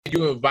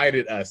You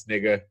invited us,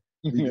 nigga.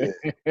 We did.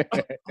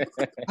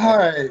 All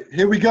right,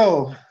 here we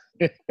go.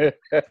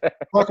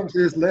 Welcome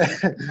to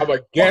this I'm a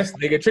guest,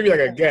 nigga. Treat me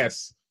like a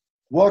guest.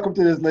 Welcome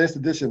to this latest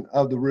edition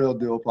of the Real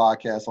Deal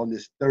podcast on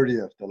this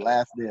 30th, the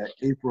last day of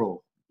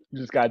April. You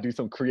just gotta do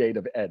some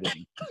creative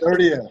editing.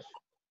 The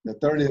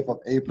 30th of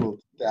April,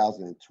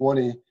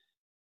 2020.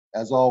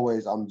 As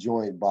always, I'm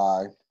joined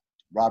by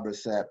Robert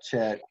Sapp,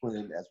 Chad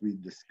Quinn, as we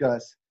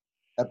discuss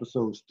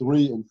episodes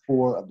 3 and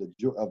 4 of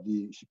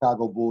the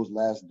Chicago Bulls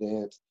Last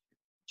Dance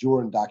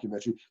Jordan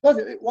documentary. Fuck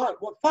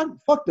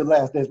the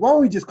Last Dance. Why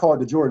don't we just call it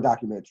the Jordan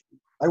documentary?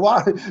 Like,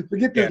 why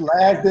forget this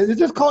Last Dance?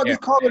 Just call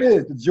it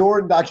is the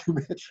Jordan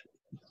documentary.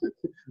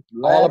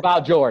 All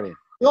about Jordan.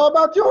 It's all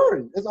about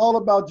Jordan. It's all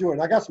about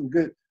Jordan. I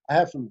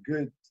have some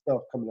good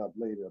stuff coming up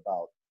later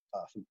about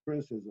some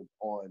criticism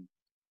on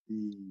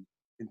the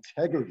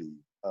integrity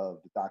of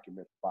the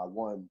documentary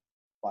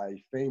by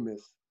a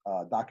famous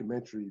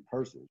documentary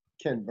person,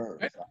 Ken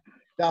Burns.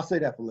 I'll say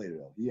that for later,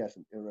 though. He has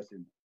some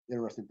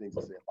interesting things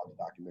to say about the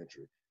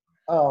documentary.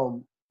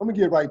 Let me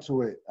get right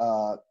to it.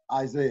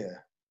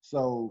 Isaiah.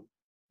 So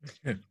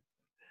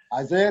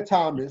Isaiah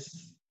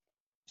Thomas.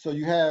 So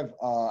you have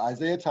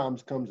Isaiah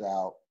Thomas comes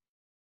out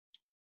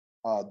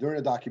during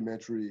the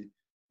documentary.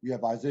 You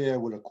have Isaiah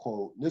with a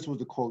quote. This was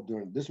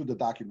the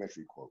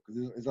documentary quote,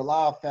 because there's a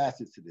lot of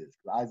facets to this.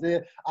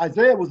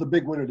 Isaiah was the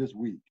big winner this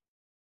week.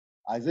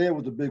 Isaiah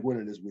was the big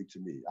winner this week to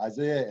me.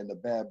 Isaiah and the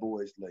Bad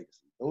Boys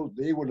legacy.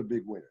 They were the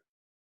big winner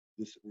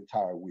this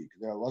entire week.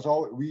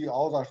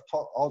 All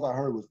I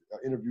heard was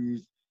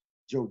interviews,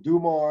 Joe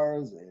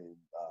Dumars and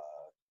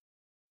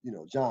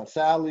John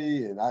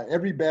Sally and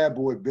every Bad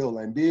Boy, Bill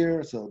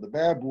Laimbeer. So the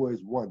Bad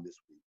Boys won this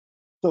week.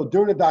 So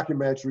during the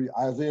documentary,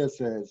 Isaiah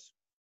says,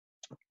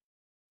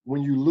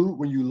 when you lose,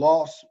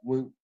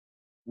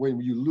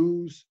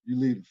 you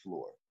leave the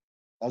floor.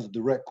 That was a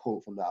direct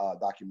quote from the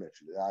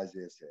documentary that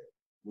Isaiah said.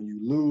 When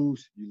you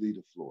lose, you leave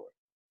the floor.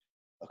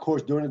 Of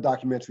course, during the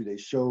documentary, they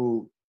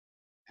showed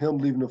him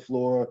leaving the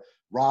floor.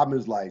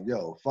 Rodman's like,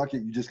 yo, fuck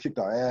it, you just kicked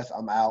our ass,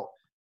 I'm out.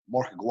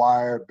 Mark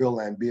Aguirre, Bill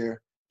Laimbeer.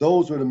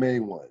 Those were the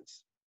main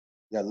ones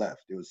that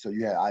left. So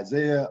you had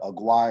Isaiah,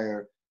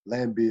 Aguirre,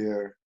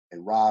 Laimbeer,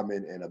 and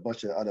Rodman, and a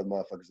bunch of other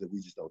motherfuckers that we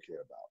just don't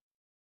care about.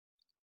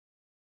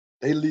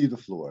 They leave the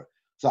floor.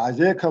 So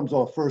Isaiah comes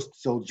on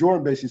first. So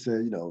Jordan basically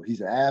said,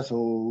 he's an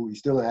asshole. He's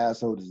still an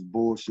asshole. This is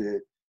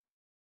bullshit.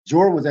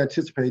 Jordan was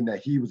anticipating that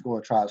he was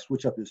going to try to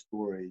switch up his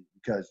story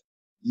because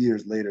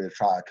years later to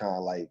try to kind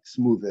of like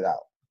smooth it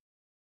out.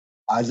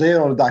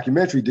 Isaiah on the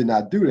documentary did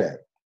not do that.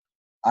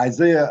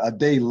 Isaiah a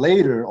day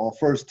later on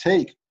First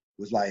Take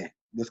was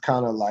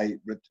kind of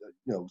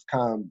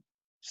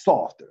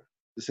softer,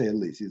 to say the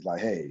least. He's like,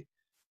 hey,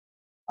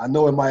 I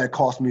know it might have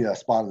cost me a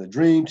spot on the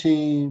dream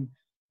team,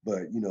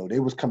 but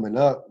they was coming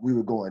up, we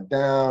were going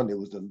down. It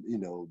was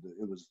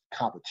it was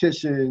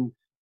competition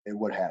and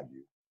what have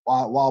you.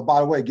 While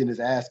by the way, getting his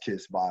ass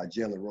kissed by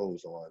Jalen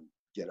Rose on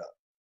Get Up.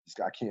 This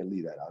guy can't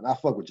leave that out. And I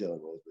fuck with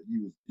Jalen Rose, but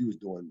he was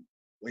doing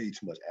way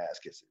too much ass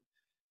kissing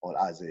on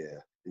Isaiah,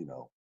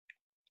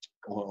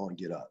 on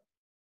Get Up.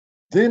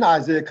 Then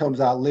Isaiah comes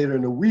out later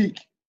in the week,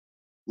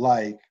 and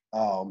I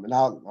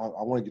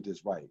want to get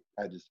this right.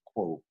 I had this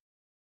quote.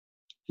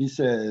 He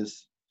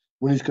says,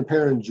 when he's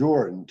comparing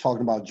Jordan,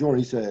 talking about Jordan,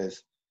 he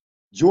says,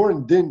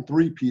 Jordan didn't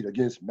three-peat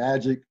against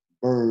Magic,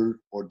 Bird,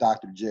 or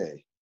Dr.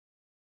 J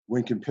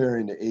when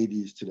comparing the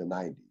 80s to the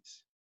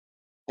 90s.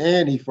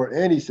 And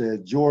he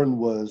said Jordan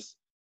was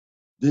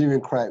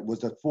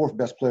the fourth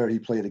best player he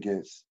played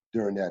against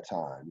during that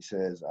time. He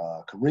says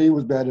Kareem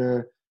was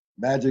better,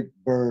 Magic,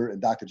 Bird, and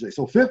Dr. J.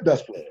 So fifth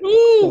best player.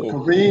 So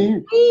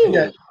Kareem, he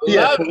had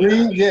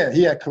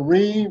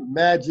Kareem,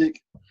 Magic.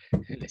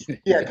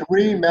 Yeah,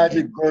 Kareem,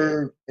 Magic,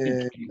 Bird,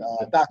 and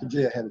Dr.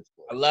 J ahead of him.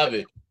 I love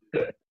it.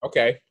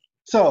 Okay.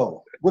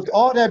 So, with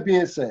all that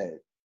being said,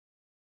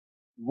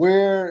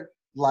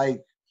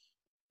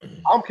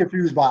 I'm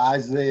confused by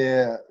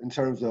Isaiah in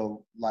terms of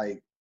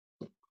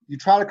you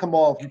try to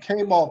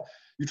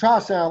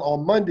sound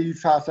on Monday, you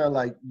try to sound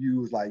like you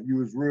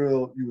was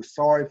real, you were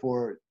sorry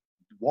for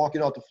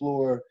walking off the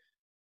floor.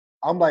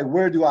 I'm like,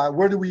 where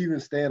do we even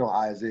stand on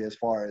Isaiah as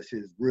far as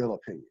his real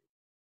opinion?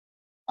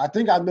 I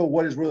think I know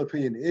what his real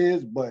opinion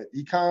is, but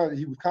he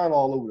was kind of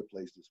all over the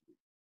place this week.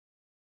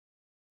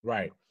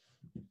 Right.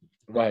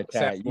 Right,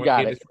 Chad, you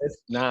got it.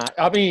 Nah,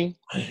 I mean,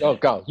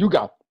 go. You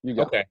go.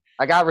 Okay.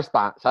 I got a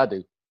response. I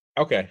do.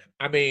 Okay.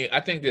 I mean,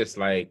 I think this,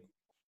 to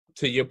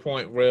your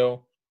point,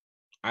 Real,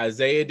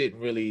 Isaiah didn't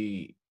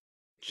really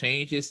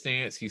change his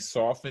stance. He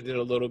softened it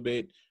a little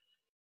bit,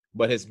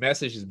 but his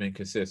message has been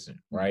consistent,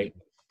 right?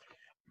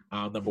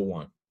 Number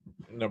one.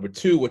 Number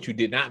two, what you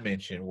did not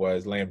mention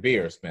was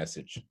Laimbeer's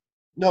message.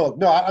 No.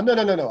 I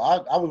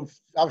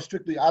was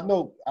strictly. I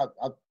know.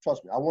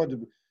 Trust me. I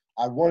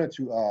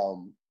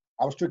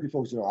was strictly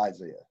focusing on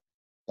Isaiah.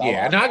 So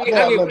yeah, I get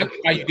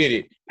why you did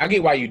it. I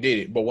get why you did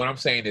it. But what I'm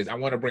saying is, I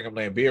want to bring up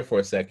Laimbeer for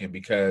a second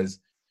because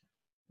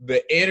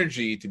the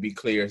energy, to be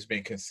clear, has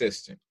been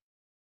consistent,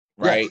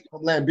 right?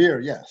 Yes,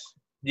 Laimbeer, yes.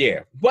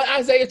 Yeah, but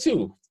Isaiah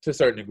too, to a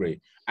certain degree.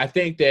 I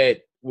think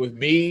that with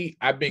me,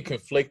 I've been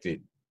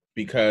conflicted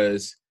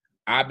because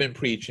I've been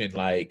preaching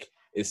like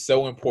it's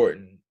so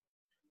important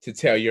to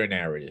tell your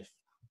narrative.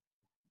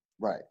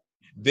 Right.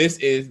 This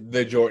is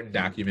the Jordan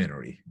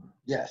documentary.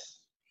 Yes.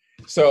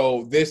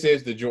 So this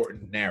is the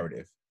Jordan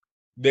narrative.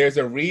 There's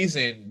a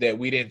reason that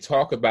we didn't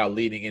talk about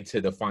leading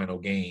into the final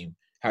game,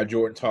 how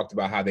Jordan talked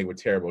about how they were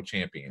terrible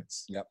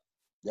champions. Yep.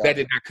 That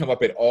did not come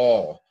up at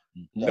all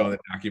No. on the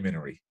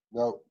documentary.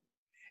 No.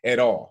 At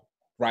all.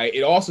 Right?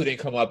 It also didn't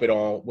come up at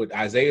all with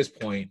Isaiah's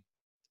point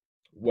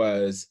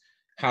was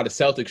how the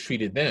Celtics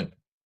treated them.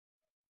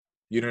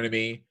 You know what I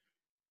mean?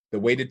 The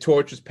way the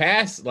torch was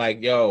passed,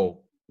 like,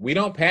 yo, we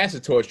don't pass the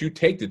torch, you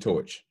take the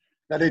torch.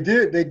 Now they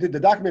did the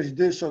documentary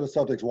did show the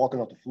Celtics walking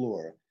off the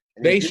floor.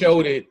 They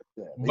showed it,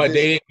 but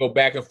they didn't go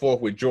back and forth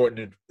with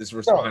Jordan's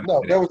response.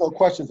 No, there was no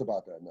questions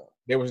about that. No,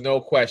 there was no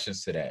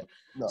questions to that.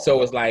 No.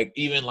 So it's like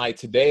even like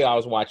today, I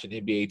was watching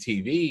NBA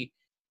TV,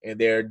 and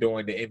they're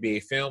doing the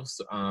NBA films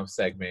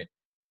segment,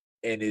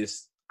 and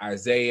it's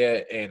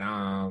Isaiah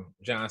and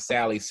John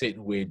Sally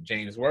sitting with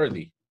James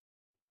Worthy,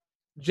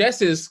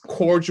 just as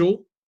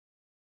cordial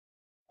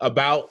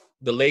about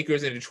the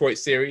Lakers and Detroit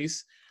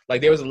series.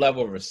 Like there was a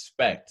level of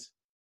respect.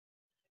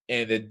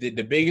 And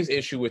the biggest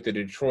issue with the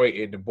Detroit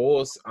and the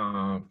Bulls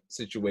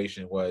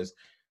situation was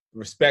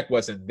respect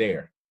wasn't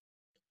there.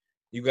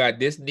 You got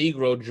this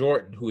Negro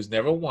Jordan who's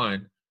never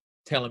won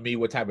telling me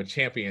what type of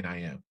champion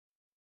I am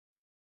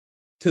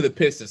to the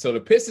Pistons. So the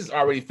Pistons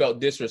already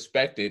felt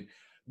disrespected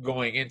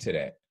going into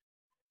that.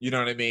 You know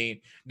what I mean?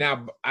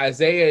 Now,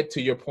 Isaiah,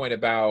 to your point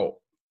about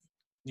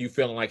you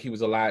feeling like he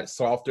was a lot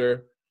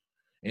softer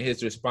in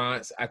his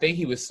response, I think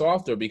he was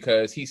softer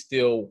because he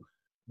still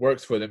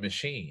works for the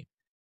machine.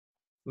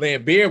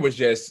 Lambeer was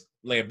just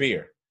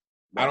Lambeer.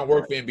 I don't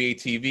work for NBA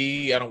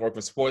TV. I don't work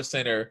for Sports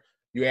Center.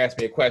 You ask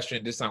me a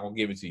question, this time I'm going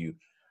to give it to you.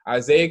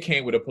 Isaiah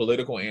came with a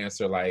political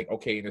answer like,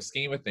 okay, in the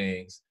scheme of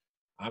things,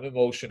 I'm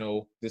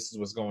emotional. This is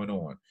what's going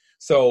on.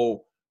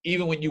 So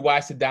even when you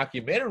watch the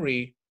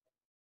documentary,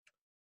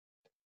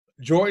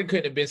 Jordan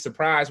couldn't have been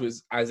surprised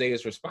with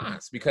Isaiah's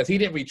response because he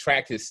didn't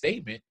retract his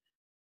statement.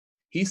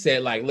 He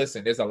said, like,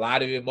 listen, there's a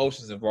lot of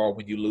emotions involved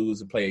when you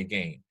lose and play a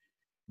game.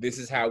 This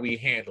is how we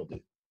handled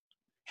it.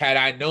 Had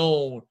I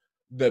known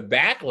the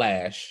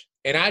backlash,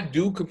 and I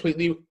do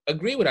completely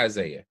agree with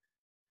Isaiah.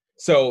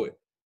 So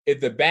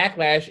if the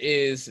backlash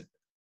is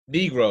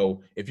Negro,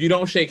 if you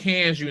don't shake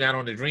hands, you're not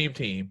on the dream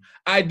team.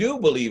 I do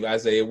believe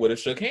Isaiah would have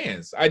shook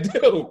hands. I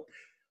do.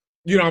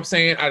 You know what I'm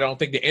saying? I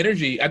think the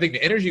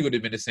energy would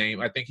have been the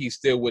same. I think he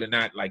still would have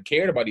not like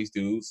cared about these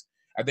dudes.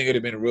 I think it would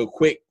have been a real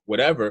quick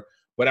whatever,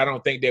 but I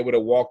don't think they would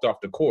have walked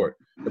off the court.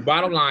 The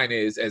bottom line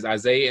is, as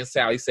Isaiah and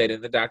Sally said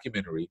in the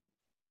documentary,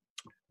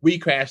 we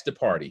crashed the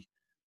party.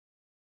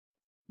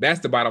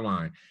 That's the bottom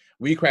line.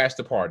 We crashed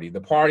the party.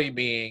 The party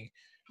being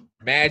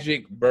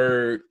Magic,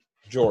 Bird,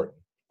 Jordan.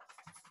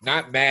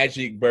 Not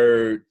Magic,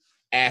 Bird,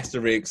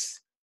 Asterix,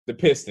 the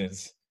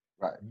Pistons.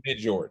 Right. Then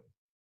Jordan.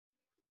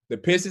 The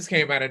Pistons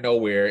came out of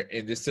nowhere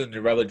in this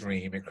Cinderella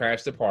dream and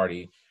crashed the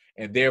party.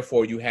 And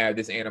therefore, you have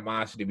this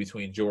animosity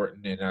between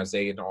Jordan and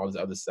Isaiah and all this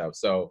other stuff.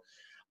 So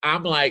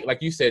I'm like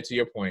you said, to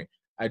your point,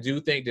 I do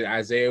think that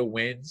Isaiah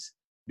wins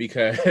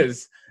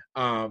because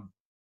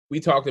we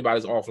talked about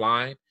this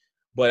offline,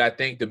 but I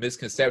think the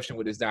misconception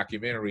with this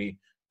documentary,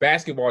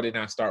 basketball did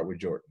not start with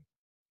Jordan.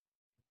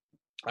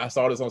 I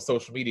saw this on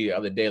social media the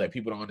other day. Like,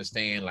 people don't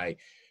understand, like,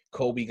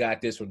 Kobe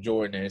got this from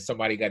Jordan and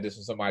somebody got this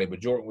from somebody,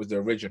 but Jordan was the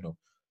original.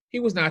 He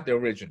was not the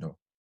original.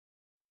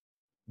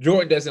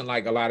 Jordan doesn't,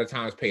 like, a lot of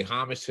times pay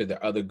homage to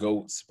the other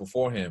GOATs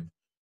before him,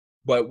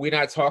 but we're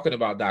not talking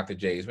about Dr.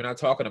 J's. We're not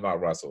talking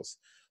about Russells.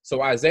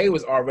 So Isaiah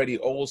was already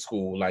old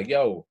school. Like,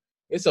 yo,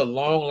 it's a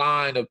long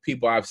line of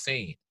people I've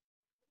seen.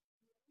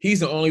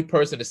 He's the only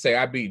person to say,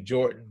 I beat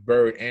Jordan,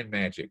 Bird, and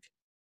Magic.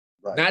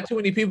 Right. Not too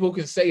many people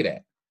can say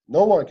that.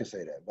 No one can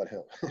say that but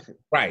him.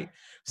 Right.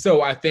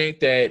 So I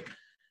think that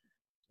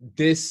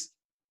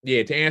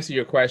to answer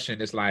your question,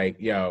 it's like,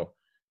 yo,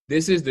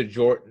 this is the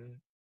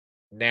Jordan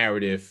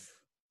narrative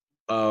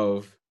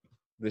of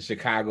the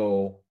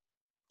Chicago,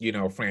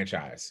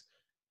 franchise.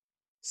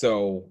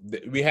 So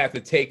we have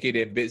to take it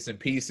in bits and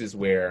pieces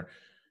where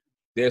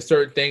there's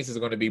certain things that's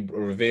going to be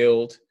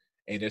revealed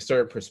and there's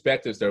certain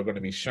perspectives that are going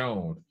to be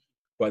shown,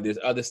 but there's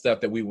other stuff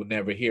that we will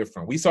never hear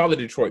from. We saw the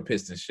Detroit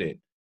Pistons shit.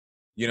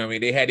 You know what I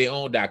mean? They had their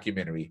own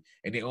documentary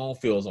and their own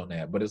feels on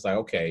that. But it's like,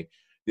 okay,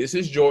 this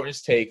is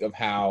Jordan's take of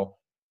how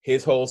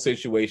his whole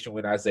situation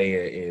with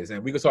Isaiah is.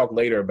 And we can talk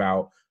later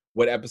about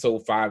what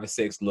episode 5 and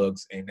 6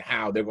 looks and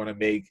how they're going to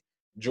make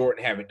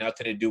Jordan having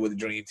nothing to do with the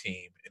Dream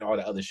Team and all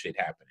the other shit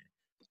happening.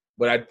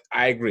 But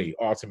I agree,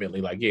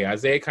 ultimately. Like, yeah,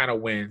 Isaiah kind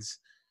of wins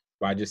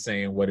by just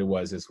saying what it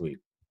was this week.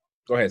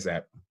 Go ahead,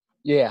 Zach.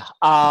 Yeah.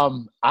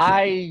 I'm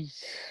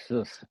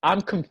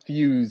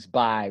confused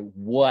by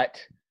what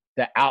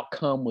the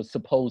outcome was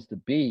supposed to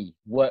be.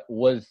 What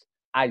was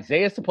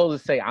Isaiah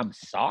supposed to say? I'm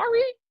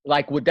sorry?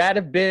 Like, would that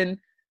have been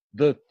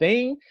the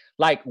thing?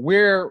 Like,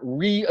 we're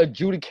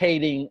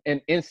re-adjudicating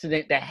an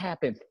incident that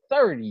happened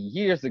 30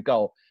 years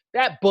ago.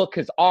 That book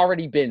has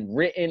already been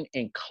written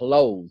and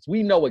closed.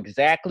 We know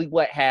exactly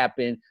what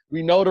happened.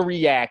 We know the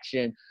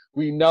reaction.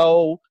 We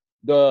know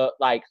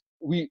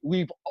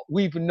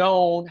we've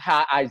known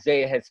how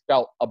Isaiah has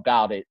felt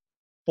about it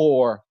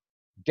for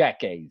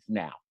decades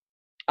now.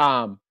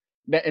 And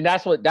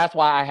that's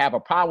why I have a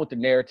problem with the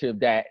narrative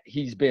that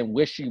he's been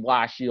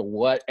wishy-washy or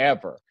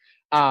whatever.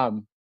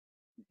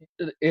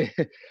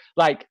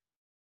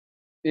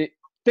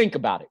 Think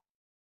about it.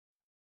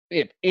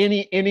 If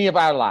any of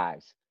our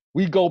lives,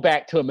 we go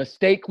back to a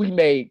mistake we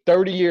made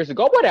 30 years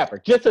ago, whatever,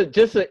 just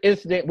an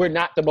incident we're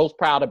not the most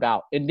proud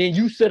about, and then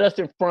you sit us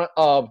in front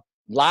of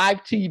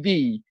live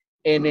TV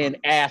and then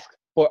ask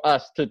for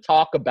us to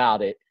talk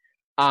about it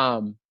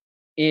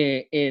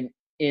in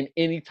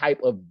any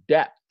type of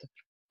depth,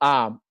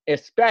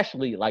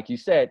 especially like you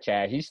said,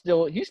 Chad, he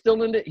still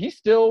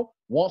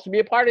wants to be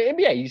a part of the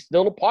NBA. He's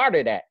still a part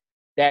of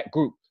that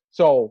group.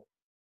 So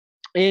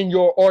in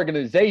your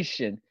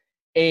organization,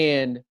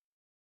 and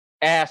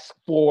ask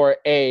for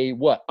a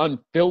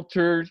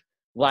unfiltered,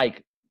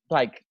 like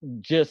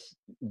just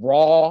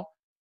raw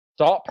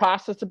thought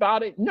process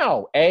about it?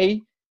 No.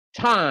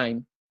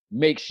 Time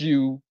makes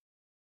you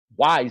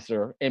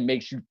wiser and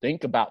makes you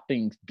think about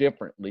things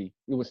differently.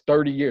 It was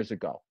 30 years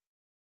ago.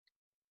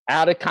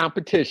 Out of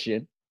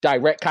competition,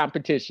 direct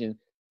competition,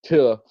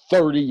 to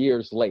 30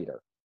 years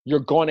later. You're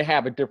going to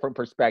have a different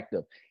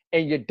perspective.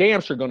 And you're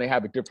damn sure going to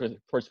have a different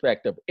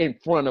perspective in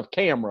front of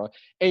camera.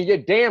 And you're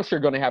damn sure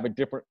going to have a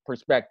different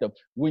perspective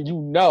when you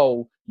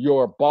know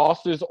your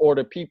bosses or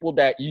the people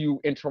that you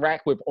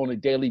interact with on a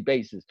daily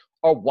basis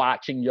are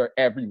watching your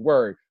every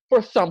word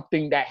for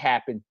something that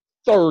happened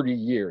 30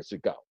 years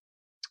ago.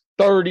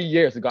 30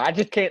 years ago. I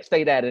just can't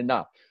say that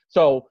enough.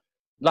 So,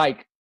 my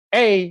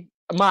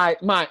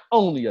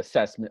only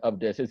assessment of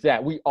this is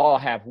that we all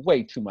have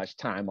way too much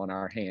time on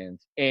our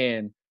hands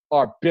and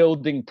are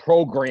building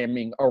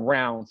programming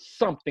around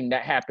something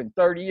that happened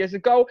 30 years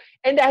ago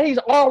and that he's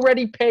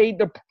already paid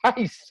the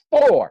price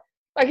for.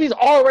 Like, he's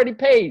already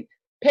paid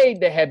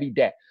the heavy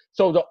debt.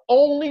 So the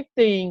only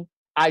thing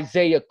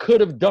Isaiah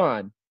could have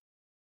done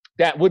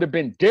that would have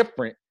been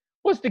different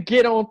was to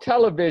get on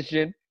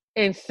television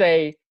and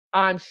say,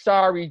 I'm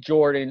sorry,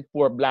 Jordan,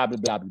 for blah, blah,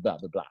 blah, blah,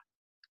 blah,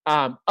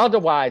 blah.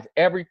 Otherwise,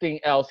 everything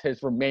else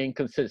has remained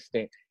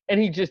consistent. And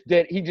he just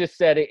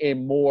said it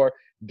in more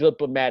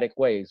diplomatic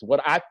ways. What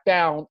I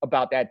found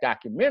about that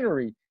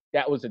documentary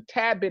that was a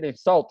tad bit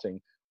insulting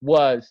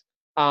was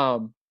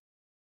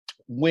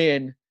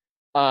when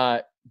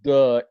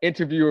the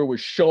interviewer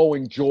was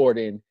showing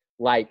Jordan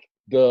like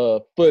the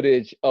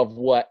footage of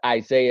what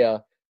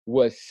Isaiah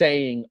was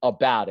saying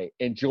about it,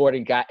 and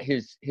Jordan got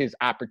his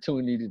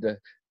opportunity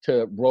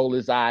to roll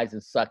his eyes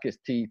and suck his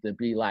teeth and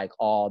be like,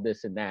 all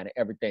this and that and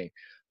everything.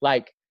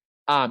 Like,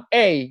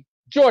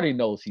 Jordan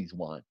knows he's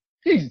won.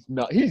 He's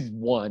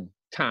won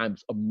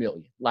times a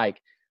million.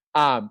 Like,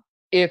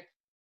 if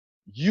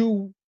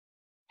you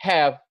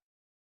have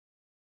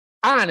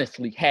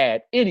honestly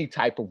had any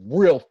type of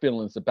real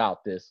feelings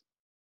about this,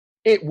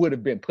 it would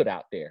have been put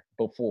out there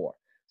before.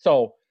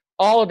 So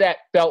all of that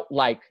felt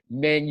like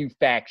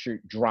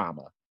manufactured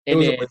drama. And it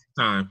was a waste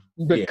of time.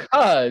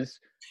 Because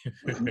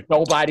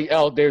nobody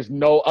else, there's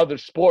no other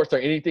sports or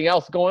anything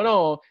else going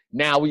on.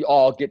 Now we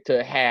all get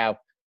to have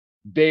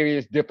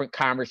various different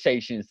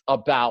conversations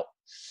about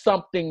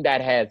something that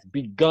has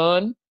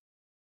begun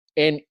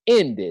and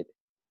ended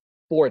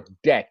for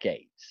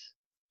decades.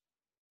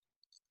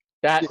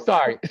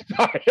 Sorry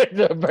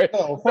to break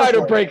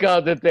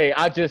up the thing.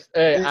 I just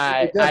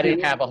I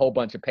didn't have a whole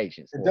bunch of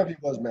patience. It definitely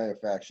was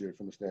manufactured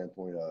from the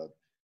standpoint of,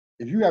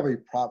 if you have a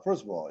problem.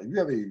 First of all, if you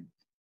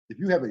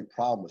have a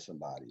problem with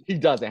somebody, he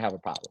doesn't have a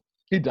problem.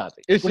 He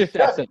doesn't. It's just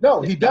that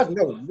simple. No, he doesn't.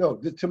 No.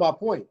 To my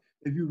point,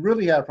 if you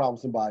really have a problem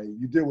with somebody,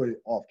 you deal with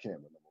it off camera.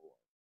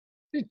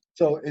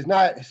 So it's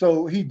not.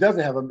 So he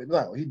doesn't have a major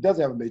problem. He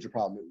doesn't have a major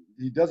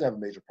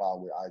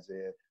problem with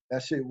Isaiah.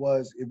 That shit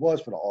was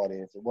for the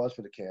audience. It was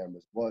for the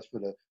cameras. It was for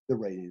the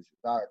ratings.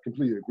 I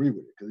completely agree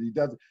with it, because he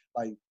doesn't,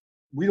 like,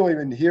 we don't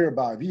even hear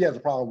about, if he has a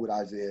problem with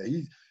Isaiah.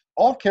 He's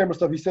off camera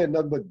stuff. He said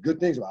nothing but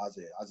good things about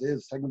Isaiah.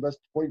 Isaiah's the second best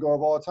point guard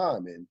of all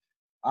time, and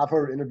I've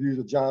heard interviews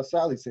with John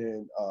Sally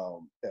saying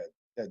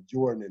that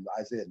Jordan and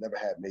Isaiah never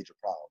had major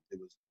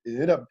problems. It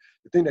ended up,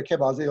 the thing that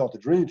kept Isaiah off the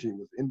Dream Team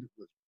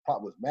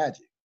was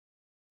magic.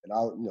 And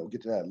I'll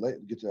get to that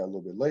a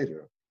little bit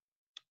later.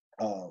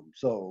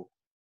 So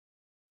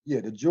yeah,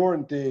 the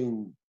Jordan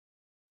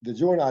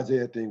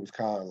Isaiah thing was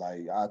kind of like,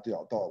 I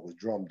thought it was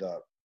drummed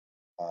up.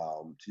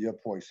 To your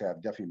point, Sam,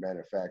 definitely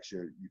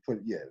manufactured.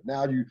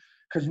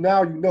 Because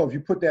now you know, if you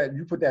put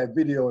that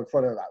video in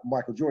front of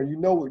Michael Jordan, you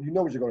know what you're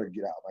going to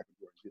get out of Michael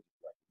Jordan.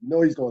 You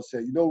know he's going to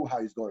say, you know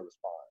how he's going to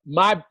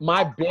respond.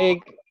 My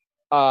big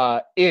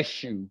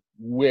issue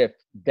with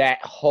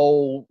that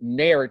whole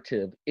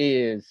narrative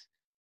is,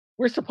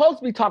 we're supposed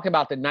to be talking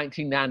about the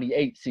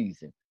 1998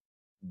 season.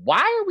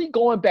 Why are we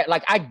going back?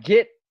 Like, I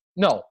get,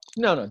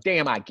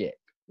 I get.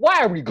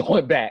 Why are we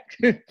going back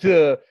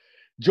to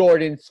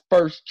Jordan's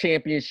first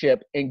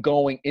championship and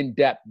going in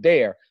depth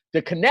there?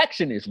 The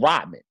connection is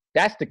Rodman.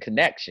 That's the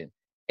connection.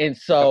 And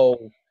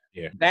so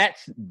Yeah.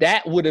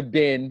 that would have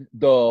been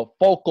the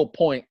focal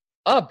point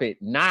of it,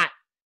 not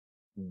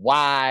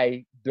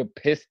why the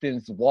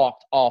Pistons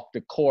walked off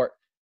the court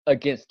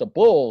against the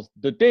Bulls.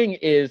 The thing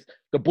is,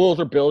 the Bulls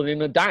are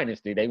building a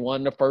dynasty. They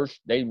won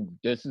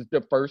this is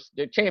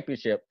the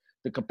championship.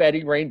 The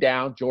confetti rained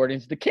down.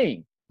 Jordan's the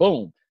king.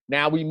 Boom.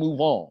 Now we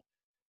move on.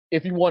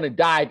 If you want to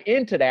dive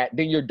into that,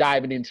 then you're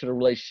diving into the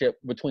relationship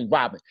between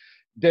Robin.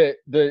 Their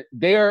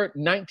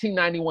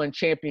 1991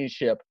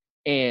 championship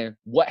and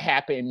what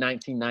happened in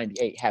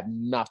 1998 have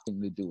nothing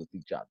to do with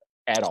each other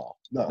at all.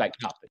 No. Like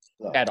nothing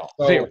No. at all.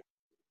 So, Zero.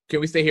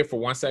 can we stay here for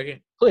 1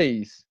 second?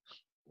 Please.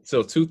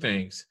 So 2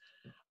 things.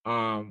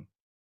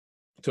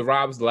 To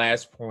Rob's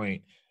last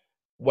point,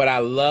 what I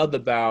loved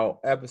about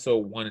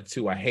episode 1 and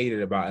 2, I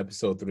hated about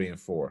episode 3 and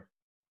 4.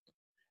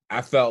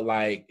 I felt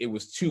like it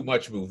was too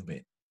much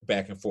movement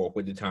back and forth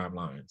with the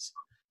timelines.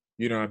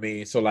 You know what I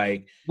mean? So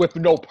like With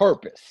no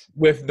purpose.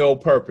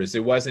 It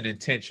wasn't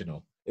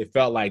intentional. It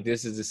felt like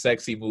this is a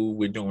sexy move.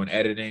 We're doing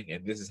editing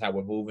and this is how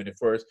we're moving it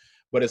first.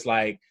 But it's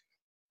like,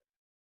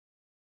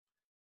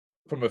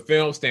 from a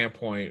film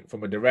standpoint,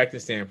 from a directing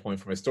standpoint,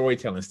 from a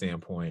storytelling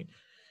standpoint,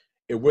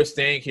 if we're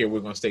staying here, we're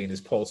going to stay in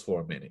this pulse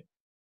for a minute,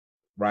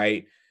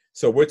 right?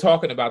 So we're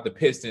talking about the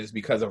Pistons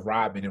because of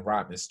Rodman and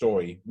Rodman's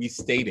story. We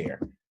stay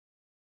there.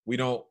 We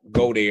don't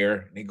go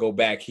there and go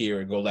back here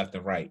and go left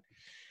and right.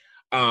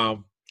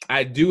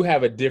 I do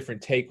have a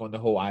different take on the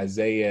whole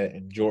Isaiah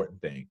and Jordan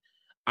thing.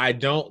 I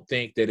don't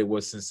think that it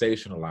was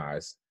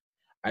sensationalized.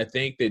 I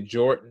think that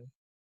Jordan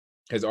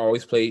has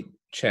always played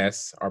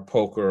chess or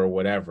poker or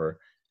whatever.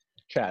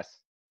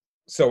 Chess.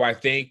 So I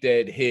think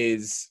that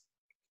his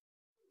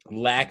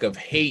lack of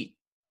hate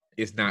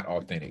is not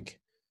authentic.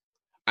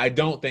 I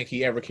don't think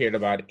he ever cared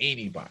about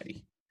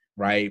anybody,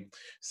 right?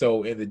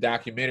 So in the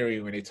documentary,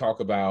 when they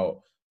talk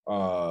about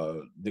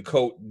the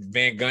coach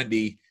Van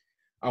Gundy,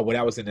 well,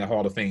 that was in the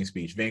Hall of Fame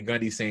speech. Van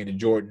Gundy saying that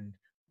Jordan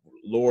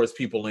lures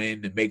people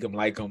in to make them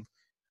like him.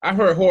 I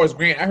heard Horace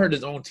Grant. I heard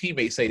his own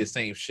teammates say the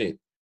same shit.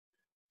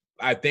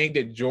 I think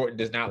that Jordan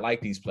does not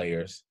like these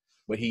players,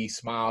 but he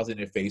smiles in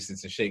their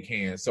faces and shake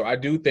hands. So I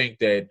do think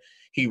that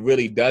he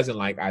really doesn't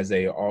like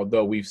Isaiah,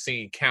 although we've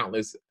seen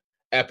countless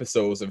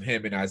episodes of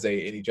him and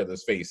Isaiah in each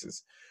other's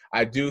faces.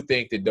 I do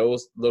think that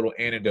those little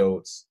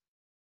anecdotes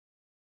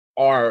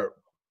are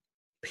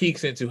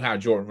peeks into how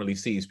Jordan really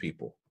sees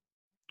people.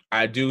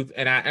 I do,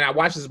 and I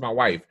watched this with my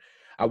wife.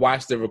 I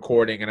watched the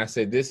recording and I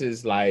said, this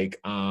is like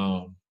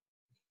a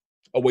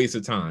waste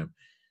of time,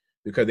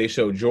 because they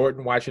showed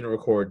Jordan watching the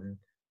recording.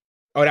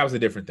 Oh, that was a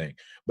different thing.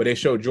 But they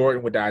showed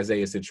Jordan with the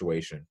Isaiah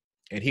situation.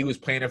 And he was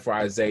planning for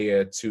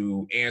Isaiah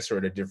to answer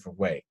it a different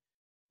way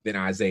than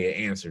Isaiah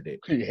answered it.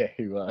 Yeah,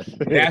 he was.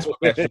 That's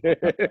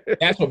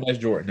what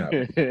messed Jordan up.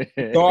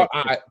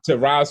 To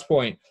Rob's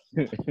point,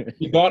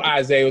 he thought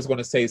Isaiah was going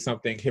to say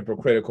something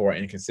hypocritical or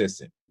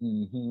inconsistent.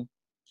 Mm-hmm.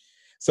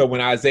 So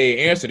when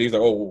Isaiah answered, he was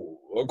like, oh,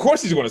 of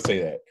course he's going to say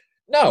that.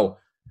 No.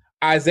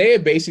 Isaiah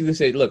basically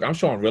said, look, I'm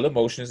showing real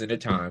emotions in the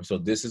time, so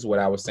this is what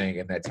I was saying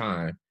in that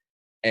time.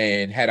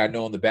 And had I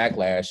known the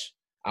backlash,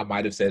 I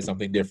might have said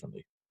something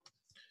differently.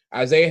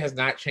 Isaiah has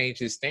not changed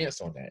his stance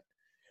on that.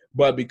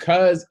 But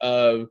because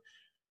of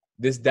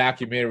this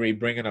documentary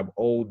bringing up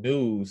old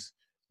news,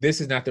 this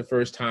is not the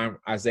first time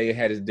Isaiah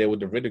had to deal with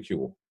the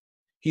ridicule.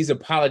 He's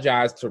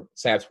apologized, to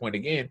Sap's point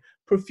again,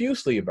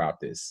 profusely about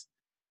this.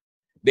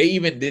 They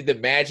even did the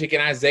Magic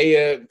and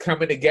Isaiah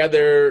coming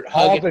together.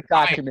 All the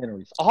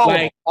documentaries.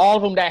 All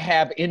of them that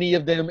have any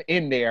of them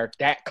in there,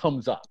 that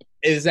comes up.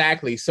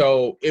 Exactly.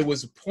 So it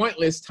was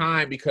pointless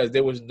time because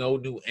there was no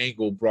new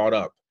angle brought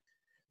up.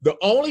 The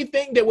only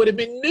thing that would have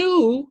been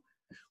new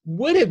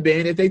would have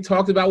been if they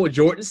talked about what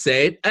Jordan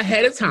said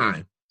ahead of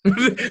time.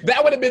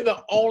 That would have been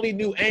the only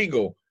new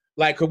angle.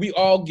 Like, could we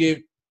all give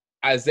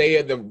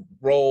Isaiah the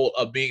role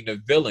of being the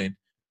villain?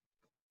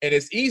 And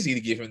it's easy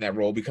to give him that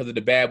role because of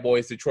the Bad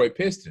Boys Detroit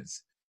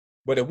Pistons.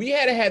 But if we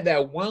had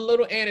that one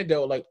little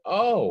anecdote, like,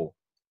 oh,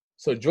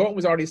 so Jordan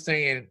was already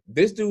saying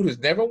this dude who's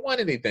never won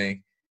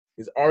anything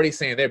is already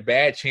saying they're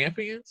bad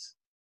champions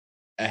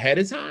ahead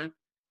of time,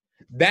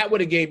 that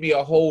would have gave me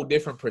a whole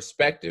different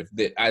perspective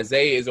that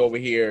Isaiah is over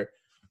here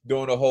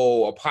doing a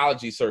whole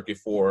apology circuit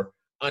for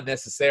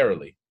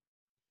unnecessarily.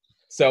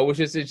 So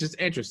it's just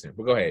interesting.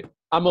 But go ahead.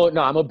 I'm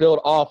gonna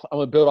build off a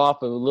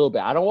little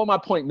bit. I don't want my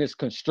point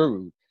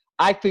misconstrued.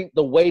 I think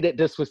the way that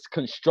this was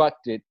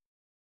constructed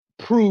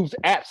proves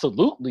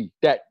absolutely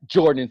that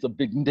Jordan's a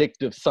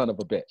vindictive son of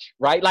a bitch,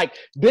 right? Like,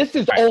 this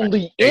is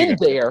only in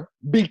there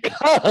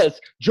because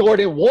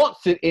Jordan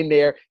wants it in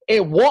there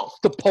and wants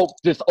to poke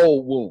this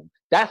old wound.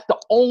 That's the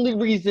only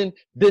reason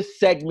this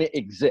segment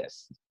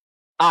exists.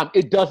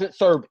 It doesn't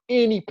serve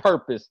any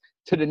purpose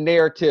to the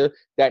narrative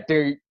that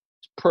they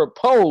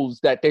propose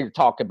that they're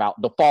talking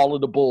about, the fall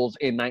of the Bulls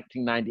in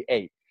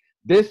 1998.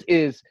 This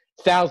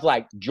sounds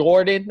like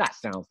Jordan, not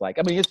sounds like,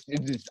 I mean, it's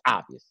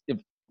obvious.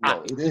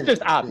 It's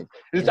just obvious.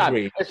 It's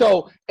obvious.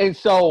 And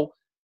so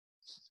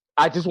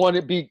I just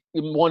wanted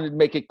to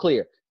make it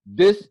clear.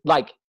 This,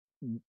 like,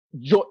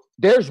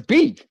 there's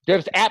beef.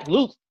 There's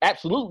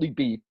absolutely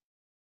beef.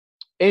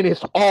 and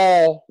it's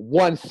all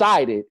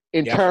one-sided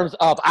in Yep. terms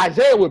of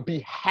Isaiah would be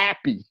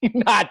happy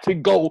not to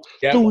go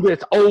Yep. through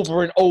this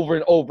over and over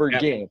and over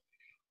Yep. again.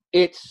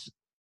 It's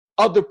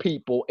other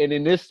people, and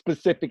in this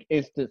specific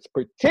instance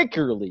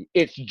particularly,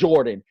 it's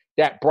Jordan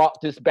that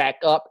brought this back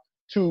up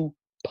to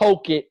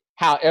poke it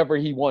however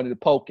he wanted to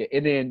poke it.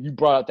 And then you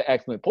brought up the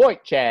excellent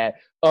point, Chad,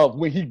 of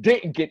when he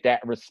didn't get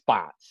that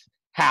response,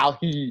 how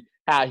he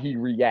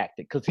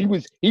reacted, because he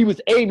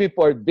was aiming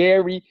for a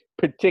very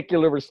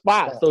particular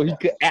response, so he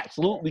could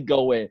absolutely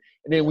go in.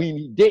 And then when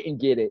he didn't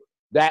get it,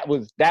 that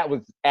was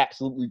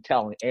absolutely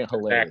telling and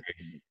hilarious.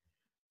 Exactly.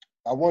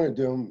 I wanted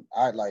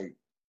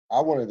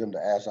them to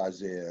ask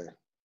Isaiah,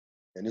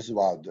 and this is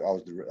why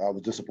I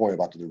was disappointed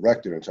about the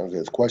director in terms of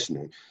his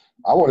questioning.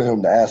 I wanted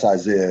him to ask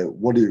Isaiah,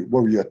 what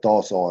were your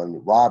thoughts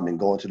on Rodman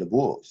going to the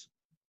Bulls?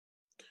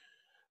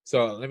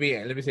 So let me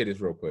say this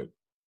real quick.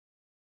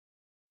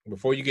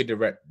 Before you get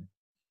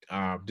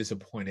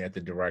disappointed at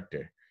the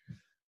director,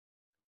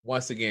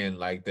 once again,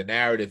 like, the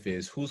narrative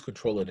is who's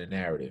controlling the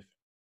narrative,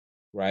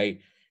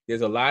 right?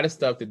 There's a lot of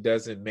stuff that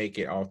doesn't make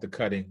it off the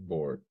cutting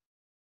board.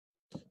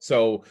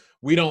 So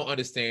we don't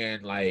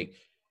understand, like,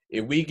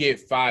 if we get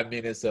 5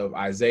 minutes of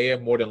Isaiah,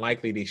 more than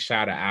likely they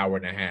shot an hour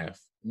and a half.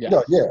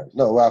 No,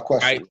 without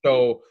question. Right?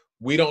 So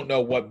we don't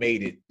know what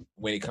made it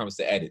when it comes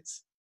to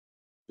edits,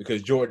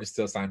 because Jordan is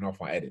still signing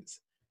off on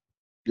edits.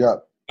 Yeah.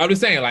 I'm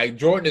just saying, like,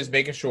 Jordan is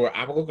making sure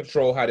I'm going to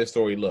control how this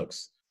story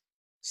looks.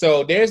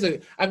 So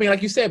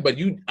like you said, but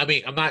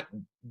I'm not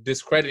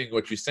discrediting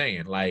what you're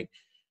saying. Like,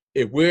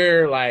 if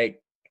we're,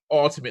 like,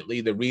 ultimately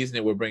the reason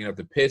that we're bringing up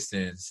the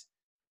Pistons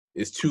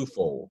is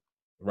twofold,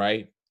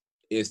 right?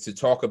 Is to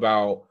talk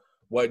about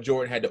what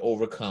Jordan had to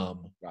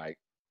overcome, right,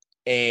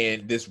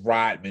 and this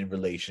Rodman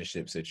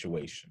relationship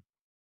situation.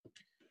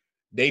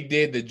 They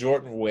did the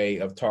Jordan way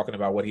of talking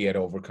about what he had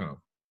overcome,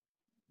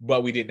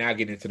 but we did not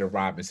get into the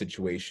Rodman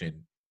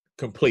situation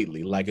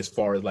completely. Like, as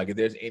far as, like, if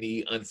there's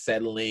any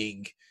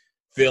unsettling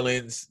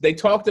feelings, they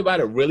talked about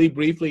it really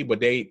briefly, but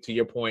to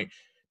your point,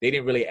 they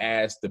didn't really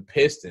ask the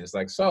Pistons,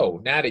 like,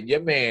 so now that your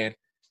man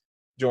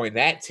joined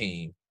that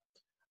team,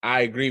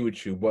 I agree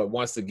with you. But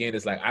once again,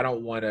 it's like, I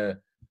don't want to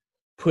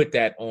put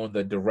that on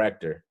the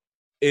director.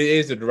 It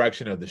is the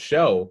direction of the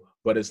show,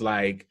 but it's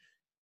like,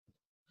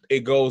 it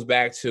goes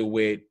back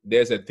to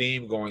there's a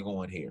theme going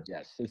on here.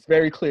 Yes, it's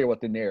very clear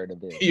what the narrative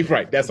is. You're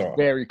right, that's all.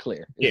 Very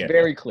clear. It's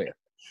very clear.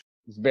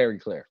 It's very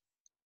clear.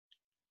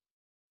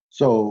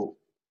 So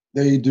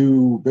you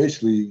do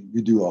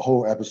a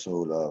whole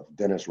episode of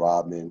Dennis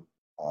Rodman.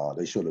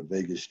 They show the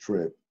Vegas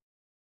trip.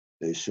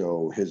 They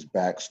show his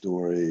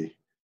backstory.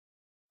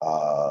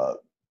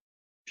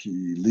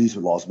 He leaves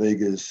for Las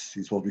Vegas.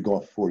 He's supposed to be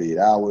gone for 48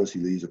 hours. He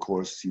leaves, of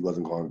course. He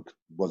wasn't going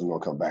to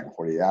come back in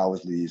 48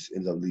 hours.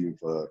 Ends up leaving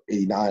for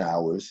 89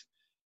 hours.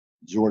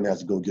 Jordan has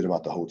to go get him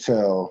out the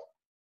hotel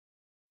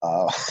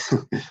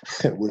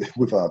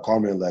with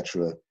Carmen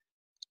Electra.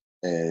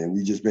 And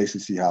we just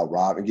basically see how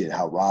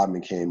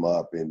Rodman came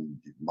up, and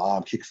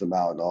mom kicks him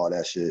out and all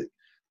that shit.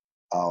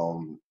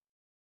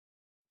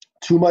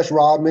 Too much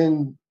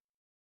Rodman.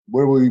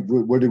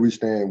 Where did we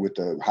stand with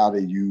how they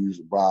use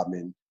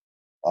Rodman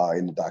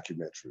in the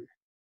documentary?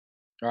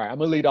 All right, I'm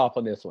gonna lead off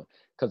on this one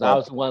because I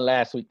was the one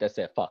last week that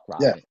said fuck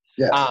Rodman.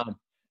 Yeah.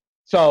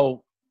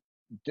 So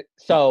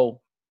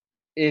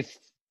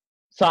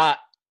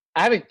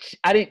I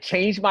didn't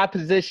change my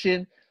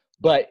position,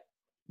 but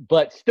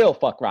still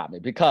fuck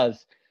Rodman,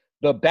 because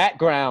the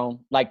background,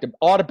 like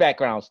all the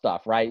background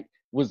stuff, right,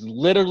 was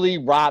literally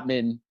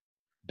Rodman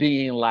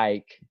being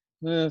like,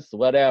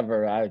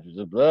 whatever. I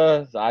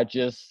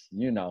just,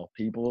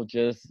 people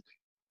just,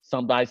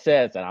 somebody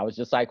says, and I was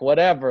just like,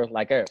 whatever.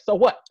 Like, so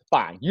what?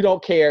 Fine. You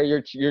don't care.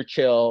 You're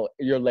chill.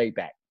 You're laid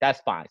back. That's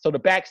fine. So the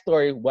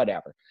backstory,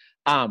 whatever.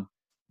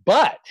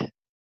 But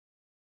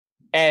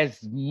as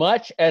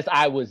much as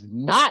I was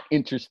not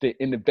interested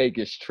in the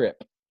Vegas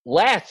trip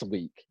last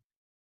week,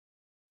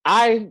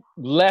 I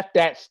left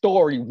that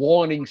story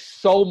wanting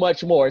so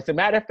much more. As a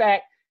matter of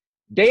fact,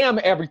 damn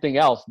everything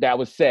else that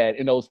was said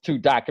in those two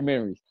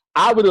documentaries.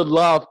 I would have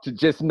loved to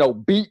just know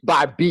beat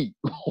by beat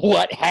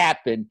what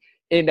happened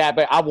in that.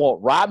 But I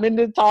want Rodman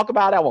to talk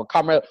about it. I want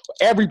Carmelo,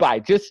 everybody.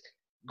 Just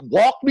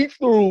walk me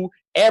through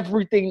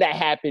everything that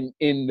happened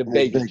in the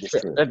Vegas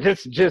trip.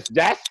 That's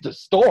the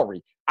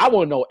story. I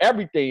want to know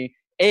everything.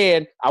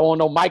 And I want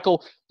to know,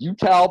 Michael, you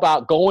tell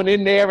about going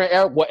in there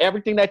and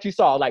everything that you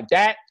saw. Like,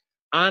 that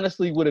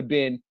honestly would have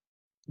been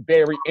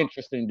very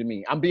interesting to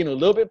me. I'm being a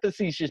little bit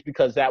facetious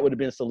because that would have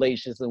been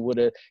salacious and would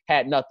have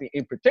had nothing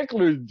in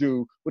particular to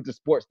do with the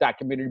sports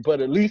documentary,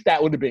 but at least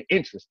that would have been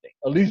interesting.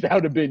 At least that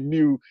would have been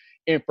new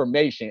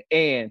information.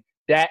 And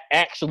that's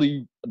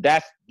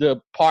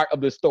the part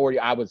of the story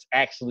I was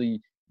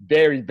actually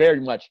very, very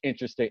much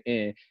interested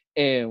in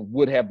and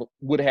would have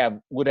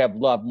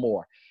loved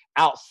more.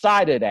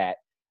 Outside of that,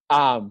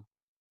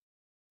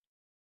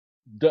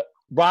 the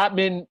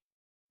Rodman,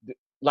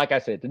 like I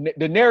said,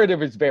 the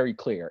narrative is very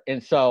clear.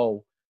 And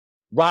so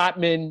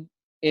Rodman,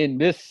 in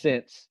this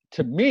sense,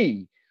 to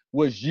me,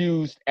 was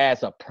used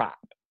as a prop.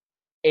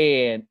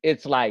 And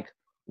it's like,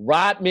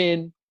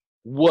 Rodman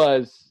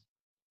was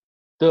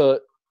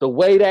the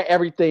way that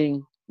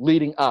everything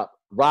leading up.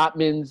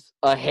 Rodman's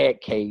a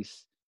head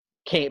case,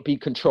 can't be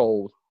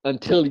controlled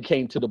until he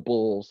came to the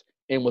Bulls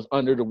and was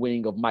under the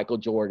wing of Michael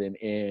Jordan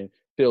and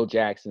Phil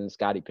Jackson and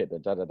Scottie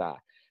Pippen.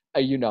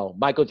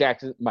 Michael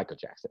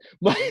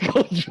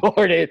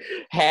Jordan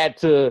had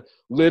to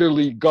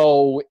literally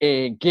go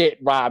and get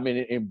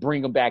Rodman and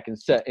bring him back and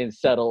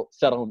settle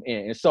him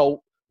in. And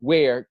so,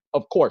 where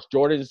of course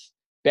Jordan's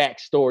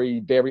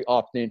backstory very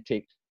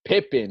authentic.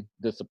 Pippen,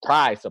 the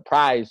surprise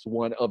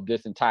one of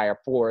this entire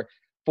four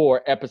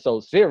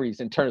episode series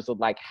in terms of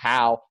like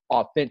how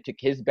authentic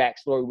his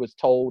backstory was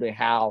told and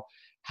how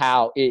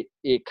it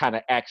kind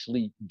of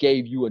actually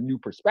gave you a new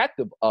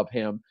perspective of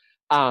him.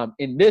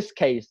 In this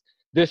case,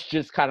 this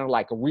just kind of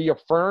like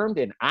reaffirmed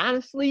and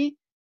honestly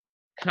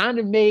kind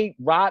of made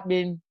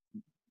Rodman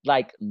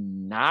like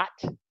not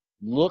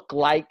look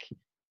like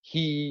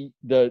the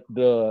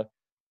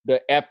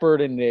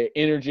effort and the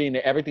energy and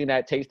everything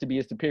that it takes to be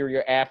a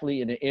superior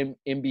athlete in the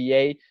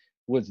NBA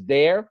was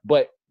there,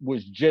 but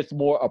was just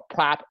more a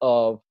prop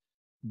of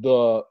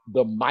the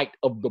might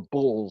of the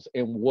Bulls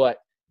and what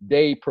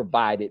they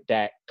provided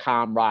that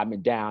calmed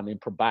Rodman down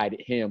and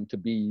provided him to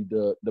be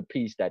the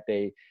piece that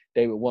they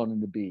would want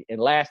him to be.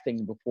 And last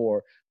thing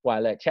before I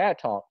let Chad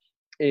talk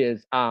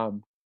is I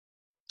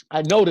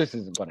know this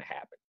isn't going to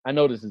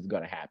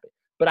happen.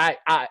 But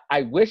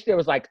I wish there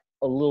was like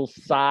a little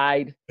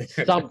side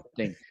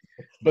something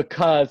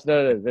because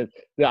no,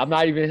 I'm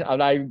not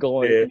even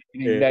going in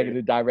any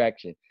negative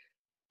direction.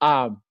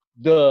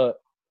 The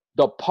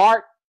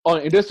part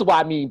on, and this is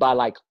what I mean by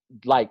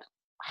like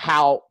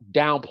how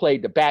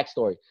downplayed the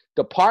backstory.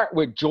 The part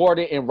with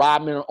Jordan and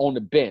Rodman are on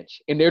the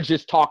bench and they're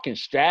just talking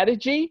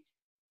strategy,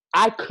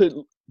 I could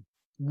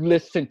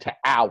listen to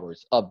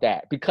hours of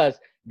that because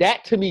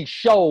that to me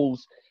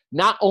shows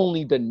not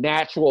only the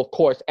natural, of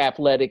course,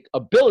 athletic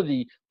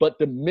ability, but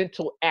the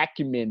mental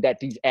acumen that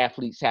these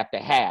athletes have to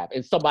have.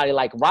 And somebody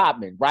like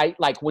Rodman, right?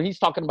 Like when he's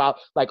talking about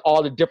like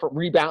all the different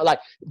rebounds, like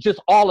just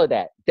all of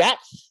that,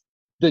 that's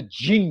the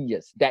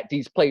genius that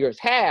these players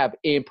have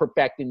in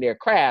perfecting their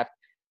craft.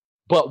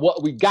 But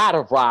what we got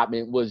of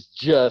Rodman was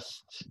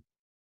just,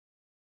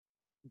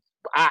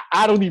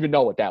 I don't even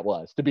know what that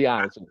was, to be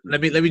honest with you.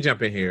 Let me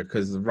jump in here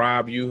because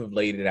Rob, you have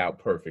laid it out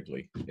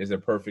perfectly. It's a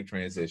perfect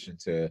transition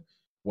to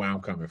where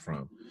I'm coming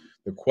from.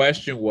 The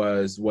question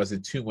was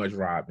it too much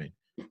Rodman?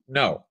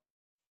 No.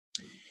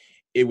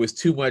 It was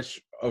too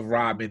much of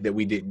Rodman that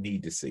we didn't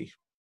need to see.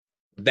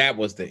 That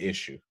was the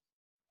issue.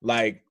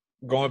 Like,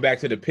 going back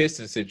to the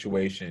Pistons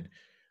situation,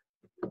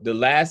 the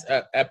last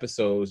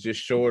episodes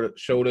just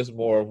showed us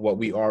more of what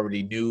we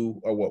already knew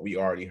or what we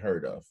already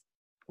heard of,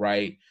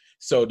 right?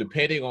 So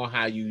depending on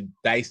how you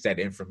dice that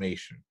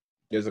information,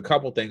 there's a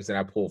couple things that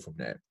I pulled from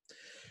that.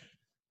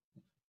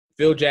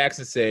 Phil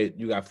Jackson said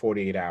you got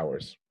 48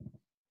 hours.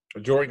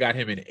 Jordan got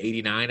him in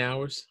 89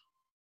 hours.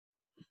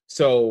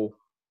 So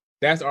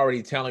that's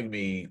already telling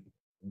me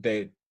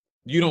that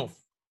you don't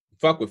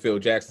fuck with Phil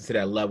Jackson to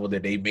that level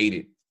that they made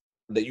it,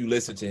 that you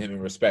listen to him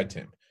and respect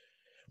him.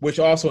 Which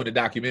also in the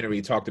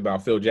documentary talked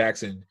about Phil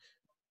Jackson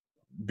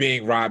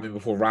being Rodman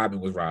before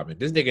Rodman was Rodman.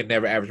 This nigga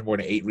never averaged more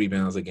than 8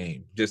 rebounds a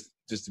game. Just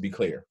to be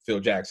clear, Phil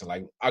Jackson.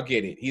 Like, I'll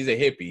get it. He's a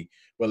hippie,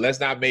 but let's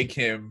not make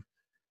him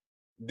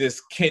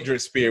this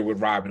kindred spirit with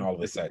Rodman all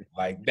of a sudden.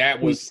 Like,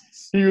 that was...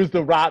 He was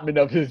the Rodman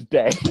of his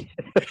day.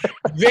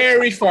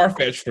 Very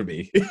far-fetched for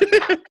me.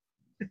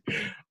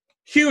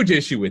 Huge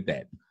issue with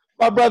that.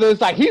 My brother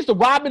is like, he's the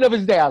Rodman of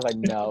his day. I was like,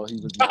 no, he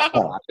was not.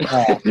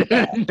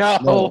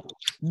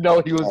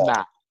 No, he was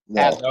not.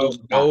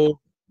 No.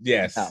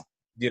 Yes. No.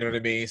 You know what I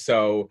mean?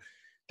 So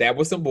that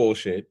was some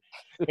bullshit.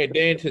 And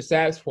then to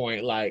Sap's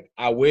point, like,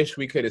 I wish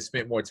we could have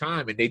spent more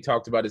time. And they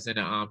talked about this in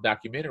the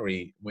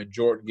documentary when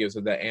Jordan gives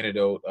us that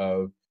anecdote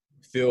of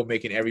Phil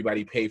making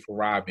everybody pay for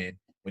Rodman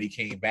when he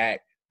came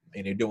back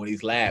and they're doing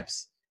these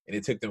laps. And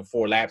it took them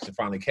 4 laps to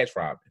finally catch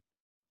Rodman.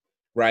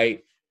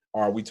 Right?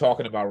 Or are we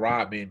talking about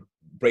Rodman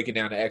breaking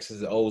down the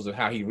X's and O's of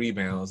how he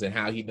rebounds and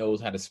how he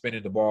knows how to spin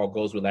it, the ball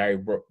goes with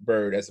Larry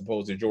Bird as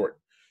opposed to Jordan?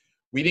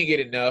 We didn't get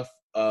enough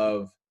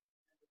of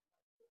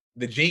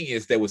the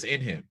genius that was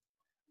in him.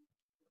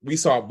 We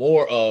saw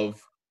more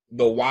of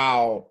the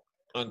wild,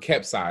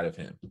 unkept side of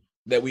him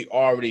that we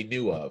already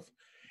knew of.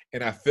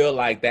 And I feel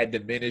like that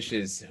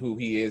diminishes who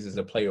he is as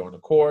a player on the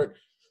court.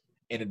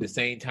 And at the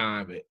same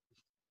time, it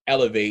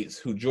elevates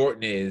who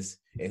Jordan is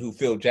and who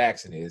Phil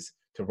Jackson is,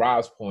 to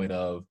Rob's point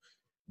of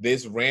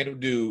this random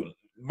dude,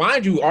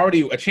 mind you,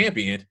 already a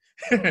champion,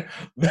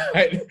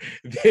 but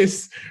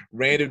this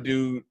random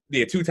dude,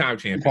 2-time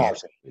champion,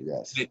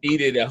 yes, that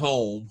needed a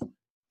home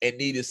and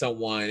needed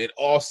someone. And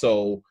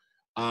also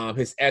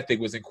his ethic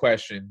was in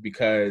question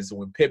because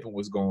when Pippen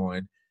was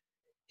gone,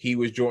 he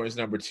was Jordan's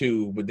number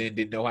 2, but then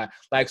didn't know how.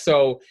 Like,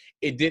 so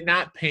it did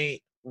not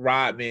paint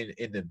Rodman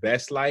in the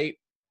best light.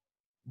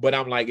 But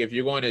I'm like, if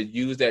you're going to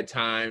use that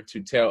time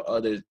to tell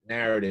other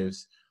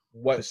narratives,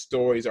 what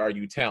stories are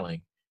you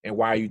telling? And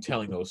why are you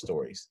telling those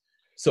stories?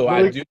 So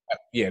really, go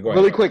ahead.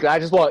 Really quickly, I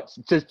just want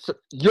to,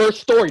 your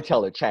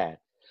storyteller, Chad.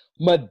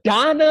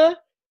 Madonna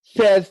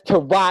says to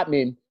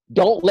Rodman,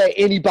 "Don't let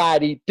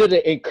anybody do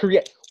it and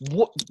create."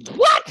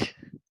 What?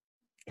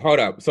 Hold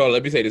up. So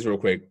let me say this real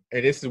quick,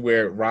 and this is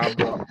where Rob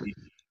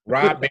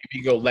made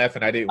me go left,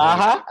 and I didn't.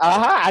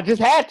 I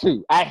just had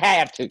to. I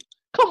had to.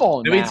 Come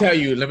on.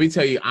 Let me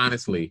tell you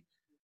honestly,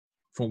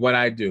 from what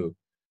I do,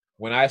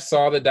 when I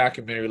saw the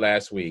documentary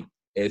last week,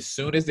 as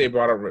soon as they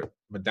brought up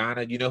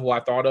Madonna, you know who I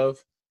thought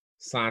of?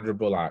 Sandra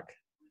Bullock.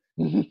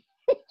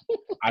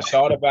 I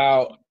thought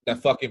about that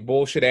fucking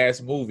bullshit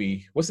ass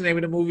movie. What's the name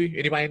of the movie?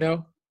 Anybody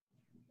know?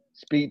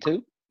 Speed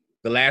 2?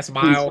 The Last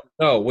Mile?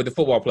 No, with the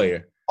football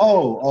player.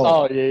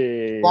 Oh,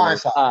 yeah.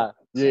 Blindside.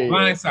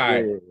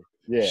 Blindside.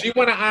 Yeah. She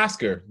won an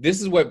Oscar.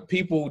 This is what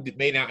people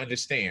may not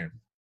understand.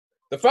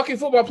 The fucking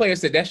football player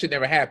said that shit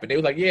never happened. They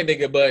were like, yeah,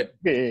 nigga, but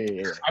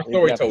our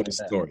story told the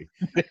story.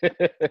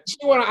 She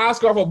won an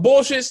Oscar off a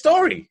bullshit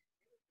story.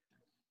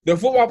 The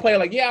football player,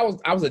 like, yeah,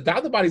 I was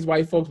adopted by these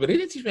white folks, but they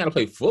didn't teach me how to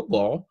play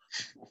football.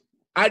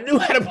 I knew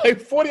how to play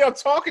football. What are y'all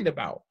talking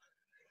about?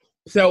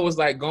 So it was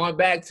like going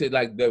back to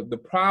like the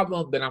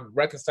problem that I'm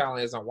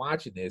reconciling as I'm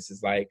watching this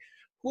is like,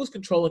 who's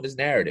controlling this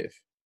narrative?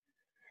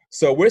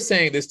 So we're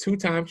saying this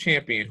two-time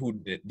champion who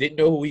didn't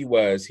know who he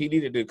was, he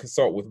needed to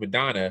consult with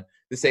Madonna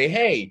to say,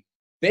 hey,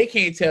 they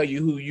can't tell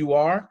you who you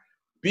are.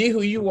 Be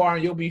who you are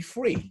and you'll be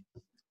free.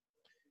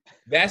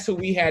 That's who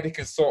we had to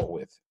consult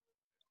with.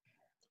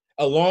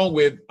 Along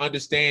with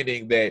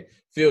understanding that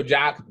Phil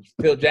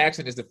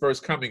Jackson is the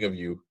first coming of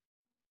you.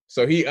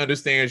 So he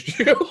understands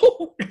you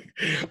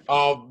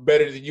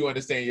better than you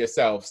understand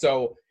yourself.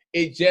 So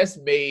it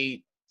just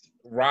made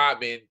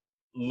Rodman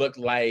look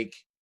like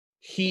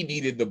he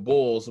needed the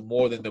Bulls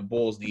more than the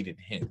Bulls needed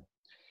him.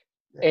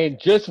 And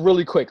just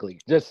really quickly,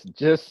 just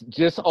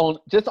on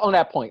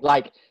that point,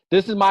 like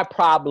this is my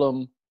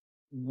problem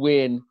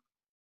when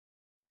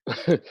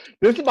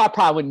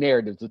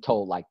narratives are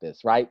told like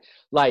this, right?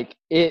 Like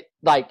if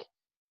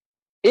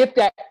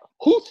that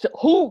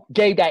who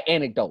gave that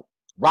anecdote?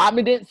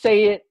 Rodman didn't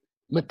say it.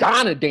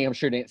 Madonna damn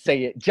sure didn't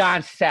say it.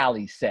 John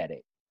Sally said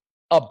it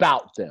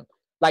about them.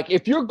 Like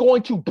if you're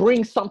going to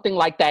bring something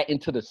like that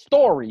into the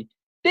story,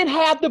 then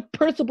have the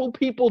principal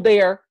people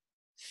there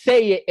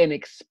say it and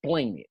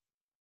explain it.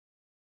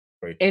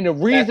 Right. And the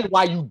reason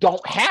why you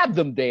don't have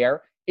them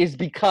there is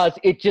because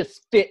it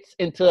just fits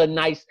into a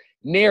nice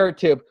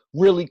narrative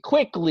really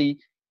quickly,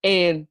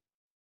 and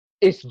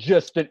it's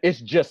just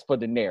for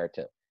the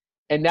narrative.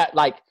 And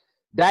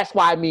that's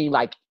why I mean,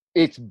 like,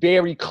 it's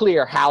very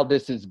clear how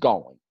this is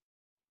going.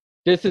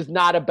 This is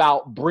not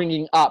about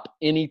bringing up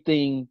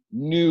anything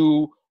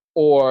new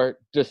or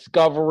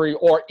discovery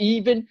or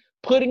even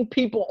putting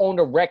people on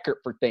the record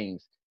for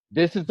things.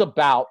 This is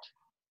about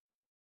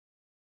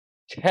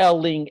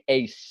telling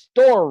a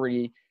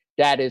story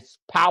that is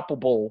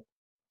palpable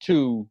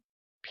to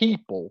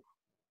people.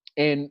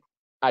 And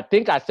I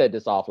think I said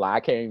this offline. I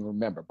can't even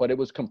remember, but it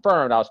was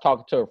confirmed. I was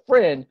talking to a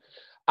friend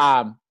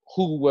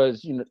who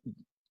was,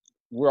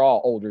 we're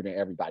all older than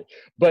everybody,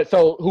 but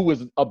so who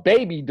was a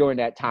baby during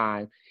that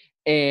time.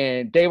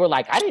 And they were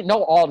like, I didn't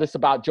know all this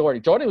about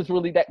Jordan. Jordan was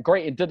really that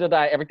great and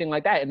everything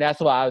like that. And that's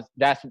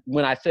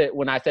when I said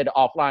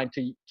offline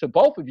to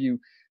both of you,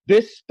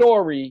 this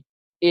story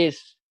is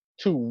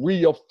to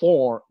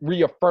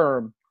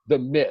reaffirm the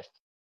myth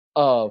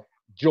of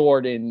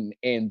Jordan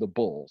and the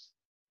Bulls,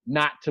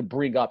 not to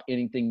bring up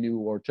anything new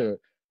or to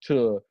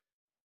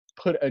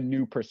put a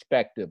new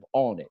perspective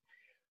on it.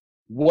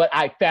 What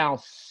I found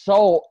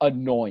so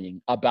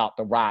annoying about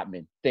the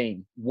Rodman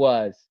thing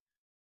was,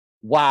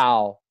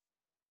 while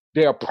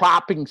they're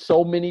propping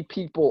so many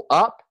people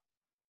up,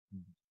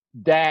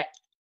 that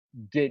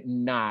did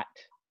not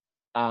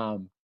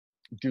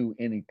do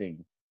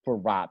anything for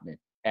Rodman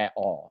at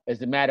all.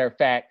 As a matter of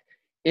fact,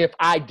 if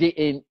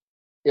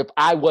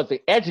I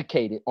wasn't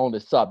educated on the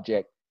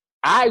subject,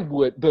 I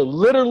would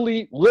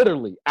literally,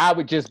 I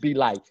would just be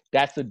like,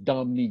 that's a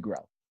dumb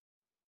Negro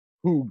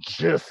who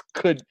just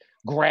could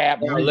grab.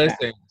 Now,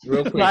 listen,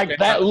 real quick. Like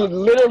that would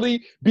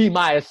literally be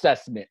my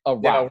assessment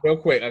of Rodman. Real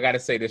quick, I got to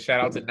say this.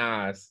 Shout out to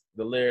Nas.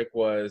 The lyric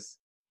was,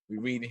 we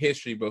read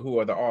history, but who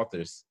are the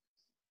authors?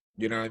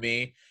 You know what I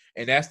mean?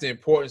 And that's the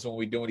importance when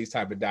we're doing these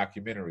type of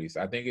documentaries.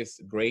 I think it's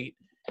great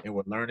and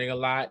we're learning a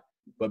lot,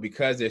 but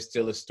because there's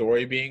still a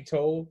story being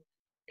told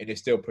and there's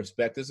still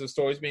perspectives of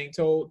stories being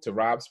told, to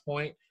Rob's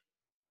point,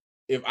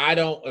 if I'm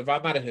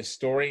not a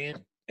historian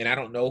and I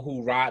don't know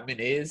who Rodman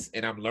is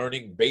and I'm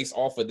learning based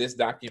off of this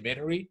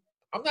documentary,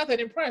 I'm not that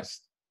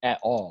impressed. At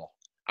all.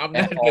 I'm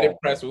not that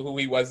impressed with who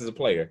he was as a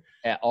player.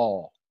 At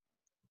all.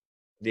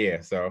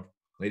 Yeah, so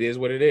it is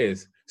what it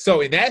is.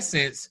 So in that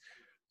sense,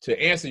 to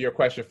answer your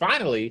question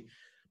finally,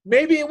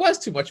 maybe it was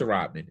too much of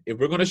Rodman. If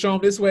we're going to show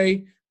him this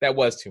way, that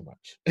was too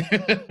much.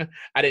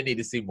 I didn't need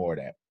to see more of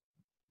that.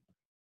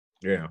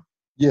 Yeah.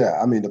 Yeah,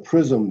 I mean, the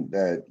prism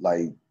that,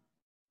 like,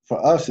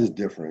 for us is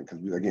different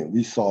because, again,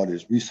 we saw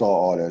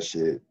all that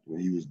shit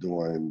when he was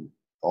doing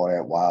all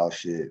that wild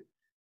shit.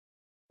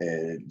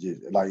 And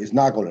it's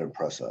not going to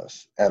impress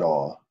us at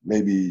all.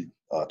 Maybe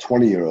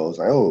 20-year-olds,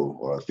 like, oh,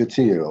 or a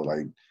 15-year-old,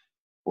 like,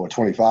 or a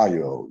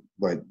 25-year-old.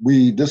 But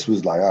this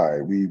was like, all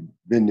right, we've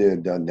been there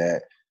and done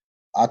that.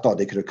 I thought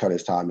they could have cut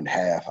his time in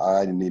half.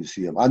 I didn't need to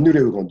see him. I knew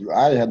they were going to do it.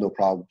 I had no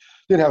problem.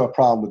 Didn't have a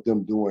problem with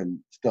them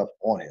doing stuff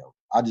on him.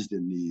 I just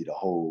didn't need a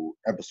whole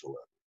episode of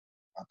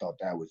it. I thought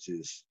that was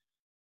just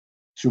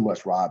too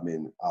much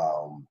Rodman.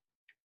 I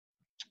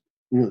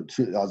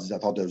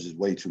thought that was just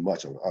way too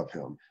much of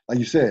him. Like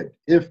you said,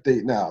 if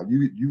they now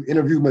you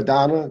interview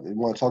Madonna and you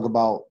want to talk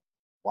about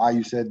why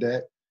you said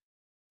that,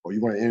 or you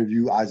want to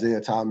interview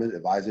Isaiah Thomas,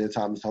 if Isaiah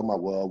Thomas talking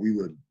about, well, we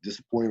were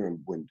disappointed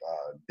when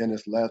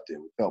Dennis left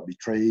and we felt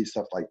betrayed,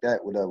 stuff like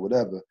that,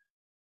 whatever,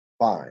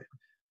 fine.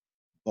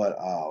 But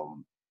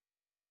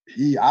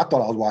I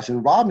thought I was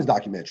watching Rodman's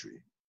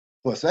documentary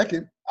for a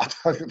second. I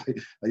thought like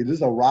this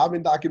is a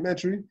Rodman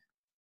documentary.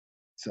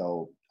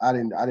 So I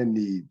didn't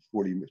need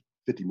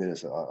 50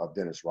 minutes of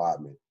Dennis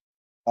Rodman.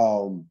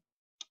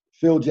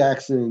 Phil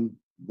Jackson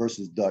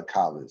versus Doug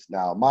Collins.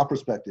 Now, my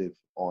perspective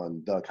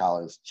on Doug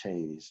Collins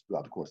changed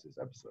throughout the course of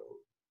this episode.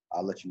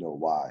 I'll let you know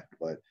why.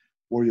 But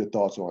what are your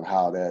thoughts on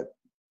how that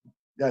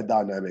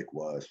dynamic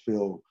was?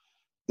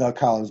 Doug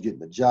Collins getting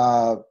the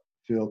job,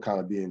 Phil kind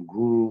of being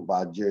groomed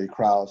by Jerry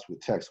Krause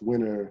with Tex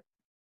Winter,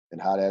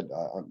 and how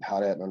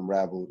that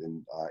unraveled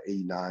in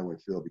 '89 when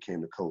Phil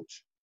became the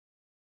coach.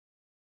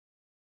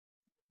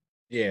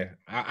 Yeah,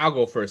 I'll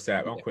go first,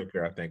 Sap. I'm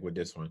quicker, I think, with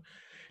this one.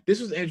 This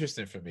was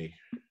interesting for me.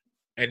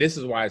 And this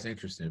is why it's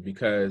interesting,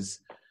 because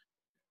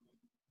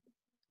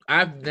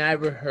I've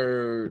never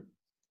heard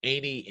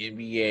any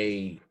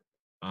NBA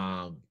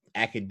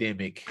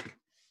academic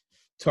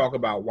talk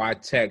about why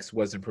Tex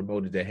wasn't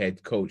promoted to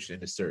head coach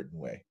in a certain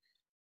way.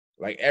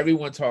 Like,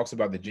 everyone talks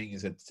about the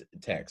genius of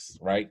Tex,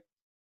 right?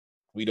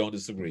 We don't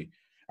disagree.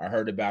 I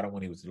heard about him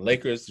when he was in the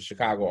Lakers, the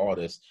Chicago, all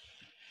this.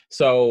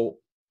 So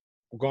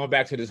going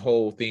back to this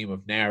whole theme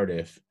of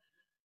narrative,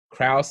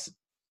 Krause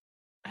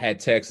had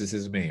Tex as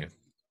his man.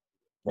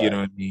 You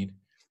know what I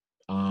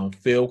mean?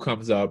 Phil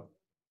comes up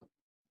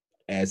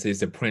as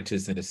his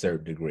apprentice in a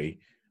certain degree,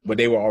 but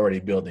they were already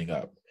building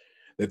up.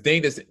 The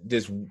thing that's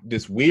this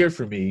weird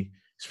for me,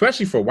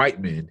 especially for white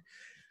men,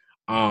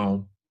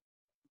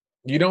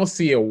 you don't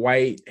see a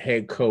white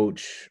head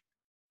coach,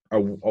 a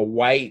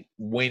white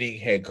winning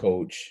head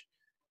coach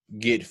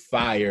get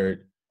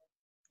fired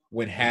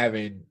when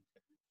having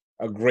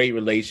a great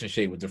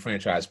relationship with the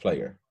franchise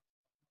player.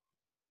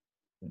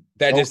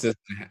 That just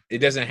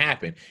doesn't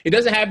happen. It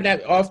doesn't happen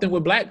that often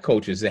with black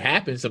coaches. It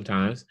happens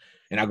sometimes.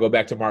 And I go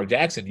back to Mark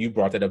Jackson. You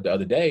brought that up the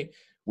other day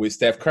with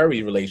Steph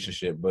Curry's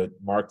relationship, but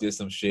Mark did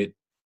some shit,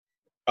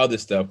 other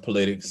stuff,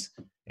 politics,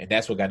 and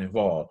that's what got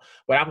involved.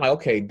 But I'm like,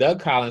 okay, Doug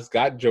Collins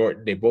got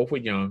Jordan. They both were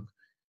young.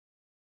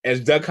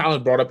 As Doug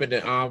Collins brought up in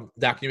the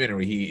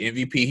documentary, he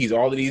MVP. He's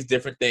all of these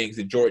different things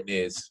that Jordan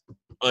is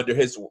under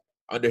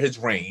his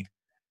reign.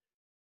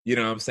 You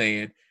know what I'm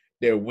saying?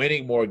 They're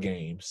winning more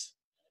games.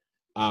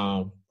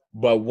 But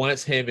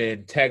once him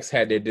and Tex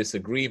had their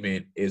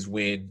disagreement is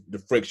when the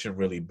friction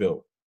really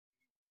built.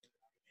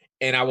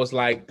 And I was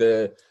like,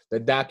 the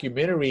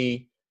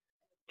documentary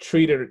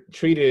treated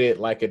it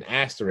like an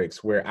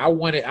asterisk, where I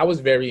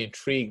was very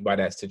intrigued by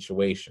that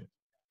situation.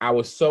 I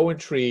was so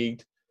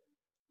intrigued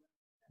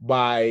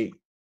by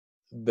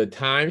the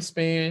time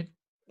span.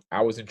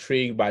 I was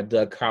intrigued by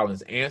Doug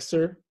Collins'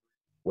 answer,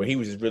 where he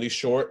was just really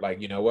short, like,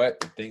 you know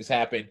what, things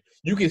happen.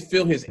 You can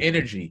feel his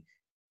energy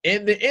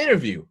in the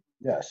interview.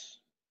 Yes.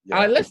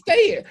 Let's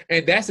stay here.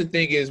 And that's the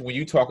thing is, when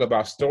you talk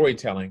about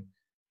storytelling,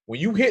 when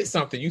you hit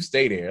something, you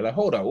stay there. Like,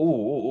 hold on,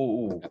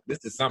 ooh,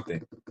 this is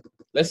something.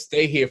 Let's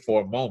stay here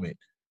for a moment.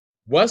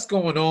 What's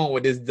going on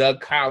with this Doug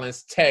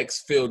Collins,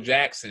 Tex, Phil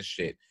Jackson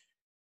shit?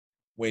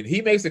 When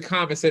he makes a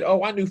comment, said,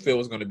 "Oh, I knew Phil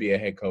was going to be a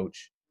head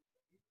coach."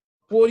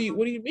 What do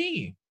you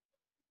mean?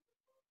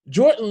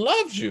 Jordan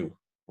loves you,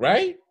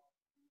 right?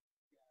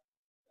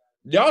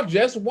 Y'all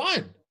just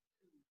won.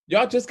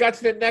 Y'all just got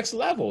to the next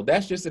level.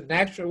 That's just a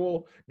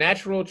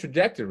natural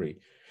trajectory.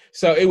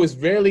 So it was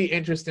really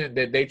interesting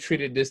that they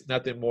treated this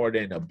nothing more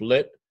than a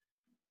blip.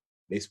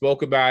 They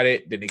spoke about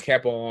it, then they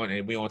kept on,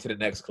 and we on to the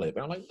next clip.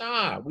 And I'm like,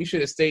 nah, we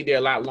should have stayed there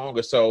a lot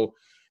longer. So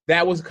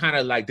that was kind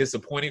of like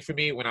disappointing for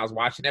me when I was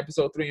watching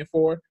episode 3 and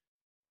 4.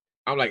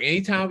 I'm like,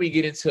 anytime we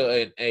get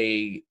into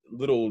a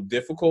little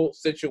difficult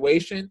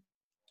situation,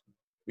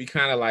 we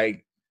kind of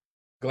like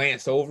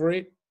glance over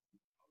it.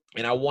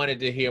 And I wanted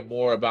to hear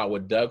more about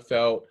what Doug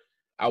felt.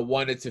 I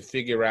wanted to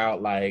figure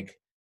out, like,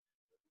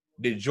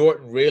 did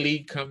Jordan really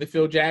come to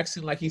Phil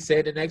Jackson like he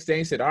said the next day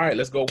and said, all right,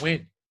 let's go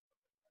win?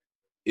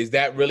 Is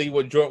that really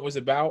what Jordan was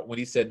about when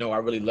he said, no, I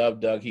really love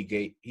Doug.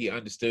 He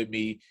understood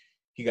me.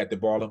 He got the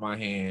ball in my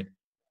hand.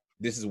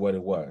 This is what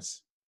it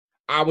was.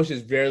 I was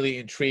just very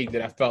intrigued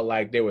that I felt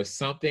like there was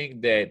something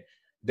that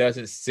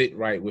doesn't sit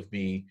right with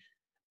me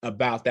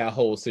about that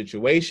whole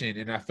situation.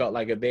 And I felt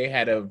like if they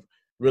had have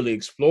really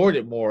explored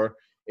it more,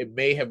 it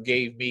may have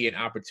gave me an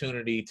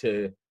opportunity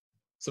to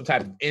some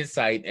type of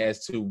insight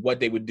as to what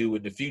they would do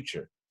in the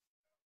future.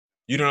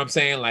 You know what I'm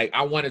saying? Like,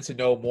 I wanted to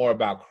know more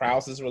about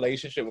Krause's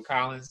relationship with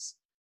Collins.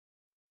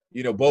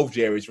 You know, both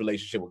Jerry's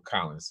relationship with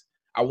Collins.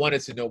 I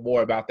wanted to know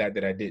more about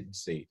that I didn't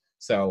see.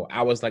 So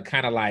I was like,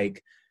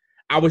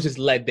 I was just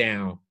let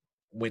down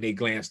when they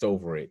glanced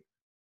over it.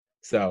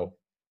 So,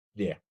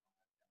 yeah.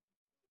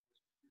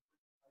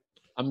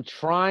 I'm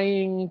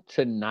trying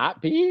to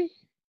not be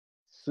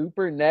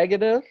super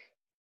negative.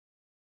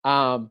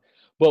 But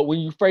when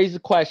you phrase the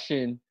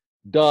question,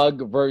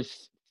 Doug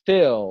versus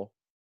Phil,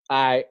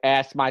 I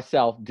asked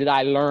myself, did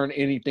I learn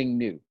anything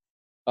new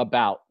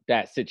about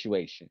that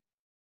situation?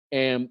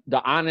 And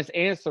the honest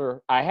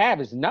answer I have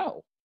is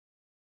no.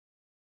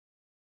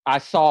 I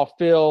saw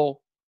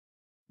Phil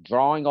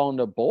drawing on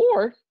the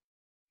board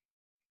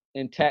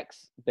in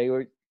text. They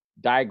were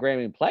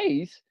diagramming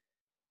plays.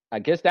 I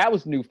guess that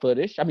was new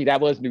footage. I mean, that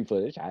was new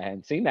footage. I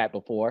hadn't seen that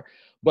before.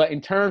 But in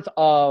terms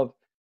of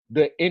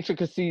the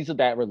intricacies of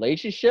that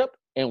relationship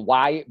and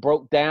why it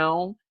broke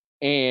down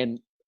and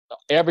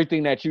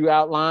everything that you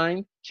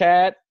outlined,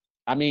 Chad,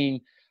 I mean,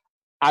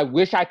 I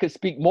wish I could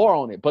speak more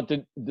on it, but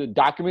the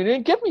document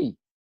didn't give me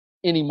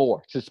any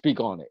more to speak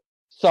on it.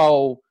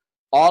 So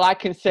all I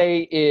can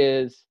say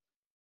is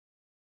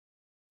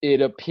it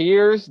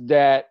appears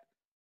that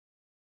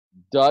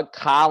Doug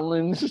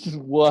Collins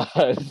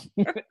was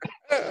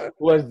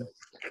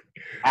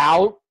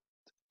out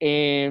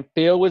and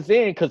Phil was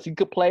in because he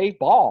could play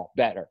ball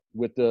better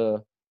with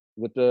the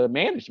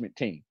management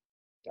team.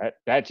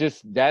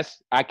 That's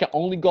I can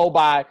only go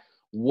by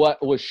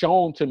what was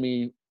shown to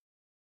me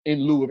in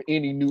lieu of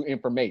any new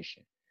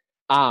information.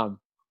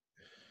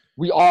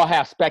 We all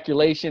have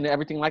speculation and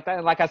everything like that.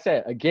 And like I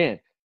said, again,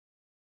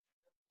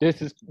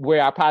 this is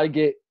where I probably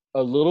get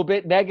a little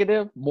bit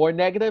more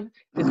negative,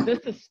 is this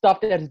is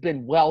stuff that has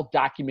been well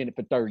documented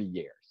for 30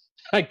 years.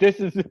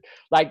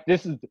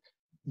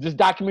 This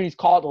documentary is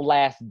called The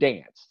Last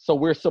Dance. So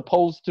we're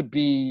supposed to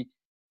be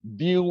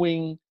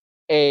viewing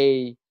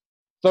a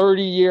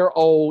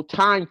 30-year-old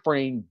time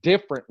frame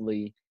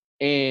differently,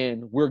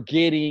 and we're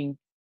getting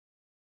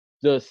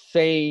the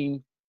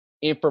same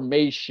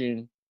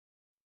information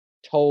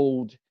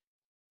told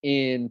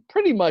in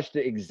pretty much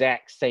the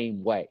exact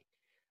same way.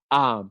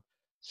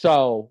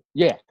 So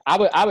yeah,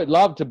 I would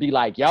love to be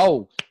like,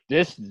 yo,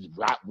 let's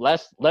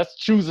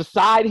choose a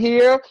side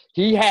here.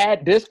 He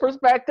had this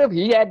perspective,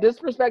 he had this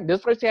perspective,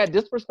 this person had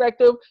this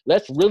perspective.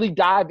 Let's really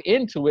dive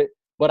into it,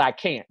 but I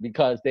can't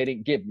because they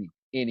didn't give me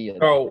any of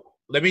that. So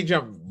let me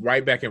jump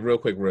right back in real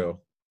quick,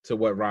 to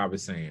what Rob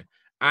is saying.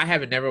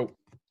 I've never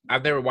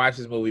watched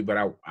this movie,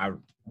 but I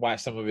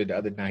watched some of it the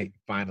other night.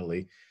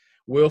 Finally,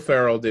 Will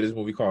Ferrell did his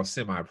movie called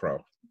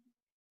Semi-Pro.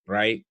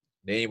 Right?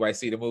 Did anybody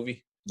see the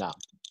movie? No.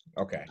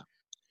 Okay.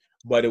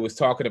 But it was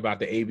talking about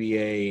the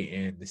ABA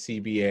and the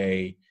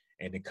CBA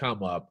and the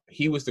come up.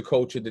 He was the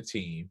coach of the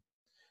team,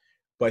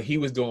 but he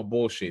was doing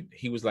bullshit.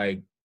 He was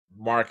like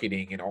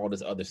marketing and all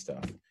this other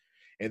stuff.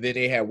 And then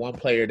they had one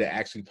player that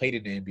actually played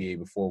in the NBA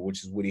before,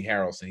 which is Woody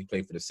Harrelson. He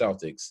played for the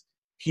Celtics.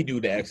 He knew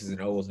the X's and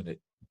O's in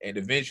it. And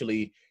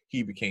eventually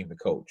he became the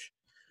coach.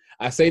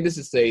 I say this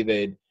to say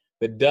that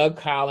the Doug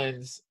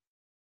Collins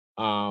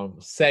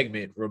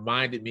segment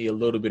reminded me a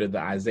little bit of the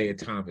Isaiah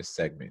Thomas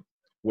segment,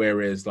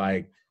 whereas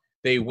like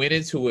they went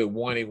into it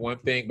wanting one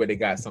thing, but they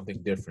got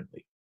something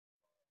differently,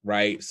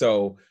 right?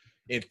 So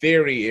in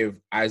theory, if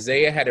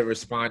Isaiah had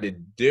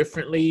responded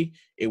differently,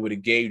 it would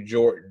have gave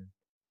Jordan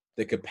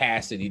the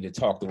capacity to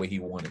talk the way he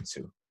wanted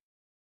to,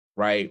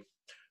 right?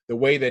 The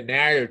way the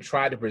narrative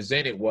tried to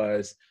present it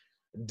was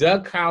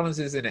Doug Collins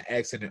isn't an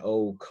X and an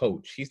O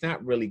coach. He's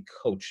not really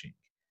coaching.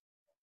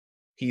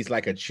 He's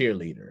like a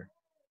cheerleader.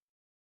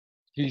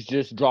 He's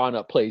just drawing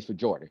up plays for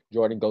Jordan.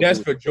 Jordan goes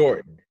just for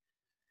Jordan.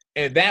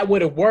 And that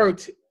would have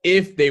worked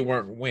if they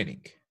weren't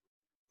winning.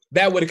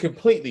 That would have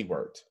completely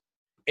worked.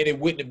 And it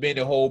wouldn't have been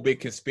a whole big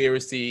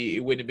conspiracy.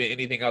 It wouldn't have been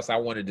anything else I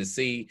wanted to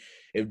see.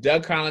 If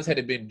Doug Collins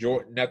had been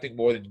nothing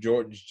more than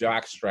Jordan's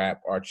jockstrap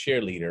or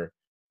cheerleader,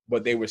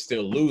 but they were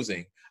still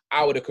losing,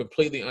 I would have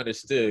completely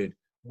understood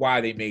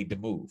why they made the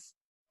move.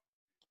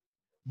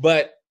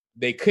 But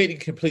they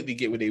couldn't completely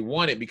get what they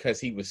wanted because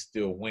he was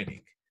still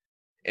winning.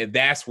 And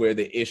that's where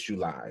the issue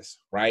lies,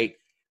 right?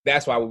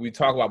 That's why when we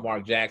talk about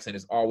Mark Jackson,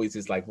 it's always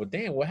just like, well,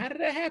 damn, how did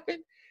that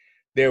happen?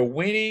 They're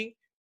winning,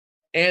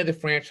 and the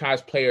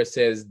franchise player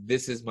says,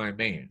 this is my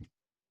man.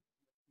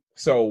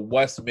 So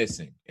what's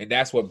missing? And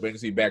that's what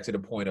brings me back to the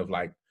point of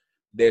like,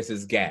 there's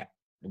this gap.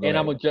 And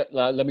I'm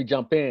gonna let me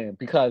jump in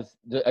because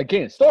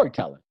again,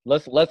 storytelling.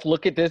 Let's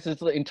look at this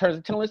in terms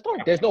of telling a story.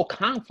 There's no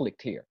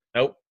conflict here.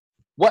 Nope.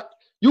 What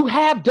you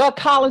have Doug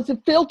Collins and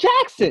Phil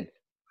Jackson.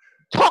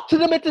 Talk to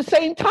them at the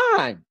same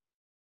time.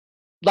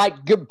 Like,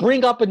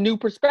 bring up a new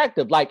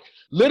perspective. Like,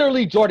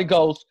 literally, Jordan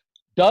goes,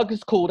 Doug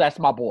is cool. That's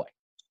my boy.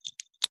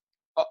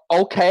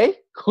 Okay.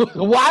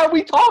 Why are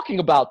we talking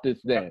about this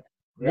then?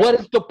 Yeah. What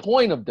is the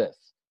point of this?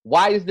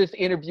 Why is this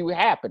interview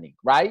happening,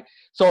 right?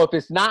 So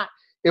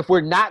if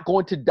we're not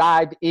going to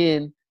dive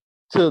in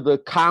to the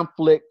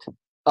conflict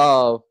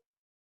of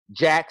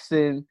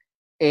Jackson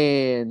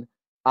and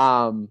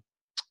I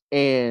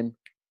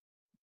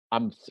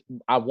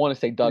want to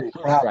say Doug. You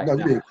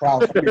mean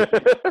Krause.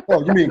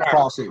 You mean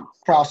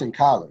Krause and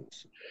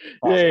Collins.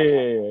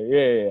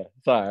 Yeah.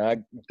 Sorry,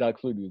 Doug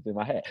Flutie was in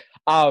my head.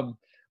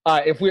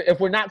 if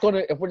we're not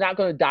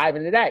gonna dive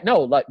into that,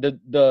 no, like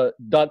the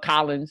Doug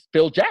Collins,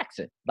 Phil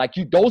Jackson, like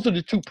those are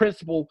the two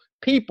principal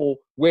people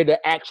where the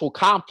actual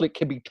conflict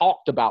can be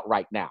talked about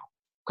right now.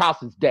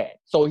 Krause is dead,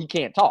 so he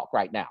can't talk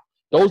right now.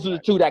 Those are the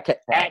two that could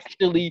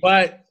actually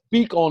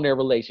speak on their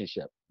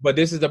relationship. But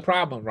this is the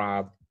problem,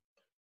 Rob.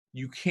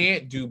 You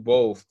can't do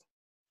both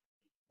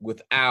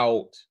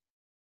without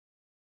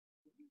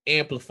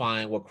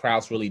amplifying what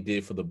Krause really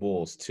did for the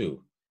Bulls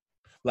too.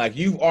 Like,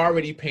 you've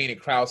already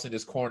painted Krause in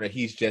this corner.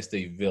 He's just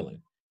a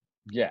villain.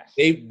 Yes.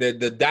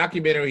 The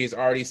documentary has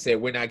already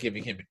said we're not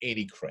giving him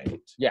any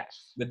credit.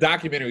 Yes. The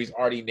documentary's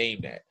already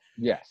named that.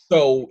 Yes.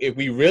 So if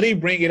we really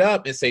bring it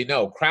up and say,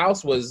 no,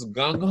 Krause was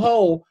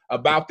gung-ho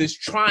about this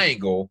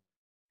triangle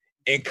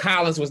and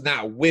Collins was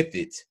not with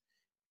it,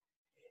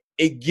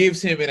 it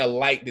gives him in a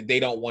light that they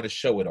don't want to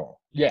show it all.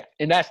 Yeah,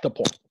 and that's the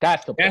point.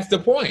 That's the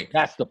point.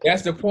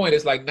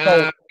 It's like, nah, so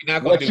we're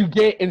not going what to do you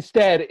get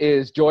instead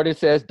is Jordan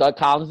says Doug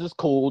Collins is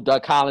cool.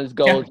 Doug Collins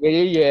goes,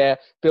 yeah.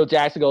 Phil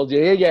Jackson goes,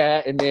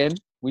 yeah, and then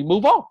we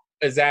move on.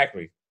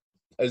 Exactly.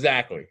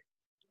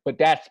 But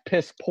that's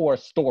piss poor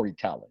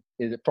storytelling,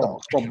 is it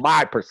from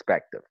my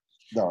perspective?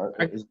 No,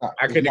 it's not.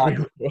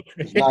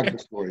 It's not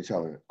good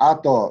storytelling. I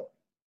thought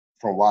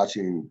from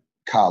watching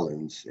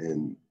Collins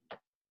and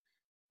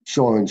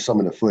showing some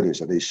of the footage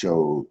that they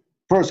showed,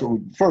 first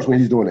when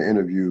he's doing an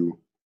interview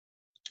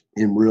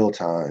in real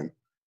time,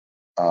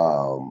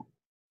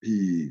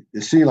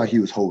 it seemed like he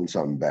was holding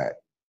something back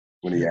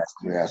when he asked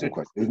him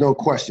questions. There's no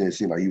question it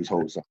seemed like he was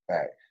holding something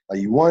back. Like,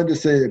 he wanted to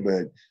say it,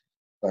 but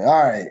like,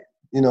 all right,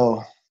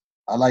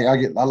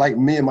 I like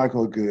me and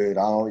Michael are good.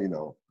 I don't,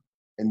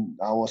 and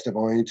I don't want to step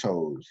on any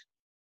toes.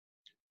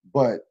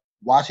 But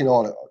watching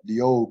all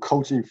the old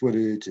coaching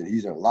footage, and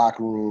he's in the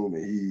locker room,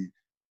 and he,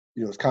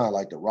 it's kind of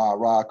like the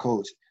rah-rah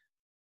coach.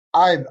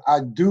 I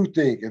do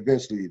think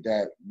eventually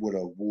that would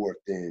have wore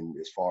thin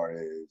as far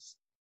as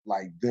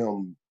like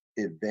them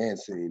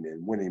advancing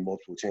and winning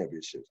multiple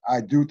championships.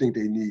 I do think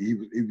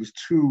he was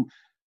too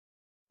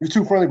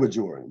friendly with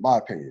Jordan, in my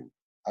opinion.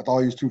 I thought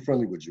he was too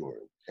friendly with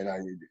Jordan.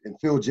 And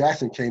Phil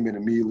Jackson came in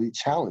immediately,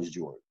 challenged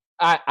Jordan.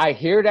 I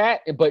hear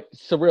that, but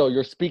Cyril,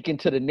 you're speaking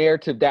to the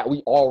narrative that we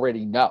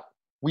already know.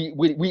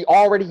 We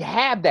already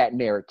have that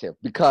narrative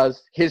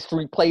because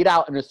history played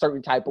out in a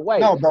certain type of way.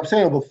 No, but I'm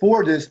saying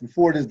before this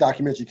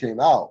documentary came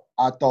out,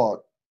 I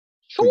thought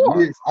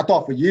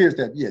for years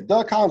that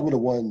Doug Collins would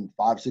have won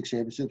 5-6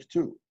 championships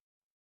too.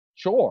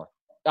 Sure.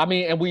 I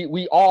mean, and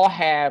we all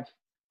have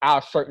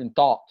our certain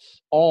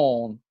thoughts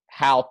on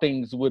how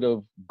things would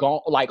have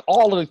gone, like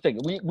all of these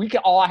things. We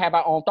can all have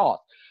our own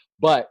thoughts.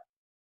 But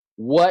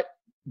what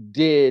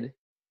did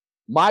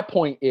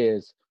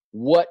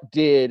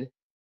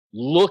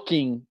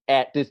looking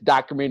at this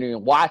documentary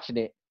and watching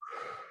it,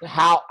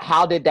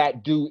 how did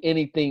that do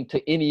anything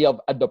to any of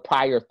the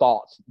prior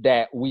thoughts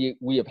that we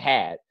have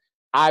had?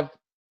 I've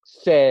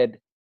said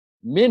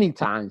many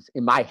times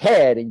in my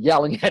head and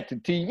yelling at the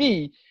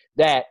TV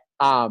that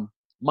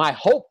my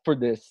hope for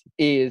this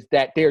is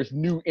that there's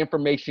new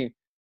information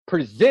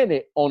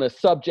presented on a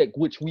subject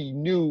which we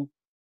knew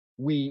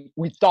we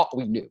thought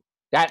we knew.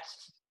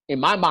 That's,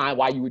 in my mind,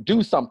 why you would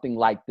do something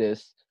like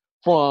this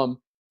from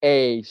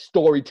a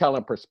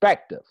storytelling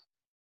perspective.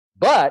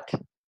 But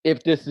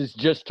if this is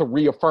just to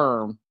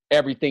reaffirm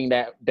everything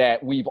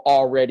that we've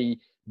already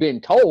been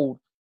told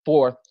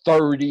for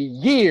 30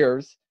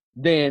 years,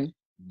 then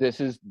this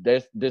is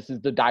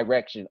the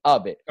direction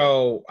of it.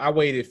 Oh, I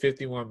waited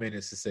 51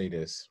 minutes to say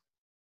this.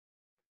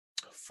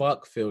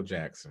 Fuck Phil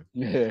Jackson.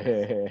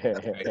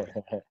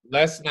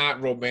 Let's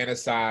not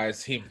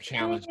romanticize him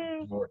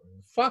challenging Jordan.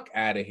 Fuck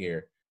out of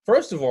here.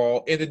 First of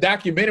all, in the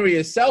documentary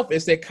itself,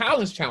 it said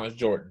Collins challenged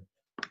Jordan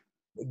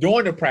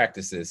during the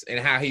practices and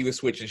how he was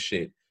switching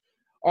shit.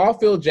 All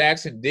Phil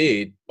Jackson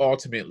did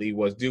ultimately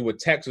was do what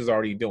Tex was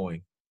already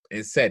doing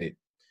and said it.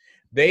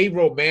 They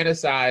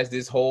romanticized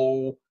this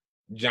whole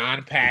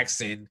John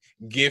Paxson,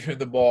 give him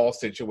the ball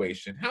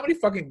situation. How many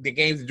fucking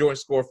games did Jordan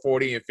score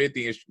 40 and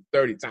 50 and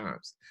 30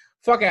 times?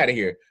 Fuck out of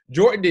here.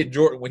 Jordan did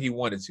Jordan when he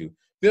wanted to.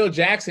 Phil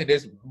Jackson,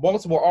 there's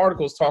multiple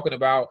articles talking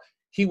about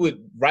he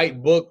would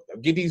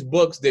get these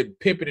books that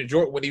Pippen and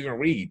Jordan wouldn't even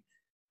read.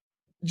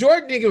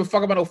 Jordan didn't give a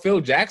fuck about no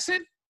Phil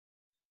Jackson.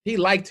 He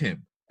liked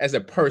him as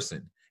a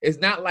person. It's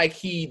not like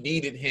he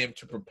needed him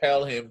to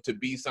propel him to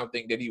be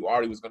something that he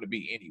already was going to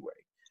be anyway.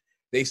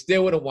 They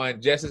still would have won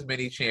just as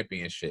many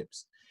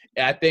championships.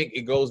 And I think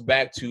it goes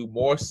back to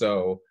more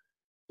so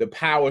the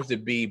powers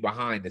that be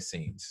behind the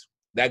scenes.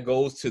 That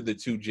goes to the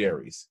two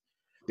Jerrys.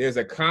 There's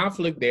a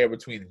conflict there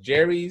between the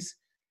Jerrys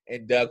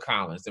and Doug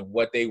Collins and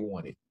what they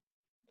wanted.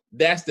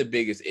 That's the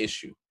biggest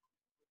issue.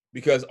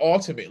 Because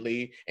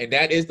ultimately, and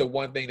that is the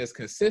one thing that's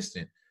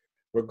consistent,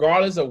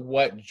 regardless of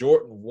what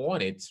Jordan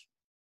wanted,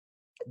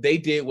 they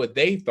did what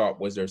they thought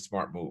was their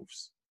smart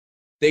moves.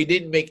 They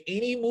didn't make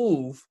any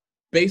move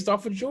based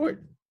off of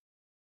Jordan.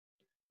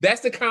 That's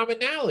the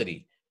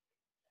commonality.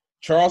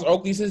 Charles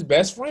Oakley's his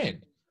best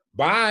friend.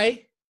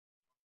 Bye.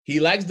 He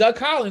likes Doug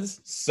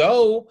Collins,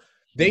 so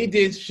they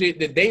did shit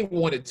that they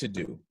wanted to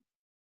do.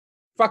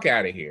 Fuck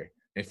out of here.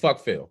 And fuck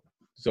Phil.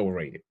 It's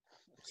overrated.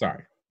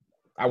 Sorry.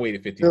 I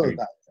waited 53.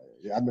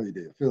 Yeah, I know you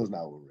did. Phil's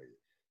not overrated.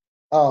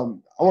 I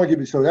want to give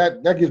you, so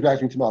that gets back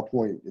to my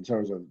point in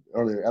terms of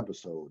earlier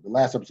episode, the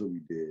last episode we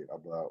did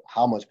about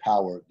how much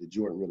power did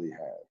Jordan really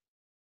have.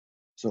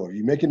 So if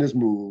you're making this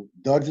move,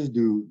 Doug's his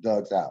dude,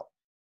 Doug's out.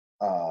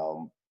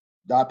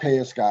 Not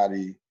paying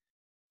Scotty,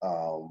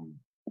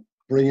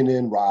 bringing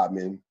in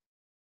Rodman.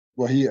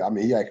 Well, he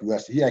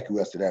acquiesced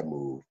to that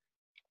move.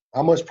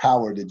 How much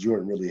power did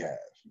Jordan really have?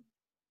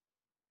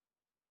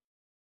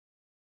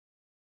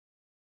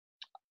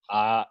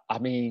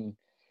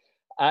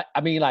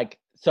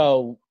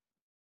 So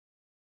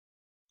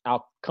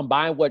I'll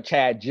combine what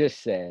Chad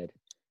just said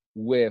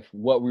with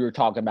what we were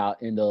talking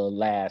about in the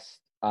last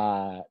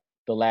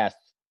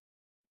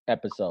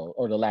episode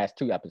or the last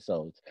two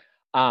episodes.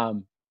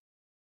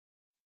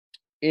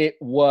 It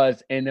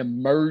was an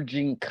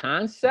emerging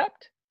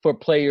concept for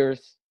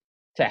players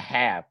to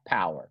have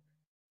power.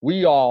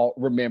 We all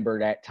remember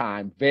that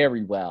time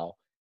very well,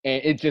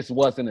 and it just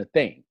wasn't a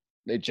thing.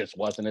 It just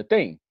wasn't a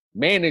thing.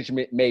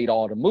 Management made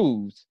all the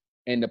moves,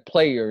 and the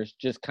players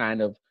just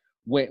kind of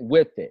went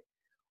with it.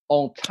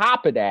 On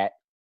top of that,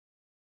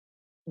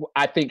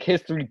 I think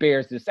history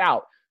bears this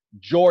out.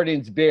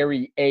 Jordan's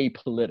very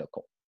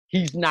apolitical.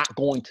 He's not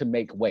going to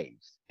make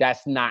waves.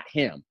 That's not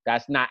him.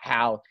 That's not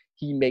how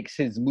he makes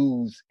his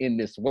moves in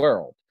this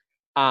world.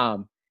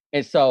 And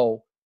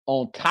so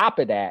on top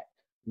of that,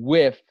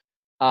 with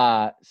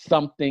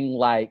something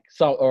like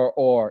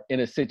or in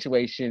a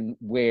situation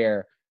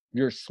where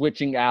you're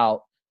switching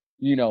out,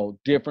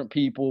 different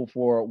people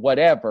for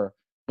whatever,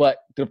 but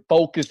the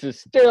focus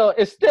is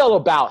still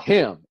about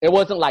him. It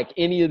wasn't like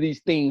any of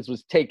these things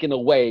was taken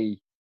away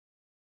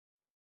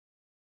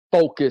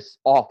focus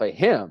off of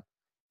him.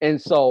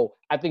 And so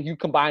I think you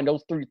combine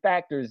those three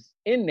factors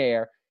in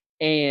there,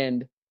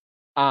 and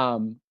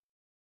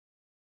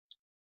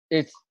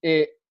it's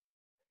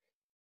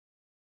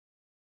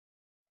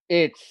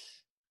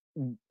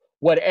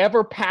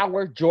whatever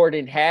power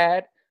Jordan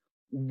had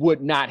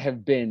would not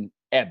have been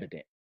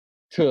evident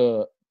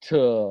to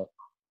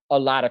a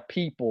lot of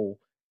people,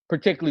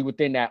 particularly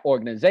within that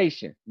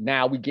organization.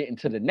 Now we get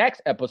into the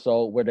next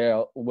episode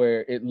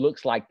where it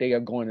looks like they are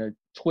going to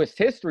twist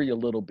history a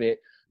little bit.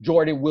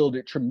 Jordan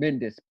wielded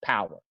tremendous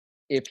power.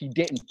 If he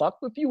didn't fuck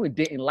with you and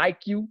didn't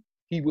like you,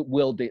 he would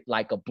wield it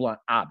like a blunt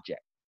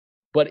object.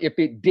 But if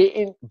it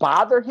didn't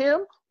bother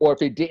him, or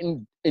if it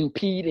didn't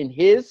impede in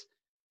his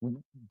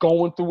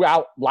going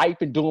throughout life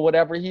and doing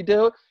whatever he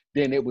did,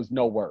 then it was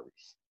no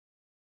worries.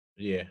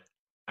 Yeah,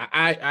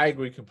 I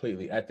agree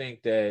completely. I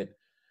think that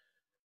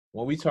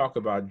when we talk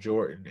about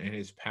Jordan and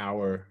his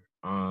power,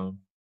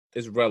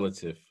 it's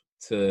relative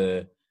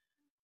to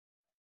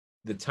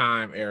the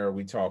time era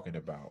we're talking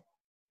about.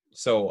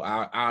 So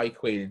I'll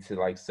equate it to,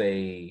 like,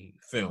 say,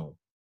 film,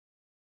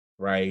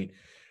 right?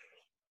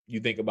 You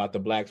think about the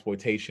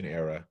blaxploitation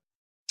era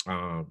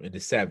in the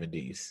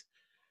 70s.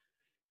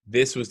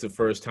 This was the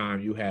first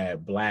time you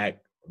had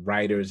Black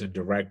writers and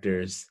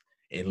directors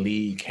and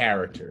lead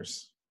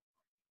characters.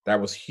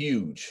 That was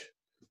huge.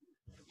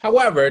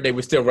 However, they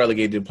were still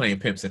relegated to playing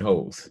pimps and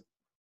hoes.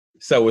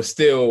 So it's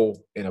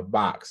still in a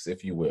box,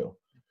 if you will.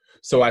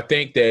 So I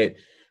think that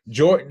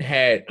Jordan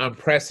had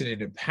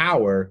unprecedented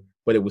power,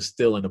 but it was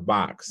still in a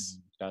box.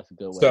 That's a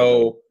good way.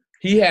 So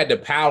he had the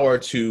power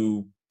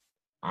to,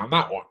 I'm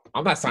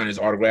not signing his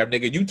autograph,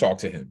 nigga. You talk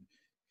to him.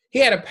 He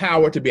had a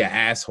power to be an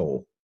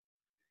asshole.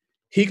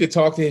 He could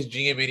talk to his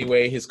GM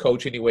anyway, his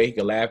coach anyway. He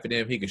could laugh at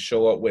him. He could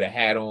show up with a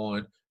hat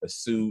on, a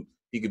suit.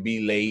 He could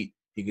be late.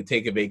 He could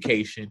take a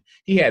vacation.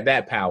 He had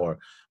that power,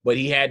 but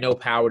he had no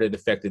power that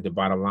affected the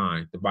bottom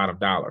line, the bottom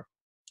dollar.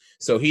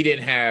 So he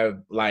didn't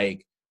have,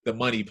 like, the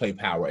money play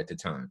power at the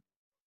time,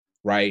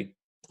 right?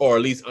 Or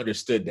at least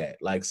understood that.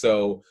 Like,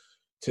 so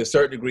to a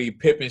certain degree,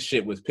 Pippen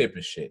shit was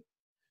Pippen shit.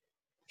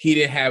 He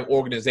didn't have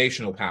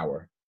organizational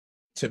power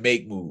to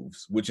make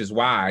moves, which is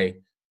why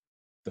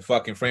the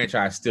fucking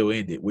franchise still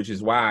ended, which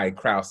is why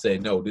Krause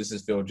said, no, this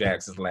is Phil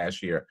Jackson's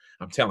last year.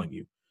 I'm telling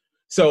you.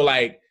 So,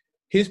 like,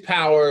 his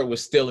power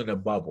was still in a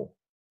bubble.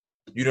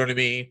 You know what I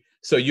mean?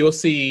 So you'll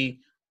see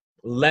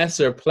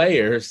lesser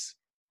players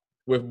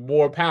with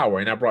more power.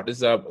 And I brought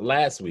this up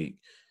last week.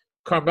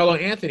 Carmelo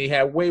Anthony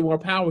had way more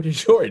power than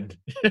Jordan.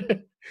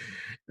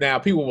 Now,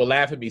 people will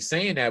laugh at me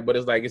saying that, but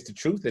it's like, it's the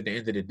truth at the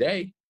end of the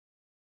day.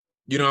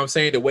 You know what I'm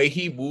saying? The way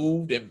he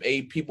moved and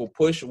made people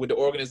push with the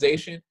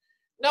organization.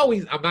 No,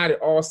 I'm not at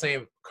all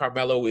saying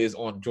Carmelo is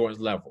on Jordan's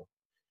level.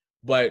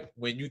 But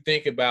when you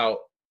think about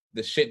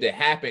the shit that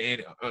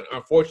happened, and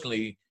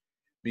unfortunately,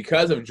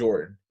 because of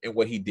Jordan and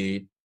what he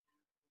did,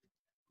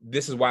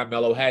 this is why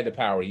Melo had the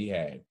power he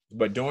had.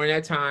 But during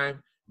that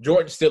time,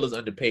 Jordan still is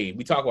underpaid.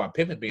 We talk about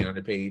Pippen being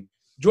underpaid.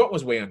 Jordan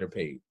was way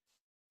underpaid,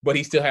 but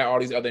he still had all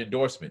these other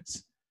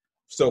endorsements.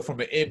 So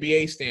from an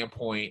NBA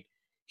standpoint,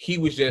 he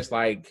was just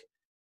like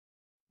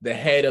the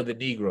head of the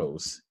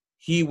Negroes.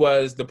 He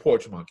was the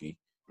porch monkey.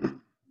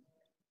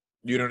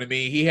 You know what I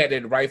mean? He had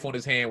that rifle in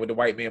his hand with the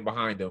white man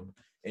behind him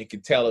and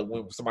could tell it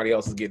when somebody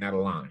else is getting out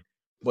of line.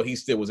 But he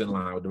still was in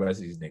line with the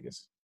rest of these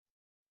niggas.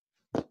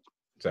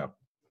 So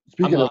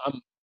Speaking of,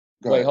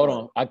 wait, ahead, hold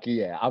on.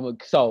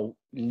 So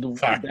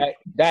sorry.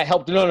 that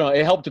helped. No,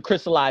 it helped to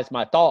crystallize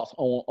my thoughts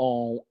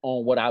on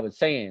what I was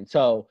saying.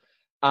 So,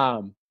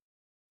 when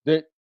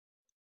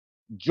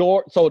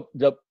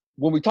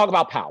we talk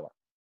about power,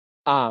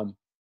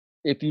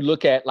 if you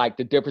look at like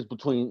the difference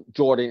between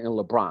Jordan and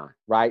LeBron,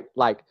 right?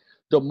 Like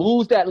the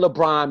moves that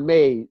LeBron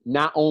made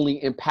not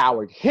only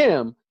empowered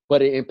him,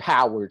 but it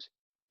empowered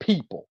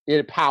people. It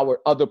empowered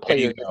other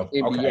players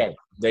in the NBA. Okay.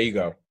 There you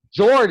go.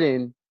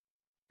 Jordan,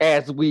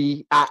 as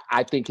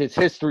I think his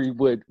history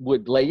would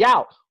lay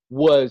out,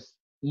 was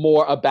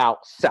more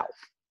about self.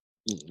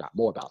 Not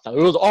more about self.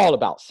 It was all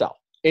about self.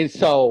 And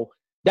so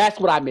that's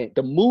what I meant.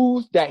 The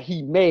moves that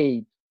he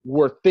made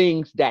were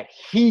things that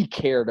he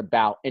cared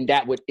about and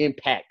that would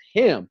impact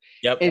him.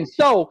 Yep. And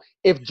so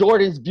if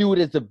Jordan's viewed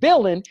as a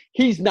villain,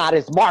 he's not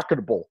as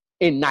marketable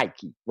in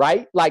Nike,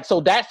 right? Like, so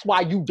that's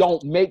why you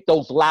don't make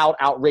those loud,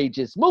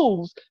 outrageous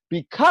moves,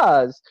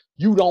 because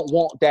you don't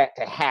want that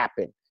to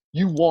happen.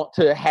 You want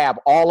to have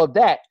all of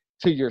that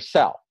to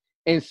yourself.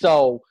 And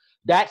so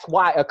that's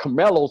why a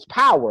Carmelo's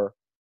power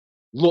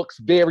looks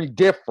very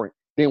different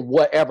than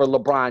whatever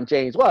LeBron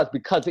James was,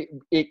 because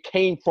it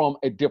came from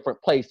a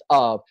different place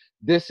of,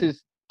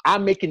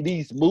 I'm making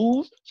these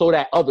moves so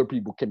that other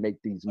people can make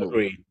these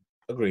moves.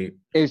 Agreed.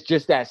 It's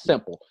just that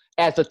simple.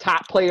 As a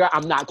top player,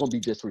 I'm not going to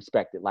be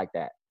disrespected like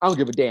that. I don't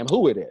give a damn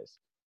who it is.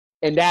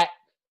 And that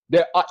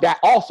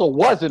also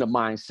wasn't a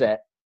mindset,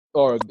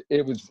 or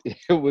it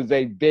was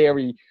a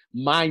very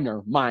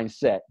minor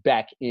mindset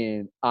back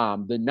in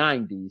the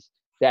 90s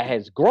that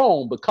has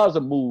grown because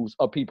of moves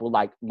of people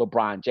like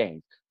LeBron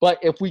James. But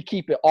if we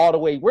keep it all the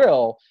way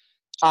real,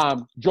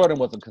 Jordan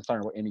wasn't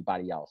concerned with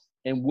anybody else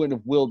and wouldn't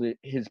have wielded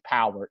his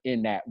power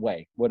in that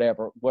way,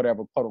 whatever quote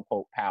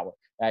unquote power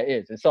that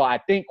is. And so I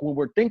think when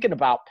we're thinking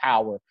about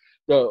power,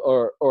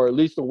 or at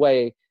least the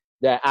way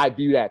that I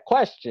view that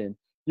question,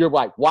 you're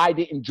like, why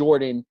didn't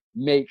Jordan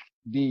make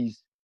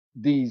these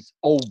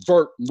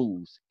overt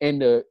moves?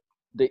 And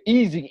the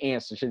easy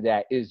answer to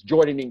that is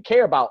Jordan didn't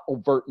care about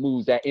overt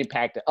moves that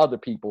impacted other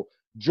people.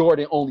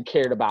 Jordan only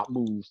cared about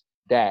moves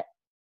that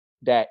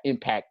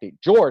impacted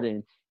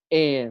Jordan.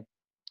 And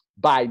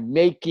by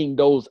making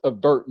those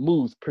overt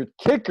moves,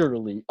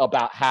 particularly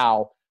about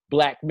how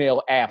black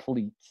male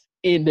athletes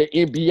in the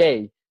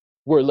NBA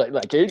were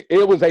like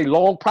it was a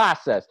long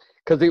process,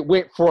 because it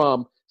went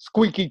from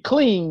squeaky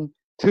clean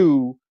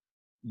to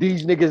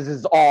these niggas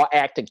is all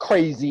acting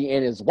crazy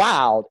and is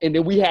wild. And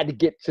then we had to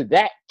get to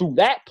that through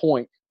that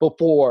point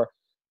before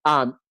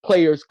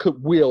players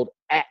could wield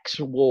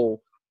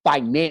actual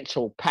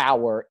financial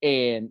power,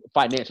 and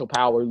financial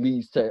power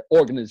leads to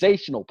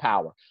organizational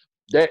power.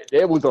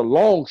 There was a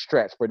long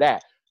stretch for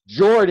that.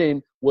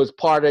 Jordan was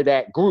part of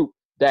that group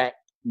that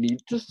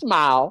needed to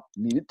smile,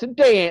 needed to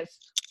dance,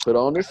 put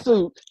on the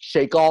suit,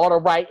 shake all the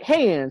right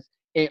hands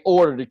in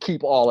order to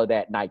keep all of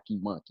that Nike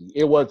monkey.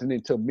 It wasn't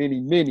until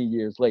many, many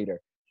years later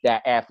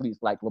that athletes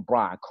like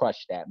LeBron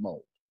crushed that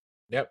mold.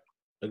 Yep,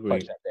 agreed.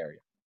 Crushed that area.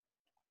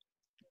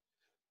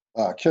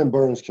 Ken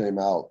Burns came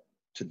out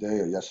today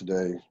or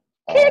yesterday.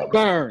 Ken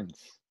Burns.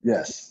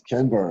 Yes,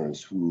 Ken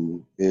Burns,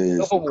 who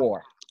is Civil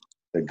War.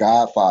 The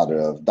godfather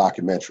of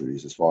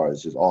documentaries, as far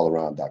as just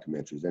all-around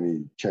documentaries.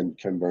 Any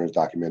Ken Burns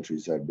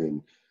documentaries have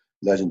been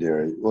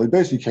legendary. Well, he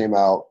basically came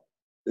out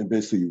and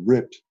basically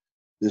ripped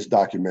this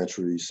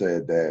documentary,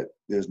 said that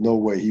there's no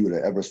way he would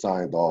have ever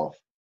signed off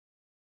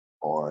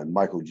on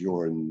Michael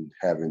Jordan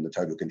having the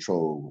title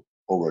control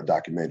over a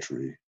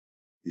documentary.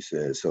 He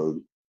said,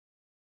 so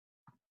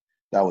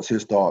that was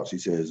his thoughts. He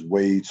says,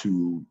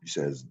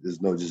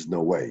 there's just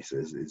no way. He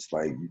says, it's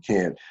like, you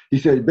can't,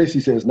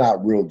 basically said it's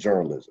not real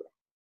journalism.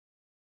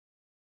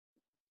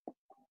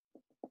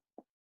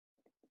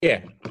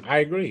 Yeah, I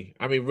agree.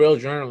 I mean, real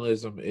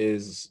journalism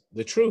is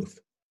the truth,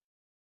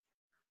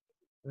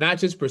 not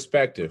just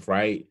perspective,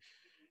 right?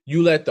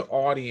 You let the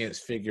audience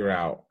figure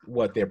out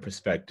what their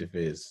perspective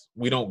is.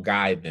 We don't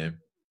guide them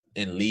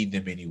and lead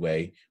them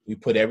anyway. We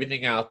put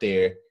everything out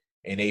there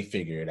and they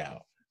figure it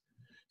out.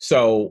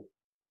 So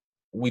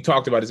we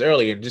talked about this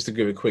earlier, and just to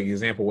give a quick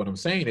example, what I'm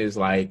saying is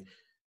like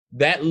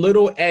that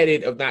little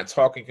edit of not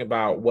talking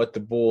about what the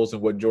Bulls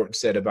and what Jordan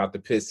said about the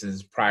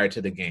Pistons prior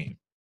to the game.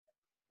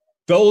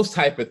 Those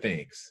type of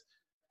things.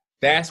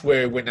 That's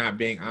where we're not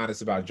being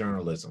honest about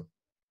journalism.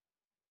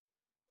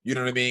 You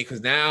know what I mean?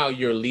 Because now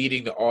you're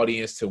leading the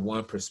audience to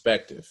one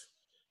perspective.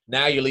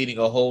 Now you're leading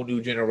a whole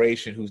new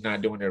generation who's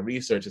not doing their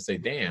research and say,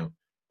 damn,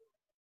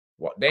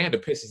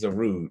 the Pistons are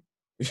rude.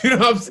 You know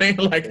what I'm saying?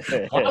 Like,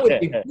 why would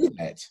they do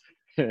that?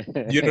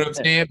 You know what I'm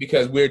saying?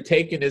 Because we're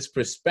taking this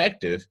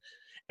perspective.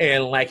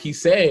 And like he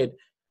said,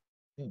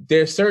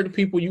 there's certain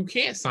people you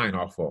can't sign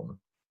off on.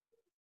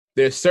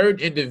 There's certain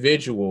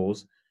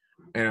individuals,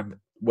 and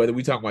whether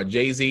we talk about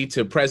Jay-Z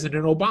to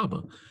President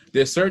Obama,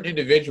 there's certain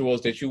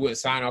individuals that you wouldn't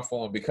sign off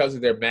on because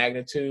of their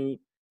magnitude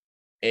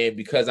and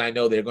because I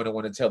know they're going to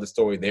want to tell the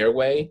story their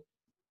way.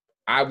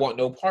 I want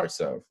no parts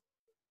of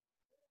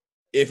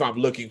if I'm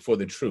looking for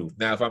the truth.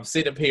 Now, if I'm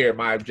sitting up here,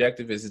 my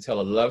objective is to tell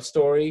a love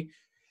story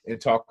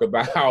and talk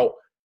about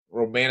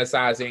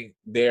romanticizing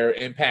their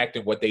impact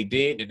and what they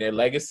did and their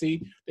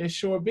legacy, then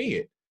sure be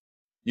it.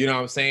 You know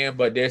what I'm saying?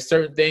 But there's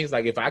certain things,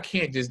 like if I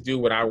can't just do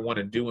what I want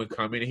to do and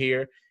come in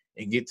here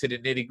and get to the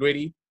nitty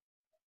gritty,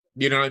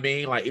 you know what I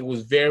mean? Like it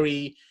was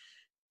very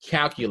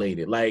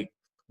calculated. Like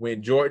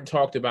when Jordan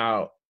talked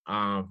about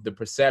the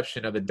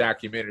perception of the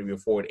documentary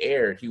before it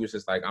aired, he was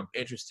just like, I'm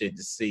interested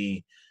to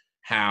see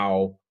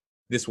how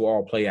this will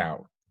all play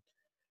out.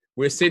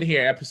 We're sitting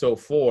here, episode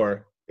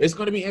 4. It's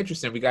going to be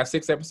interesting. We got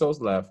 6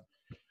 episodes left.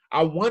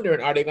 I'm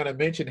wondering, are they going to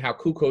mention how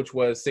Kukoc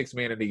was 6th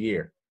man of the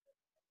year?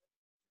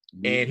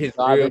 And his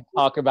real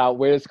talk about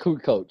where's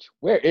Kukoc?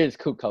 Where is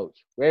Kukoc?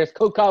 Where's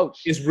Kukoc?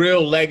 His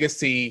real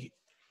legacy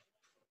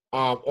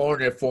on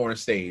their foreign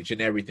stage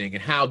and everything,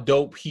 and how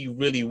dope he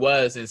really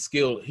was and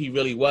skilled he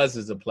really was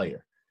as a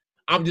player.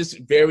 I'm just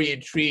very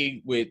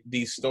intrigued with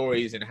these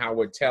stories and how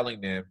we're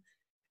telling them,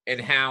 and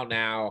how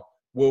now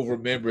we'll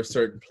remember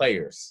certain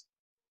players.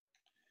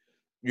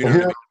 You know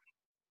what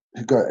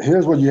I mean?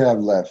 Here's what you have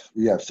left.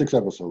 You have 6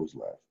 episodes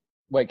left.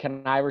 Wait,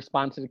 can I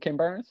respond to the Ken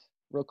Burns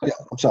real quick?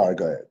 Yeah, I'm sorry.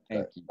 Go ahead.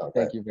 Thank you.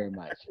 Thank you very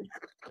much.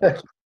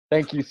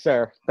 Thank you,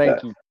 sir.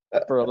 Thank you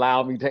for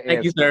allowing me to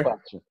answer the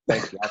question.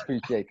 Thank you. I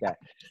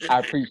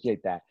appreciate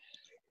that.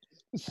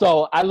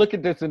 So I look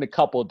at this in a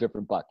couple of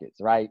different buckets,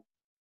 right?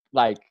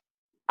 Like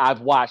I've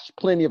watched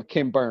plenty of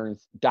Ken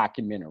Burns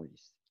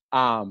documentaries,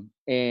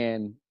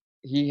 and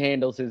he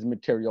handles his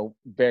material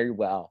very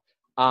well.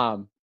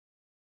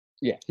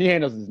 He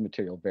handles his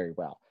material very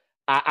well.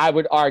 I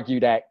would argue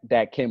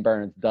that Ken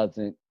Burns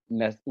doesn't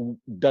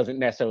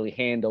necessarily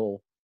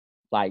handle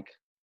like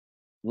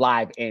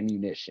live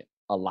ammunition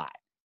a lot.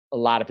 A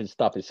lot of his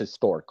stuff is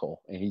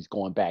historical, and he's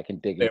going back and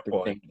digging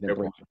through things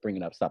and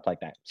bringing up stuff like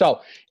that.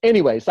 So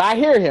anyways, I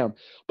hear him,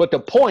 but the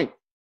point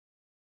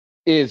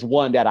is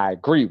one that I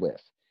agree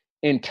with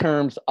in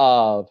terms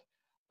of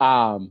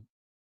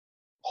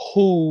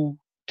who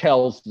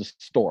tells the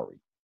story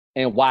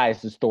and why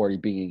is the story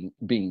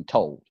being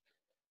told.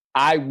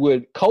 I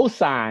would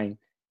co-sign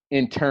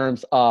in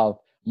terms of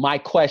my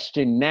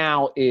question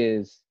now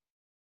is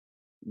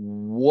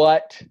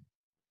what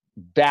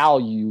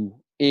value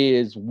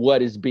is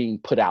what is being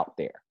put out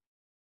there.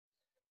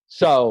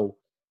 So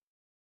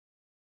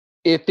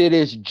if it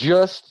is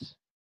just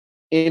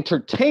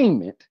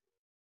entertainment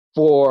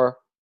for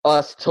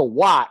us to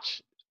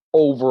watch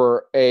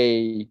over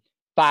a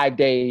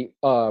 5-day,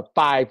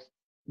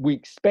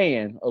 5-week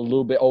span, a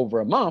little bit over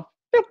a month,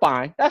 then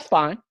fine. That's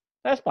fine.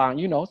 That's fine.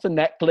 You know, it's a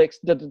Netflix,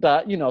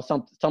 you know,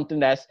 something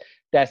that's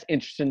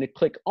interesting to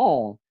click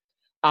on.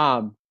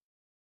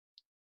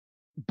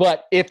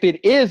 But if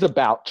it is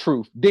about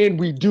truth, then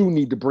we do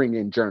need to bring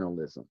in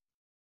journalism.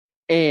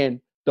 And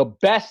the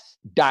best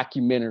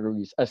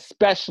documentaries,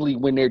 especially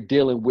when they're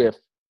dealing with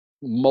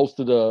most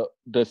of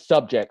the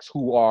subjects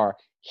who are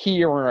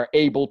here and are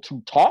able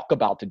to talk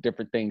about the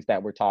different things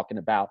that we're talking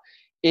about,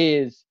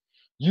 is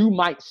you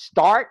might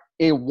start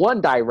in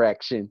one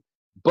direction,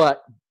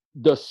 but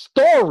the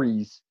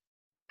stories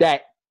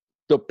that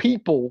the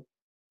people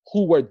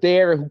who were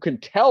there who can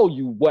tell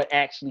you what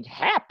actually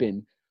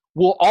happened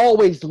will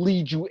always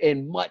lead you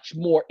in much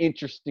more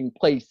interesting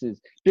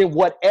places than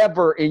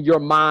whatever in your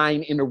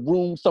mind in a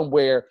room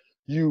somewhere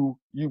you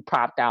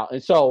popped out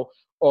and so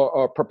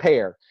or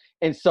prepared.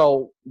 And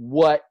so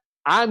what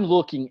I'm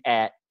looking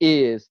at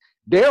is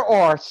there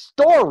are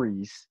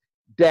stories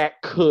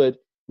that could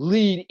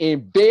lead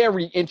in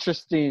very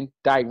interesting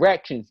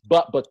directions,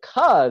 but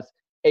because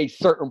a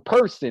certain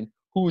person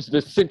who's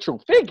the central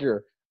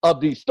figure of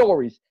these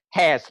stories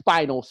has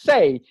final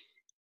say,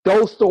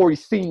 those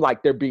stories seem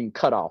like they're being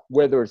cut off,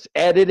 whether it's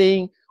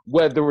editing,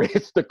 whether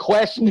it's the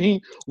questioning,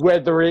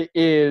 whether it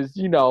is,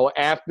 you know,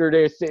 after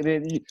they're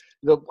sitting,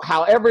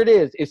 however it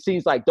is, it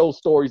seems like those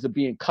stories are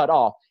being cut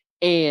off.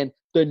 And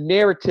the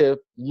narrative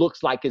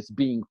looks like it's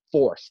being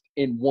forced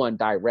in one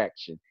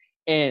direction.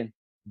 And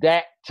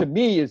that, to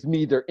me, is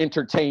neither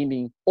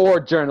entertaining or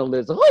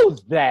journalism.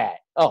 Who's that?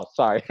 Oh,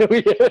 sorry.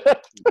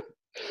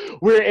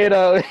 We're in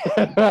a...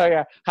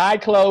 Hi,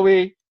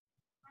 Chloe.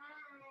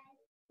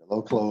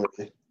 Hello, Chloe.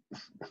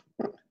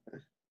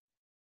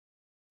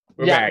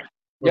 We're back.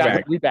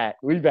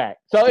 We back.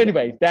 So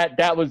anyway,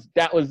 that was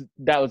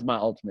my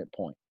ultimate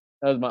point.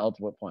 That was my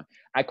ultimate point.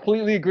 I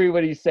completely agree with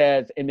what he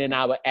says, and then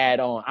I would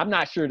add on, I'm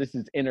not sure this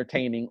is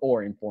entertaining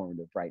or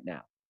informative right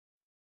now.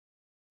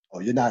 Oh,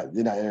 you're not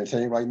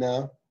entertained right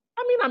now?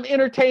 I mean, I'm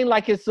entertained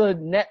like it's a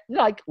net,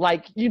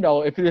 like you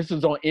know, if this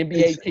was on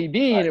NBA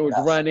TV and it was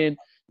running,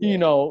 you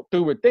know,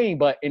 through a thing.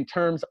 But in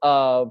terms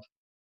of,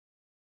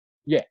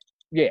 yeah.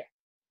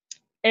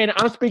 And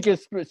I'm speaking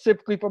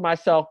specifically for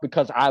myself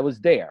because I was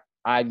there.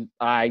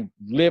 I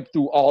lived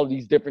through all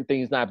these different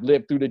things, and I've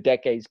lived through the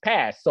decades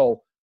past.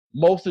 So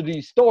most of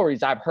these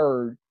stories I've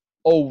heard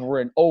over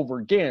and over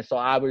again. So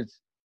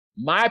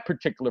my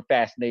particular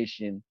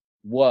fascination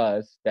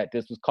was that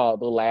this was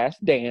called The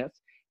Last Dance,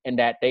 and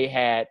that they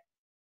had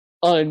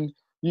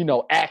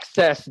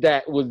access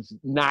that was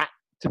not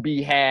to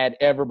be had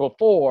ever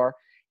before,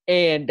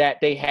 and that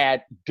they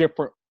had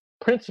different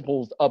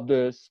principles of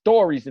the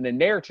stories and the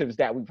narratives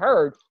that we've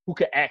heard who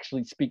could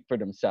actually speak for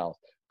themselves.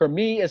 For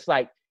me, it's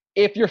like,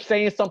 if you're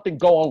saying something,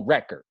 go on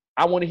record.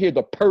 I want to hear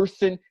the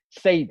person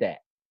say that.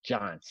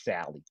 John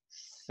Sally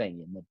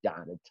saying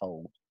Madonna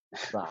told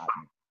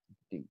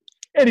Rodney.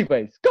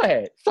 Anyways, go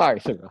ahead. Sorry,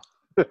 Cyril.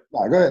 No,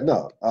 go ahead.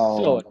 No.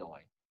 So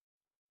annoying.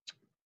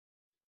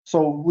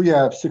 So we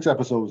have 6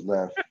 episodes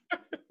left.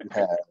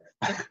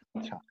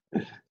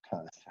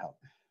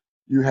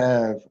 You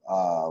have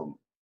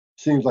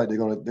seems like they're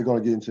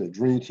gonna get into the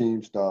dream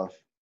team stuff,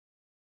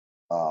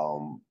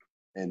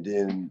 and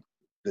then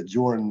the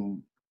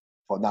Jordan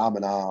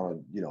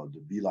phenomenon, to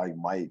be like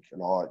Mike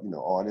and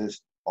all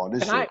this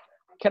shit.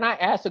 Can I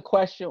ask a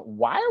question?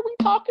 Why are we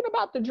talking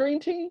about the dream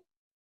team?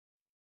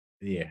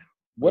 Yeah.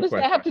 What does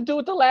that have to do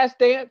with The Last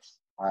Dance?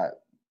 I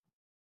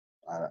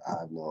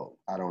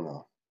don't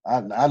know.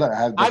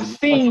 I've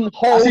seen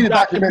whole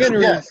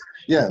documentaries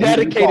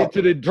dedicated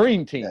to the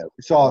dream team. Yeah,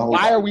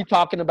 why are we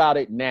talking about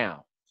it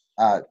now?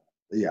 I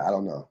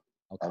don't know.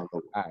 Okay. I don't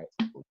know. All right.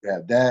 You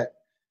have that.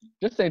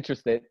 Just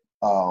interested.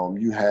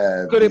 You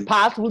have. Could it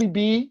possibly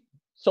be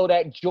so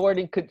that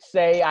Jordan could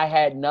say I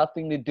had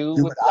nothing to do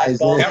with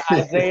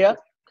Isaiah?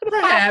 Could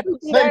it possibly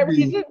be that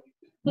reason?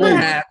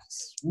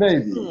 Perhaps.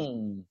 Maybe.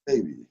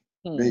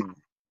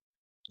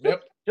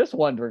 Yep. Just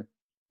wondering.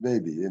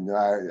 Maybe. And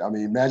I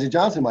mean, Magic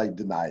Johnson might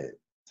deny it.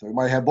 So we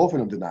might have both of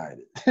them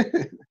denying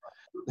it.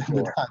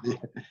 Sure.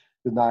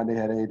 Denying they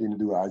had anything to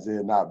do with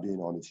Isaiah not being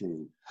on the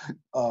team.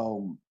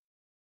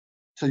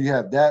 So you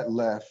have that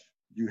left.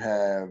 You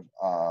have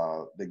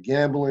the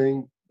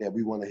gambling that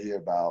we want to hear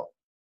about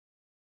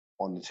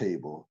on the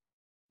table.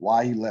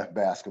 Why he left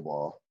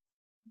basketball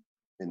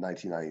in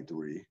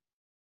 1993.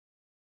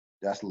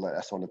 That's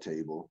on the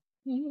table.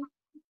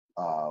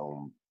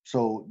 Mm-hmm.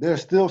 So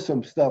there's still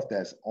some stuff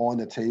that's on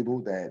the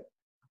table that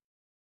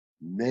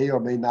may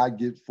or may not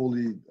get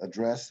fully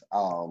addressed.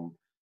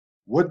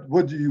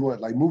 What do you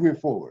want, like, moving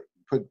forward?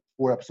 Put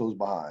 4 episodes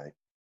behind.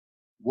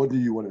 What do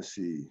you want to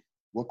see?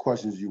 What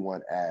questions do you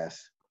want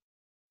asked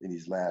in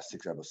these last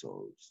 6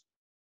 episodes?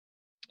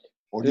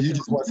 Or do you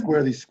just want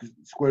squarely?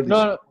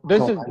 No,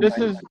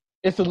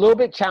 it's a little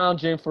bit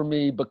challenging for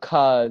me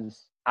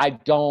because I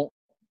don't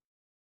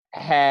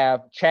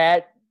have.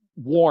 Chad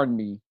warned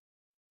me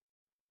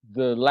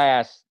the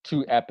last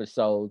 2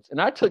 episodes, and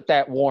I took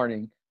that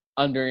warning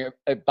under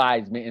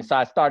advisement, and so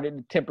I started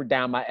to temper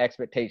down my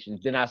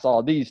expectations. Then I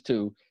saw these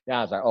 2, and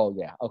I was like, oh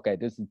yeah, okay,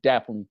 this is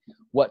definitely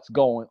what's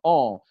going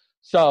on.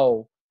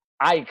 So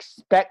I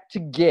expect to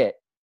get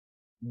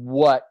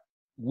what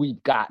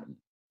we've gotten,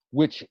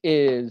 which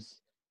is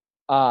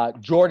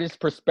Jordan's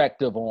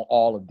perspective on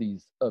all of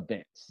these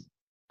events.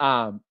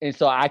 And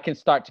so I can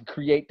start to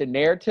create the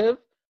narrative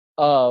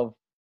of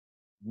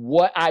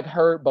what I've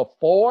heard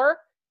before,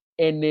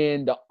 and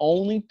then the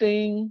only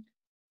thing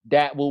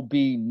that will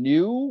be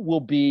new will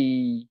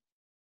be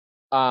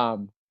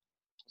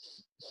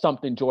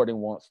something Jordan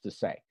wants to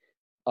say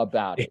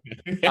about it.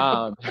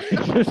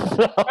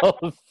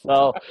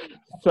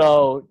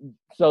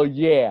 So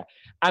yeah.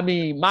 I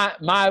mean, my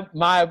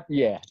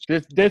yeah.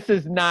 This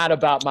is not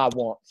about my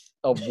wants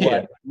of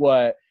what.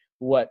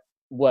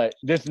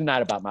 This is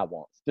not about my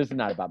wants. This is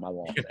not about my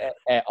wants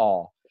at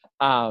all.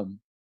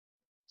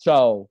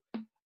 So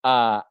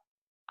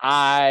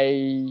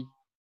I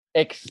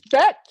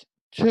expect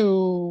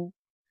to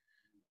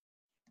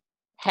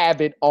have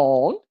it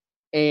on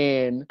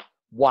and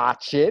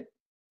watch it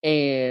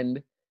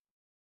and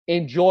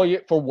enjoy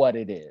it for what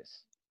it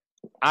is.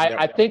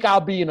 I think I'll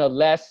be in a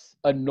less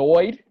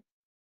annoyed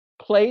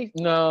place.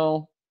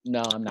 No,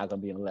 I'm not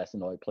going to be in a less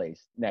annoyed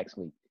place next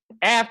week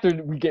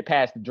after we get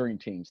past the Dream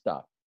Team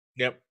stuff.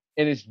 Yep.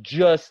 And it's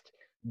just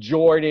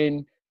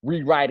Jordan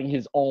rewriting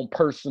his own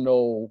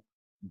personal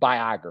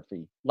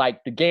biography,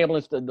 like the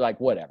gambling stuff, like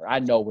whatever. I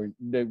know we're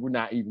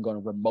not even going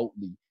to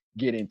remotely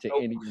get into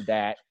any of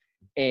that,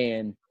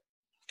 and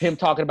him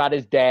talking about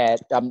his dad.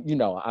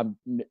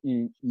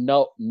 Nothing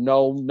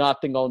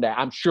on that.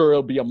 I'm sure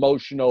it'll be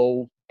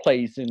emotional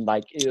place, and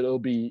like it'll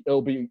be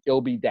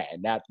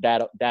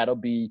that. That'll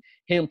be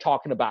him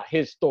talking about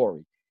his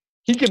story.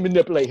 He can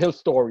manipulate his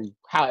story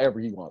however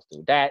he wants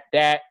to.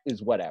 That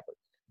is whatever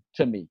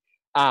to me.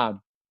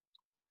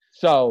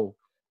 So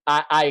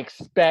I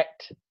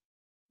expect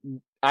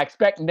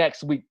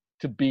next week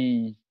to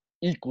be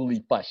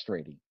equally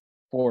frustrating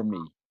for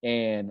me,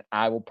 and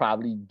I will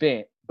probably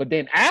vent. But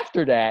then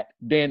after that,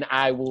 then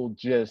I will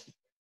just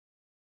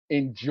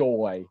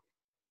enjoy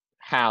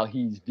how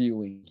he's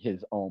viewing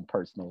his own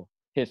personal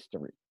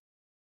history.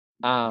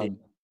 I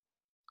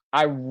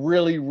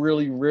really,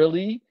 really,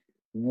 really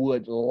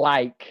would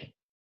like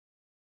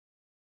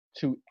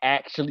to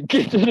actually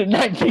get to the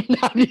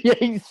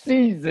 1998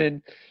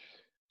 season.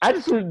 I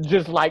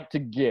would like to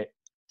get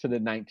to the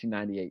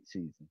 1998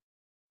 season.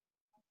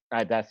 All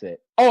right, that's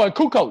it. Oh, and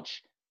Kukoc.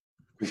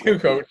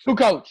 Kukoc.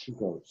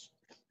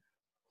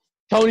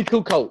 Tony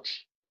Kukoc.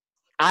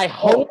 I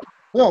hope.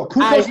 No,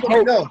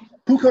 Kukoc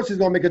Kukoc is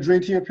gonna make a Dream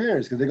Team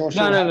appearance because they're gonna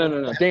show.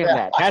 No. Damn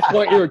that. That's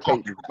gonna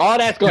irritate me. All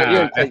that's gonna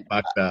irritate me.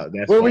 Fucked up.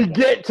 When we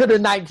get to the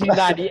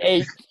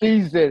 1998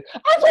 season,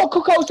 I thought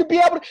Kukoc should be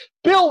able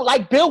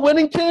to Bill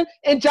Whittington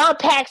and John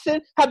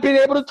Paxson have been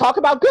able to talk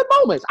about good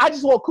moments. I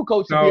just want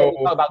Kukoc to be able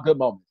to talk about good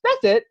moments.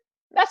 That's it.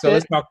 That's it. So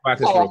let's talk about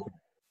this real quick.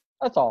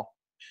 That's all.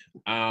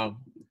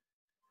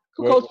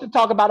 Kukoc should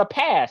talk about a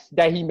pass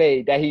that he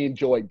made that he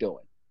enjoyed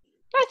doing.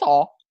 That's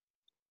all.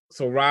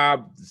 So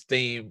Rob's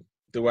theme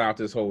throughout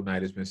this whole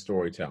night has been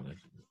storytelling.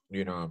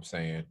 You know what I'm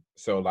saying?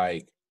 So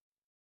like,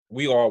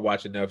 we all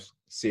watch enough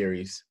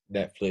series,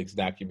 Netflix,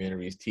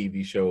 documentaries,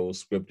 TV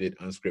shows, scripted,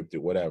 unscripted,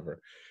 whatever.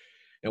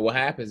 And what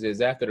happens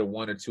is after the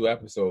 1 or 2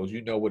 episodes,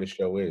 you know what a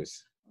show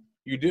is.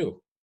 You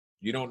do.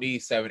 You don't need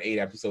 7, 8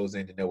 episodes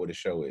in to know what a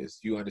show is.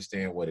 You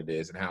understand what it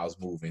is and how it's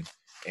moving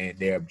and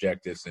their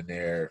objectives and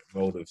their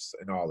motives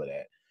and all of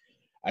that.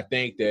 I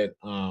think that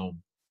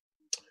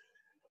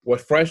what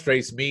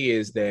frustrates me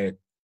is that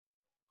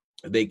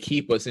they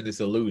keep us in this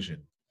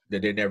illusion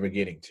that they're never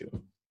getting to.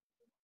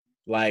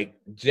 Like,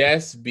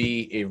 just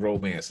be a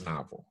romance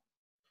novel.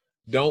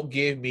 Don't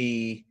give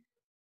me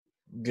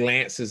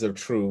glances of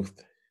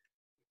truth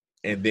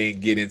and then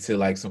get into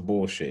like some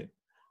bullshit.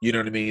 You know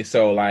what I mean?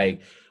 So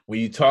like, when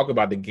you talk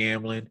about the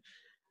gambling,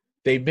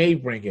 they may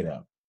bring it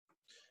up,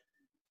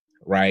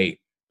 right?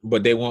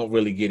 But they won't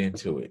really get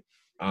into it.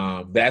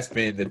 That's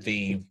been the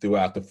theme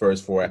throughout the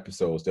first 4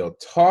 episodes.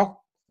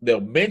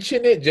 They'll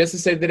mention it just to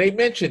say that they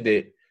mentioned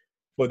it,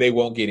 but they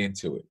won't get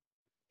into it.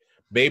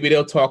 Maybe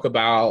they'll talk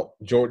about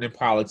Jordan and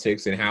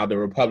politics and how the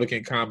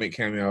Republican comment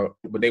came out,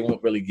 but they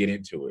won't really get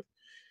into it.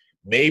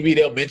 Maybe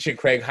they'll mention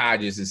Craig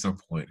Hodges at some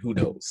point. Who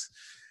knows?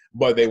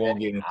 But they won't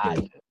get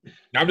into it.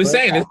 I'm just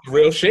saying, this is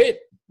real shit.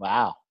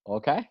 Wow.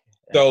 Okay.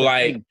 So,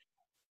 like,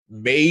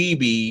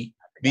 maybe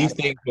these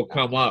things will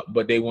come up,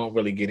 but they won't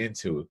really get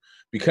into it.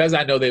 Because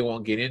I know they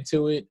won't get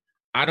into it,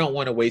 I don't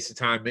want to waste the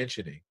time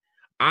mentioning.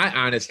 I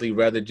honestly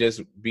rather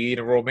just be in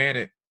a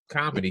romantic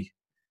comedy.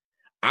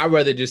 I'd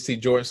rather just see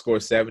Jordan score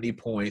 70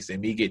 points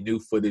and me get new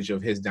footage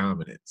of his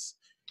dominance.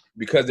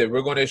 Because if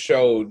we're going to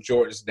show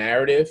Jordan's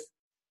narrative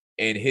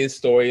and his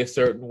story a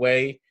certain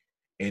way,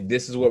 and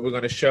this is what we're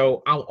going to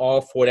show, I'm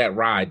all for that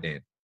ride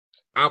then.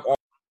 I'm all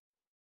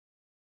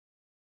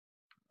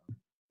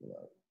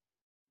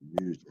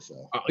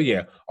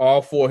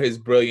all for his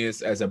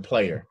brilliance as a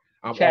player.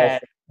 I'm Chad,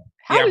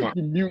 all for, how did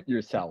you mute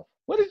yourself?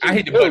 What did you I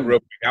hit the button real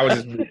quick. I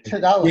was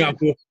just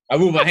I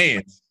moved my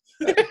hands.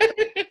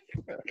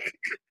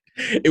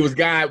 It was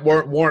God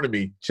warning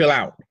me. Chill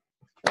out.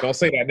 Don't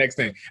say that next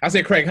thing. I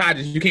said Craig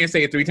Hodges. You can't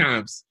say it 3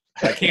 times.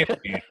 I can't.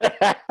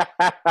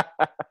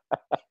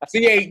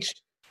 CH,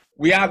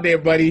 we out there,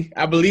 buddy.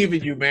 I believe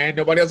in you, man.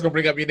 Nobody else gonna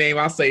bring up your name.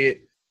 I'll say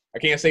it. I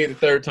can't say it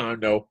the 3rd time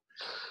though.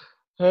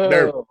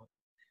 Oh.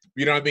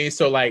 You know what I mean?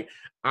 So like,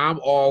 I'm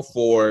all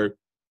for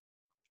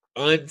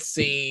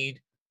unseen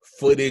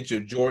footage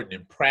of Jordan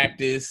in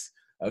practice,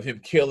 of him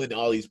killing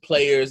all these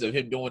players, of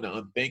him doing the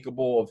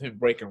unthinkable, of him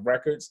breaking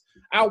records.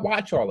 I'll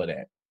watch all of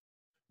that.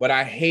 But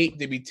I hate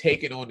to be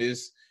taken on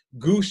this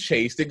goose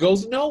chase that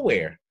goes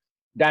nowhere.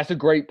 That's a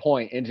great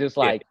point. And just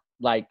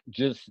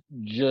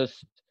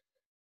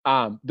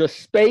the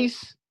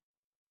space,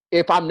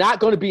 if I'm not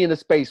going to be in a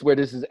space where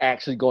this is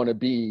actually going to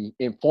be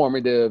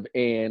informative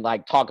and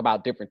like talk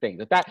about different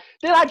things, then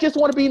I just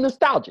want to be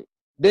nostalgic.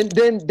 Then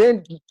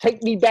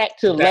take me back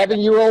to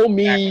 11-year-old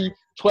me,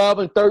 12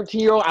 and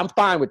 13-year-old. I'm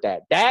fine with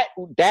that.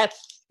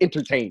 That's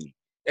entertaining.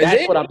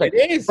 That's what I'm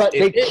saying. But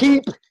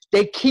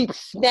they keep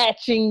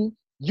snatching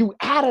you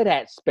out of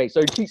that space,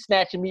 or keep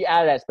snatching me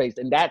out of that space,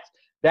 and that's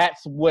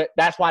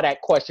why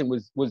that question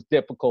was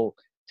difficult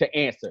to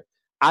answer.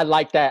 I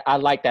like that.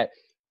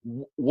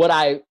 What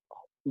I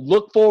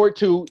look forward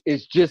to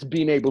is just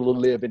being able to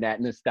live in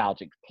that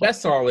nostalgic place.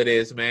 That's all it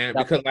is, man.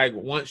 Because like,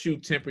 once you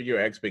temper your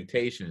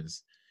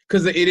expectations,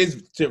 because it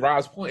is, to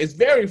Rob's point, it's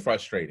very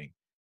frustrating.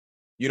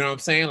 You know what I'm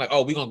saying? Like,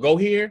 oh, we gonna go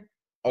here?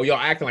 Oh, y'all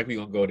acting like we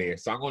gonna go there.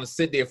 So I'm gonna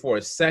sit there for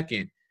a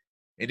second,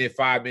 and then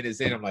 5 minutes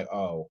in, I'm like,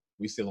 oh,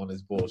 we still on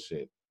this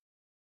bullshit.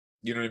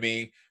 You know what I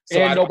mean? So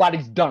and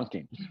nobody's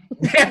dunking.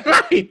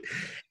 Right.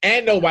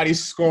 And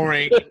nobody's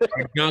scoring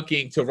or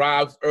dunking. To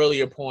Rob's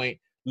earlier point,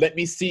 let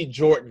me see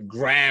Jordan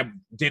grab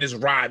Dennis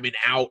Rodman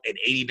out at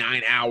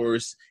 89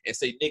 hours and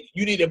say, Nick,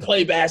 you need to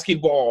play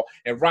basketball.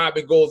 And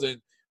Rodman goes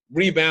and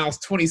rebounds,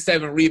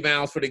 27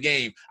 rebounds for the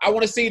game. I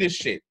want to see this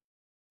shit.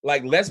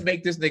 Like, let's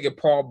make this nigga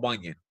Paul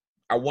Bunyan.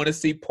 I want to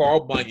see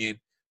Paul Bunyan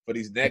for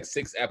these next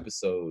 6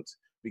 episodes.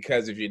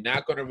 Because if you're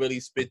not going to really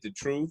spit the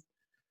truth,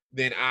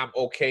 then I'm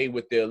okay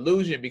with the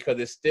illusion, because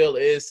it still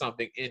is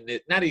something in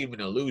it. Not even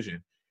an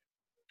illusion.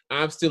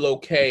 I'm still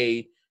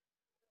okay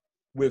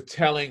with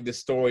telling the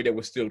story that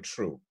was still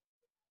true.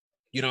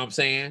 You know what I'm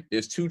saying?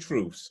 There's 2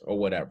 truths or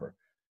whatever.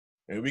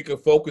 And we can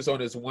focus on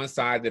this one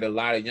side that a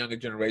lot of younger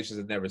generations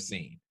have never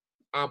seen.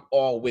 I'm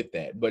all with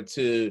that. But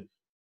to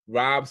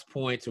Rob's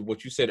point, to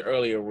what you said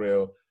earlier,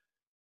 RIL,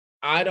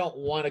 I don't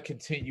want to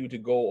continue to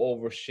go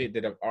over shit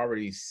that I've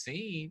already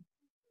seen.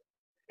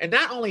 And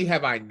not only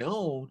have I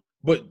known,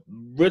 but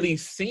really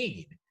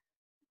seen.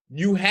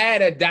 You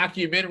had a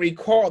documentary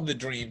called The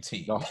Dream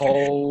Team. The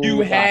whole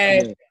you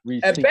had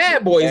a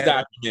Bad Boys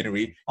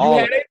documentary. You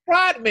had a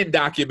Rodman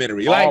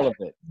documentary. Like, all of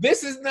it.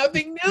 This is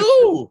nothing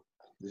new.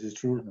 This is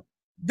true.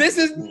 This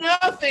is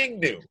nothing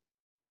new.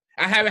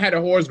 I haven't had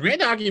a Horace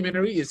Grant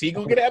documentary. Is he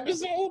gonna get an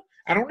episode?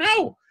 I don't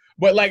know.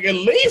 But like, at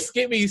least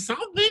give me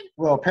something.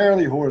 Well,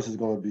 apparently Horace is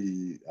going to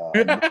be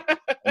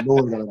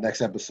knowing on the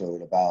next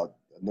episode about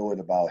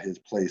his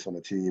place on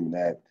the team, and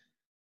that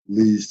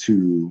leads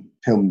to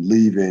him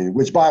leaving.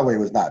 Which, by the way,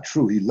 was not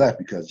true. He left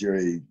because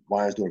Jerry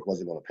Reinsdorf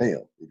wasn't going to pay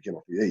him. He became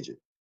a free agent,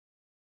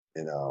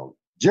 and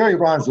Jerry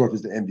Reinsdorf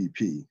is the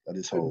MVP of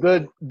this whole.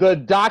 The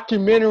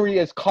documentary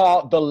is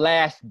called The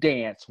Last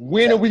Dance.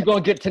 When are we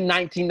going to get to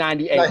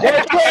 1998?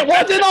 Horace Grant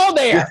wasn't on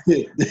there.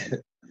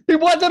 He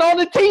wasn't on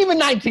the team in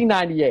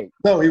 1998.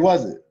 No, he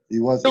wasn't.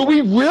 Do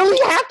we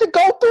really have to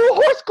go through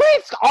Horace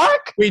Grant's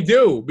arc? We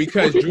do,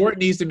 because Jordan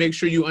needs to make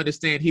sure you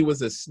understand he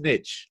was a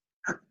snitch.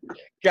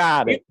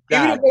 Got it.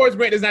 Even if Horace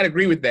Grant does not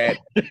agree with that,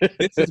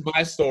 this is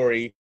my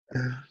story.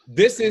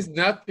 This is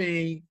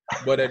nothing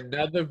but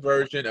another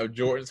version of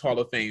Jordan's Hall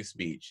of Fame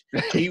speech.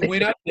 He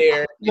went up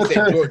there. He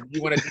said, Jordan,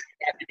 you want to do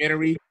a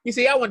documentary? He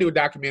said, yeah, I want to do a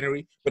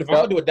documentary. But if I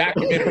want to do a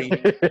documentary,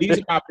 these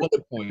are my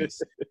bullet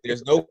points.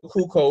 There's no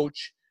cool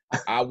coach.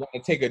 I want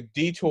to take a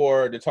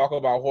detour to talk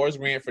about Horace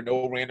Grant for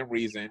no random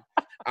reason.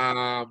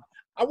 I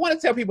want to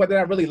tell people that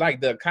I really like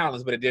Doug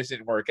Collins, but it just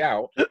didn't work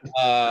out.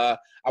 I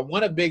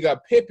want to big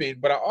up Pippen,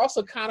 but I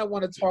also kind of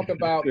want to talk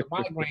about the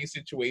migraine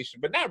situation,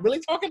 but not really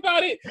talk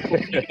about it.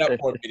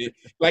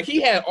 Like,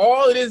 he had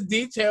all of this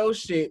detailed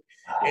shit,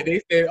 and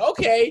they said,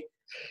 okay,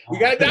 we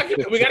got a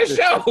document, we got a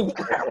show.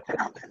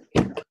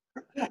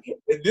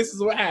 And this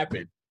is what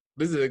happened.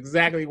 This is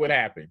exactly what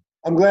happened.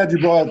 I'm glad you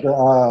brought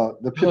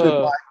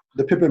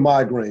the Pippen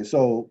migraine.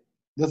 So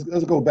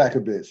let's go back a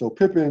bit. So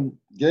Pippen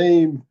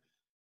game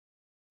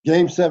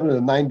 7 of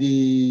the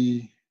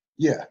 90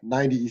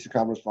 Eastern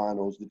Conference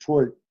Finals.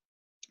 Detroit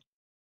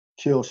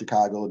killed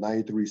Chicago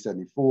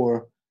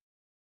 93-74.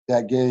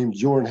 That game,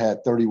 Jordan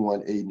had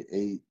 31, 8, and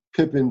 8.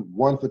 Pippen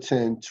 1 for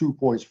 10, 2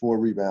 points, 4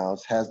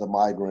 rebounds, has the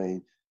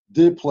migraine,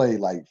 did play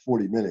like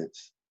 40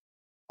 minutes.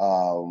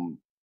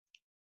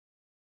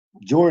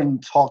 Jordan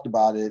talked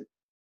about it.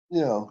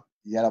 You know,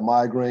 he had a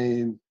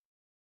migraine.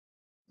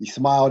 He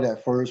smiled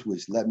at first,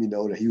 which let me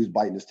know that he was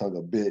biting his tongue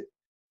a bit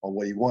on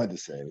what he wanted to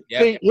say.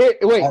 Yep. Wait,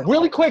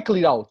 really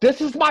quickly though.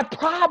 This is my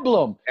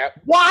problem.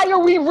 Yep. Why are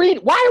we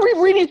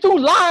reading through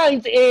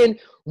lines and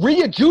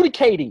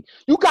re-adjudicating?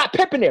 You got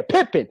Pippen there.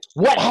 Pippen,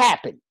 what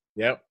happened?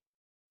 Yep.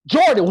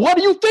 Jordan, what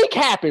do you think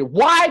happened?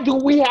 Why do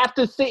we have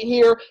to sit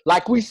here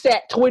like we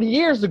sat 20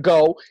 years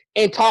ago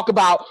and talk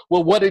about,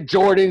 well, what did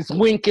Jordan's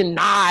wink and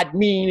nod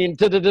mean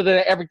and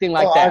everything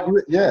like that? I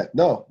agree. Yeah,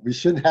 no, we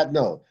shouldn't have.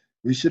 No,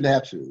 we shouldn't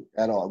have to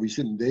at all. We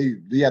shouldn't.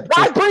 They have.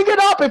 Why bring it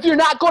up if you're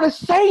not going to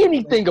say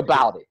anything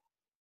about it?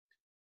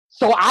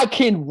 So I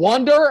can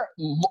wonder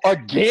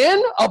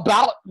again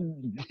about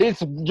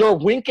your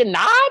wink and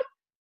nod?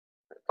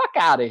 Fuck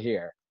out of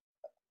here.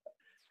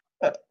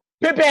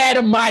 Pippen had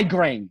a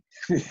migraine.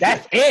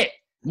 That's it.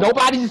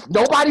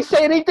 Nobody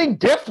say anything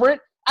different.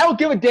 I don't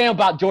give a damn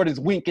about Jordan's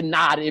wink and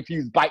nod if he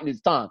was biting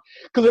his tongue.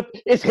 Because if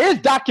it's his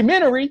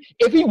documentary,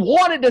 if he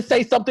wanted to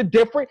say something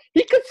different,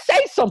 he could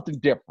say something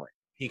different.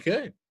 He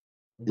could.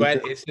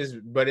 But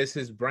it's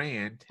his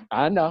brand.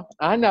 I know.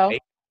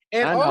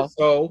 And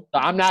also,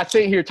 I'm not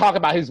sitting here talking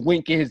about his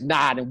wink and his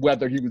nod and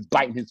whether he was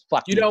biting his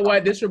fucking You know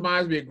what? This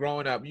reminds me of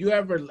growing up. You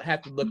ever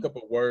have to look up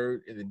a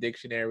word in the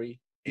dictionary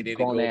and then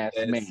grown-ass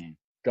man.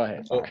 Go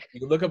ahead. So you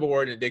can look up a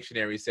word in the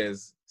dictionary, it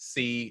says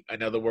see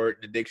another word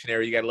in the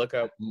dictionary you got to look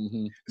up.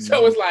 Mm-hmm.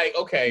 So it's like,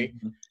 okay,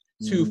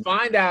 to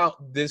find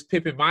out this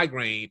Pippen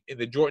migraine in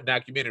the Jordan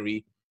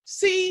documentary,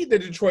 see the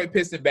Detroit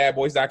Pistons Bad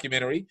Boys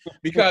documentary,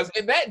 because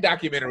in that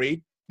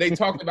documentary, they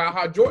talked about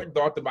how Jordan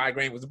thought the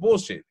migraine was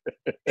bullshit.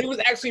 He was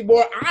actually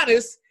more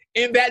honest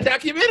in that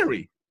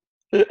documentary.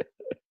 So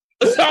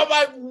I'm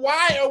like,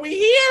 why are we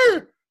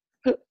here?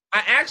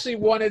 I actually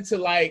wanted to,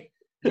 like,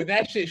 when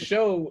that shit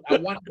showed, I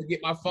wanted to get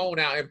my phone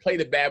out and play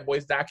the Bad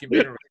Boys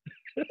documentary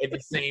at the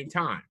same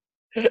time.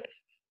 And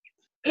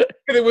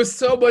it was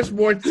so much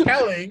more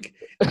telling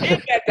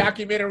in that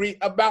documentary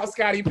about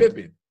Scottie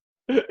Pippen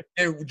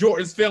and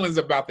Jordan's feelings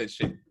about that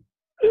shit.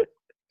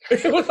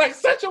 It was like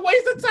such a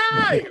waste of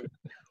time.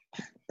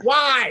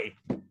 Why?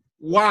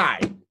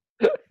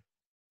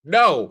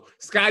 No,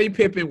 Scottie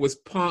Pippen was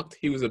punked.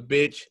 He was a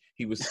bitch.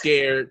 He was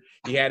scared.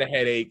 He had a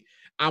headache.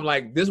 I'm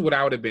like, this is what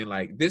I would have been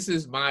like. This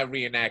is my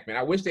reenactment.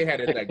 I wish they had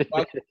it like,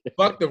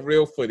 fuck the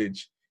real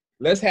footage.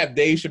 Let's have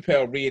Dave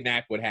Chappelle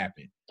reenact what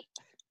happened.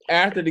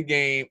 After the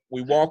game,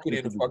 we walking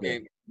in the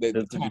fucking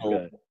the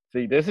tunnel.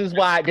 See, this is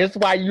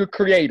why you're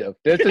creative.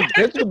 This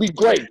would be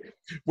great.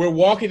 We're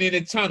walking in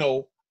the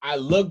tunnel. I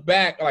look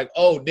back like,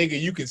 oh, nigga,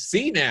 you can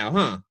see now,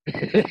 huh?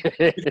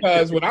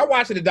 Because when I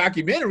watched the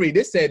documentary,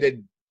 they said that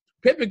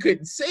Pippen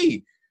couldn't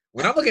see.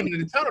 When I'm looking at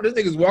the tunnel, this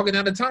nigga's walking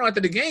down the tunnel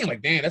after the game.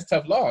 Like, damn, that's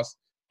tough loss.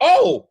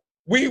 Oh,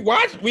 we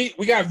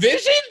got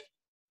vision?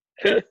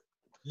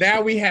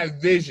 Now we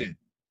have vision.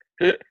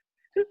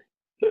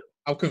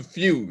 I'm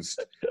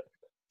confused.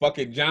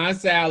 Fucking John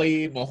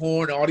Sally,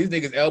 Mahorn, all these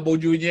niggas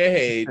elbowed you in your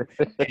head,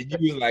 and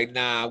you was like,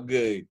 nah, I'm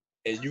good.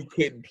 And you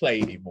couldn't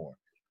play anymore.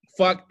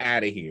 Fuck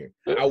out of here.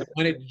 I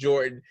wanted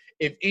Jordan.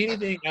 If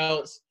anything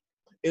else,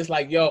 it's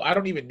like, yo, I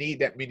don't even need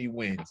that many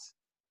wins.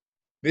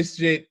 This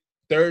shit,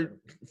 third,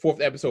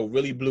 fourth episode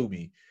really blew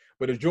me.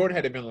 But if Jordan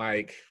had been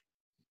like,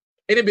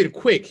 it'd have been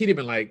quick. He'd have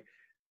been like,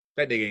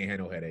 that nigga ain't had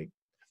no headache.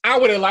 I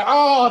would have like,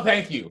 oh,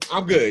 thank you.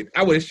 I'm good.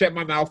 I would have shut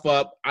my mouth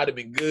up. I'd have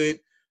been good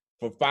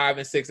for 5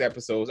 and 6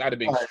 episodes. I'd have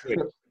been straight.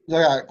 I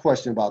got a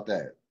question about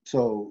that.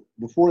 So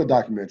before the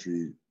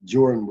documentary,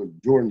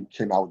 Jordan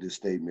came out with this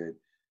statement.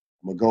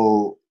 I'm gonna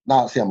go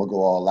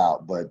all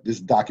out, but this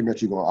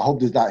documentary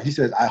he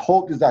says, I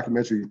hope this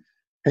documentary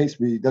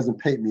doesn't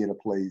paint me in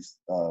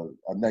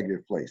a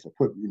negative place.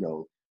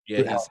 Or he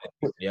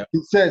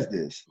says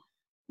this.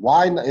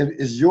 Why not, if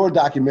it's your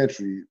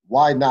documentary,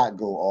 why not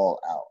go all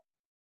out?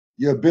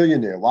 You're a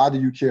billionaire. Why do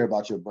you care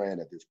about your brand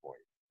at this point?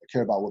 Or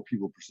care about what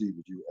people perceive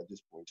of you at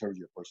this point in terms of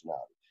your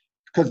personality?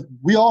 Because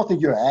we all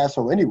think you're an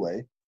asshole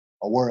anyway,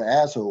 or we're an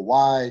asshole.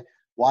 Why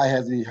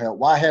has he held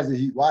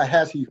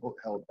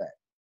back?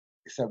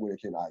 Except when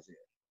it came to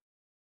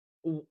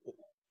Isaiah.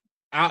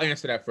 I'll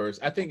answer that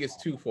first. I think it's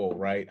twofold,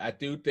 right? I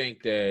do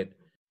think that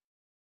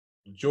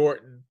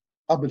Jordan,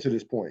 up until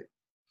this point,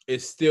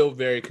 is still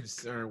very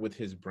concerned with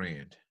his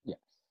brand. Yeah,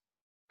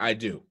 I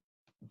do.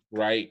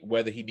 Right?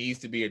 Whether he needs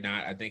to be or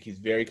not, I think he's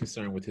very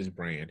concerned with his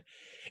brand.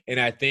 And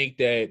I think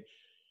that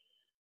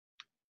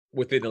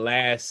within the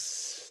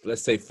last,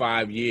 let's say,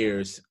 5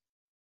 years,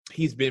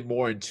 he's been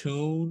more in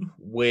tune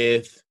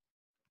with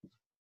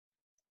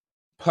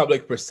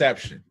public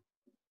perception.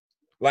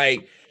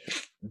 Like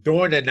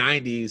during the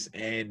 90s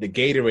and the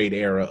Gatorade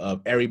era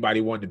of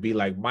everybody wanted to be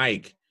like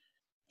Mike,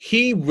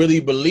 he really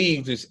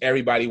believed just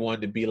everybody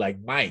wanted to be like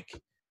Mike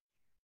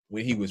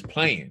when he was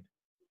playing.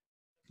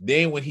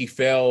 Then when he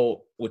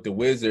fell with the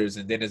Wizards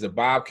and then as a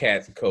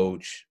Bobcats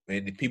coach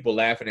and the people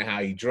laughing at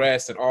how he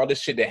dressed and all this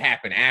shit that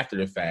happened after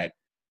the fact,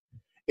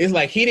 it's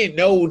like he didn't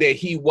know that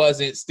he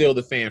wasn't still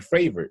the fan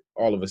favorite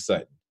all of a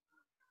sudden.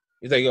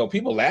 He's like, yo,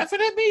 people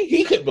laughing at me?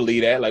 He couldn't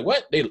believe that. Like,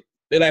 what? They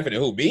laughing at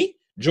who, me?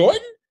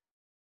 Jordan?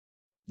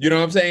 You know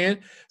what I'm saying?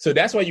 So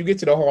that's why you get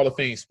to the Hall of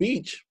Fame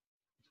speech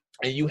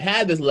and you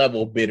have this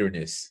level of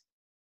bitterness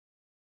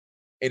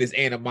and this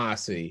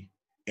animosity.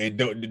 And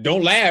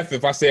don't laugh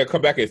if I say I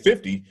come back at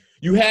 50.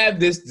 You have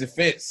this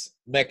defense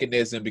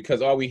mechanism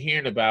because all we're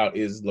hearing about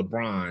is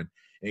LeBron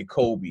and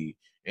Kobe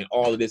and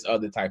all of this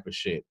other type of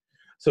shit.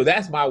 So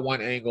that's my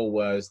one angle,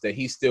 was that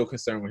he's still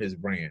concerned with his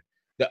brand.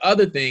 The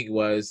other thing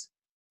was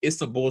it's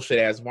some bullshit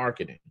ass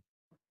marketing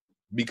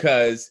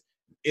because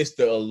it's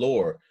the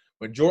allure.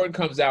 When Jordan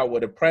comes out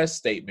with a press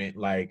statement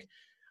like,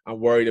 I'm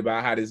worried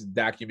about how this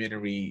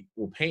documentary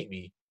will paint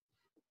me,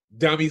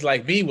 dummies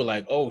like me were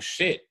like, oh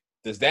shit.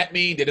 Does that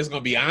mean that it's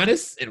going to be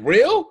honest and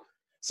real?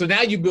 So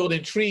now you build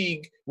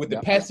intrigue with the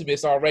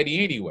pessimists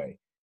already anyway.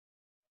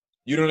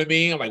 You know what I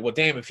mean? I'm like, well,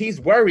 damn, if he's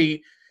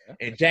worried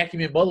and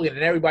Jackie Mulligan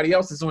and everybody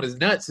else is on his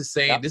nuts is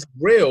saying this is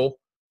real,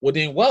 well,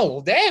 then,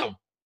 damn,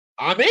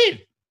 I'm in.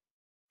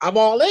 I'm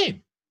all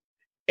in.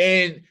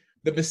 And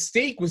the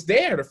mystique was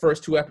there the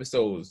first 2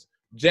 episodes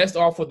just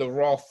off of the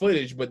raw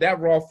footage, but that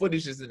raw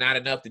footage is not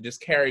enough to just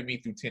carry me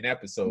through 10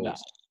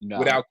 episodes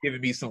without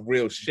giving me some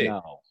real shit.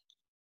 No.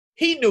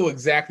 He knew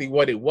exactly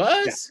what it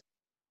was.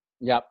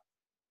 Yep.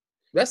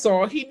 That's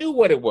all. He knew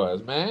what it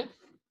was, man.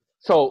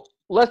 So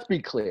let's be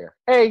clear.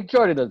 A,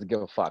 Jordan doesn't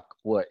give a fuck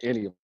what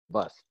any of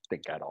us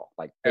think at all.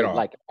 At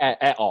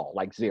all.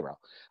 Like zero.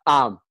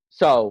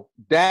 So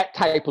that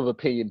type of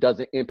opinion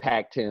doesn't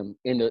impact him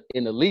in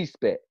the least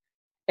bit.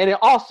 And then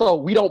also,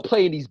 we don't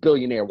play in these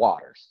billionaire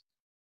waters.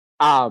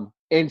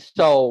 And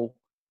so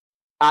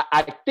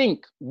I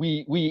think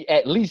we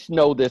at least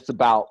know this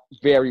about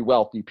very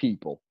wealthy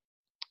people.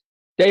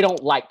 They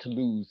don't like to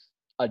lose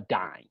a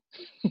dime.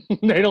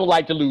 They don't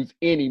like to lose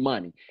any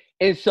money.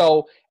 And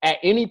so at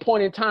any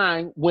point in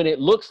time, when it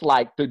looks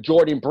like the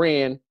Jordan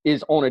brand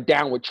is on a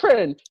downward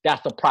trend,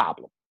 that's a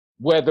problem.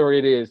 Whether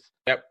it is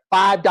 $5,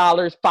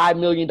 $5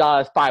 million,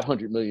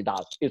 $500 million,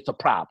 it's a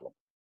problem.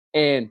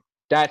 And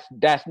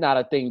that's not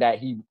a thing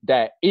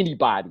that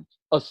anybody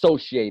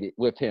associated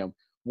with him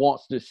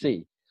wants to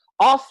see.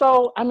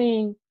 Also, I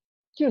mean,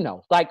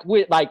 on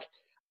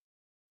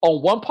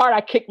one part,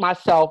 I kick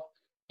myself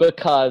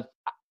because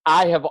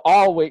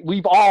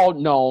we've all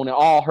known and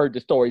all heard the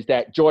stories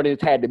that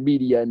Jordan's had the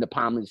media in the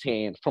palm of his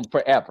hand from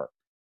forever.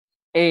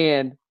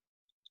 And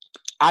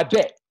I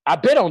bet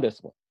on this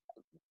one.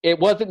 It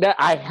wasn't that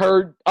I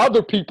heard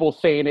other people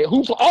saying it,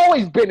 who's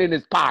always been in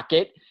his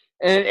pocket,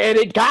 and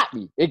it got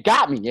me. It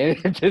got me,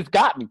 and it just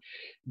got me.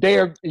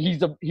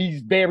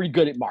 He's very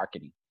good at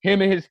marketing.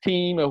 Him and his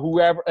team and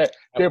whoever,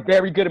 they're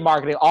very good at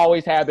marketing.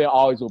 Always have been,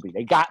 always will be.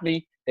 They got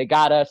me. They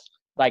got us.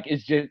 Like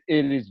it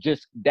is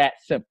just that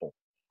simple.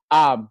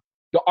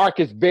 The arc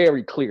is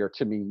very clear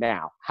to me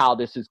now how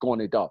this is going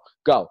to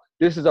go.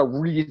 This is a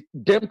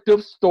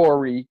redemptive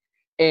story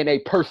and a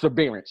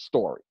perseverance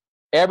story.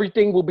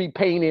 Everything will be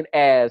painted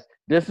as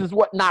this is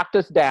what knocked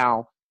us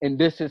down. and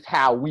this is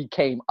how we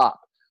came up.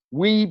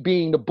 We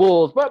being the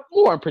Bulls, but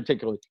more in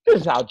particular,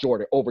 this is how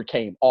Jordan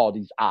overcame all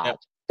these odds. Yep.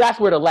 That's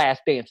where the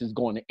last dance is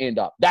going to end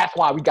up. That's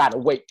why we got to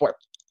wait for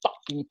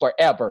fucking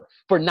forever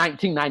for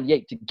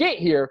 1998 to get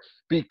here,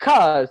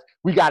 because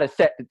we got to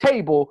set the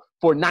table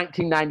for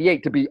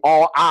 1998 to be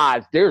all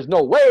odds. There's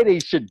no way they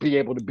should be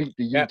able to beat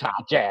the Utah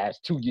Jazz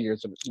 2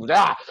 years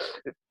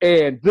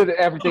and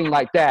everything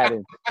like that.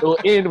 And it'll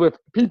end with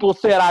people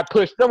said I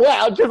pushed them.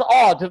 Well, just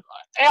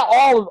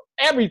all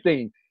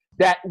everything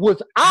that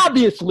was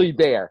obviously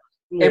there,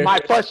 and my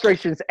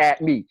frustrations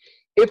at me.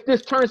 If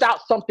this turns out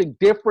something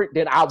different,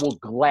 then I will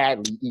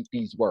gladly eat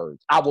these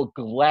words. I will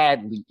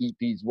gladly eat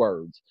these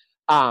words.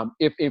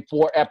 If in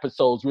 4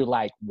 episodes we're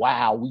like,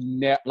 wow,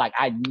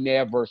 I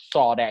never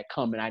saw that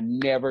coming. I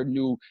never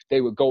knew they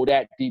would go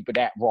that deep or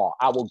that raw.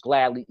 I will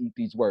gladly eat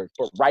these words.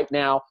 But right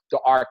now, the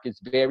arc is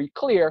very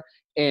clear,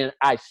 and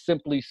I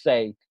simply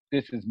say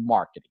this is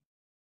marketing.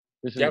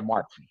 This is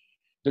marketing.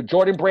 The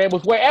Jordan brand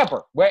was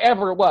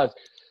wherever it was.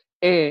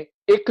 And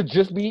it could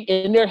just be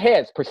in their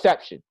heads,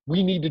 perception.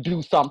 We need to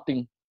do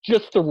something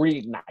just to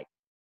reignite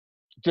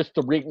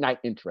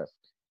interest.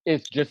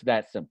 It's just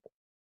that simple.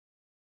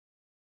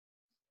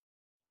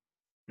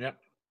 Yep.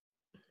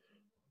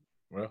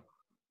 Well,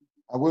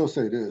 I will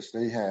say this.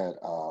 They had,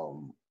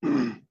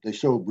 they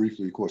showed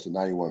briefly, of course, the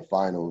 91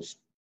 finals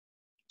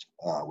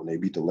when they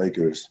beat the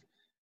Lakers.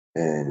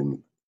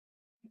 And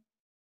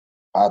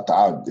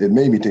it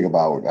made me think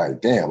about, like,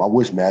 damn, I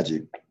wish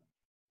Magic,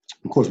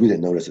 of course, we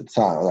didn't know this at the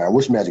time. Like, I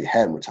wish Magic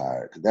hadn't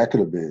retired, because that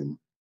could have been,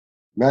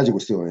 Magic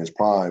was still in his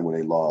prime when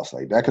they lost.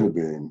 Like, that could have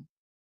been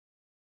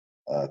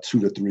a 2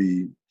 to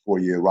 3, 4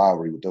 year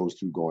rivalry with those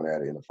two going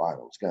at it in the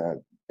finals.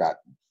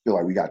 Feel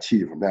like we got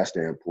cheated from that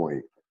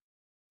standpoint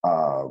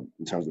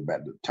in terms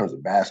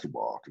of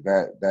basketball.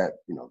 Because that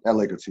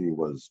Lakers team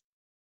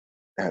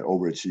had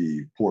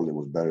overachieved. Portland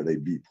was better. They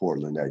beat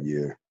Portland that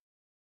year.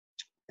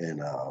 And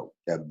go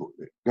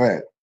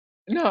ahead.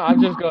 No,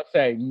 I'm just gonna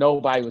say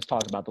nobody was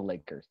talking about the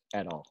Lakers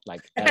at all.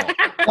 Like at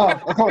all. No,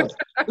 of course.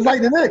 It's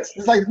like the Knicks.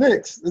 It's like the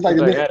Knicks.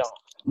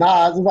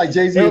 Nah, it's like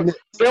Jay-Z and Knicks.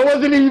 There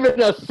wasn't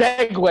even a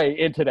segue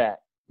into that.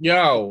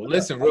 Yo,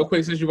 listen, real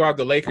quick, since you brought up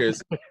the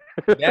Lakers,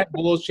 that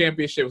Bulls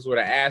championship was with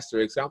an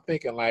asterisk. I'm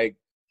thinking, like,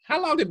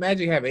 how long did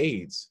Magic have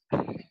AIDS?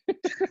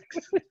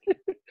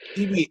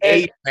 He be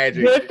AIDS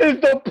Magic. This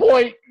is the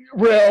point,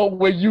 RIL,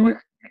 where you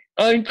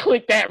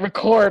unclick that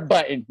record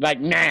button, like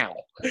now.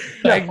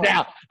 Like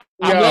now.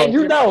 I'm letting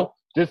you know.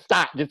 Just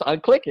stop. Just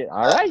unclick it.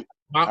 All right.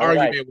 My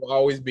argument will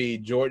always be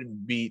Jordan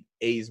beat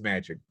AIDS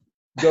Magic.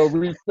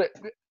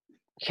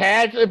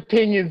 Chad's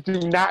opinions do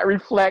not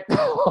reflect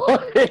on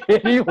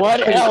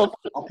anyone else.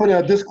 I'll put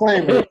a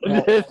disclaimer.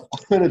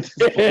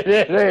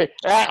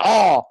 At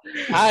all.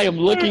 I am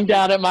looking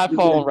down at my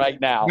phone right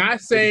now.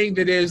 Not saying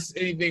that there's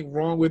anything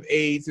wrong with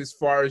AIDS as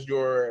far as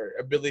your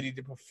ability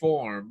to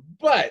perform,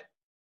 but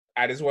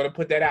I just want to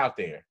put that out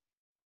there.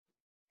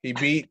 He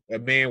beat a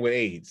man with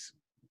AIDS.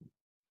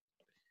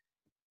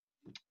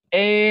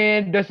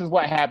 And this is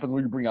what happens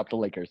when you bring up the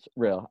Lakers,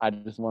 RIL. I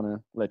just want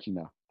to let you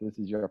know. This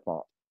is your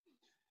fault.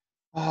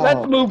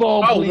 Let's move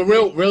on. Oh,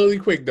 really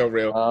quick though,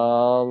 RIL.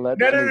 No,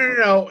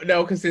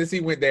 because since he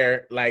went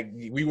there, like,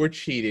 we were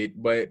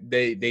cheated, but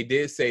they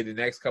did say the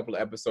next couple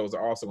of episodes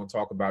are also going to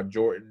talk about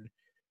Jordan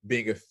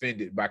being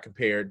offended by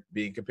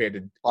being compared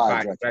to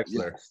Clyde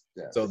Drexler.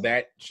 Yes. So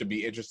that should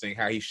be interesting,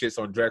 how he shits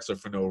on Drexler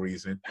for no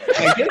reason.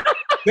 Like,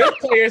 their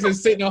players are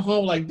sitting at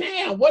home like,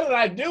 damn, what did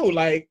I do?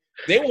 Like,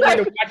 they want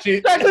me to watch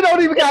it. Drexler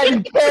don't even got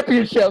any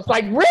championships.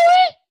 Like,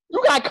 really?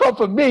 You got to come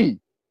for me.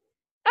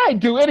 I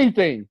didn't do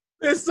anything.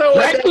 It's so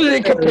Drexler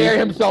didn't compare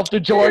himself to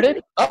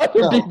Jordan.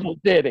 Other people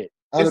did it.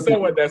 It's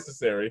so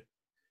unnecessary.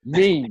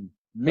 Mean.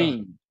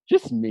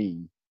 Just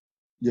mean.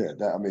 Yeah,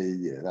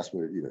 that's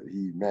where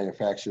he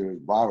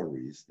manufactured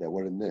rivalries that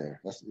weren't there.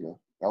 That's that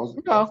was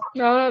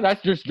no.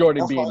 That's just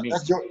Jordan being mean.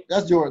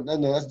 That's Jordan.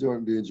 No, that's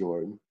Jordan being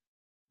Jordan.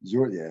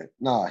 Jordan, yeah.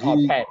 Nah,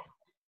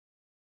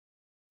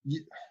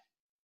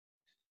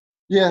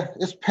 yeah,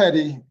 it's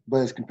petty,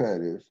 but it's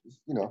competitive.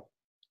 No.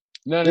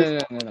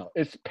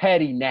 It's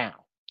petty now.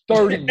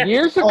 30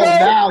 years ago?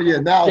 Now.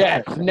 Yes,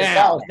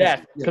 now.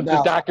 Yes, because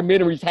the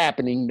documentary's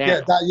happening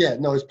now.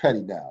 No, it's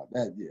petty now.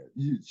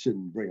 You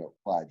shouldn't bring up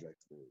Clyde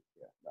Drexler.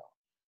 Yeah, no.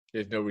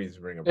 There's no reason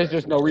to bring up. There's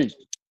just no reason.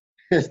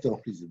 There's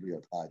no reason to bring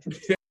up Clyde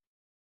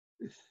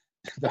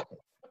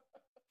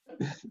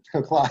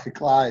Drexler.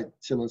 Clyde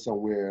chilling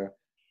somewhere.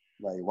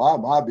 Like, why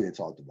am I being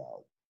talked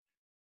about?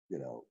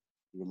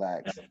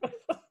 Relax.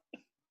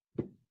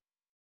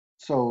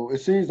 So it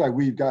seems like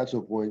we've got to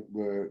a point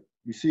where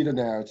we see the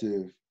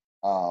narrative.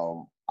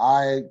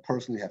 I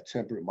personally have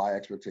tempered my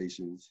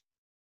expectations.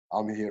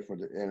 I'm just here for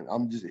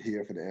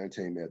the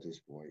entertainment at this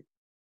point,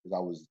 because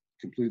I was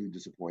completely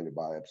disappointed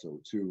by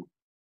episode 3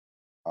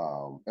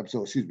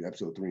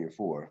 and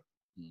 4.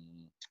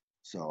 Mm-hmm.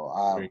 So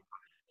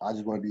I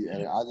just want to be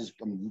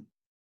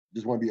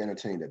just want to be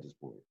entertained at this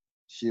point.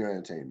 Sheer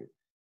entertainment.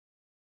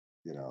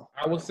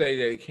 I will say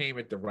that it came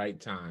at the right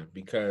time,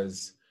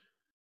 because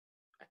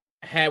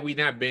had we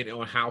not been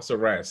on house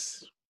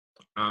arrest,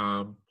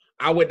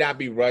 I would not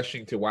be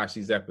rushing to watch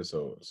these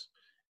episodes.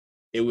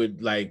 It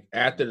would like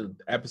after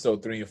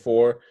episode 3 and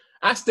 4,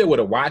 I still would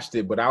have watched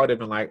it, but I would have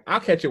been like, I'll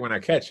catch it when I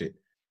catch it.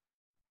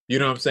 You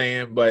know what I'm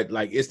saying? But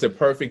like, it's the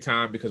perfect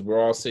time because we're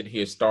all sitting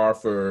here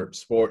starved for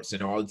sports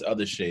and all this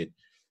other shit.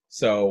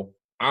 So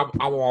I'm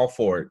all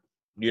for it.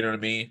 You know what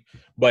I mean?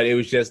 But it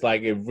was just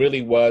like it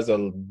really was a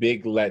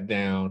big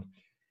letdown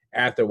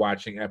after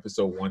watching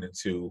episode 1 and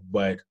 2.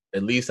 But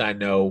at least I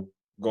know,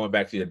 going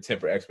back to your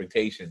temper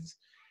expectations,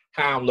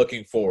 how I'm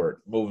looking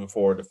forward, moving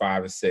forward to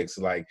 5 and 6.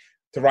 Like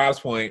to Rob's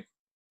point,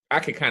 I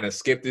could kind of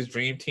skip this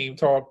Dream Team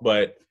talk,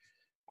 but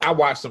I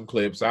watch some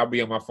clips. I'll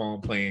be on my phone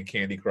playing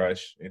Candy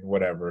Crush and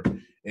whatever,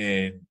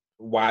 and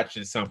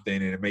watching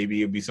something, and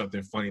maybe it'll be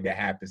something funny that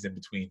happens in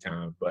between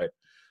time. But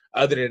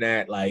other than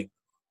that, like,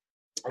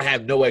 I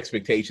have no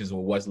expectations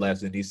with what's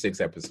left in these 6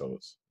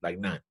 episodes. Like,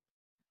 none.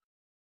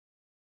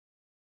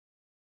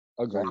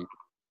 Agreed.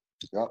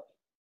 Yep.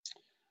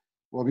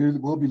 Well,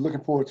 we'll be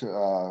looking forward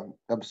to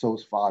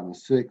episodes 5 and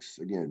 6.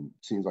 Again,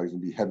 seems like it's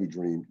gonna be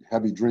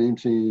heavy dream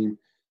team.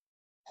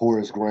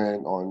 Horace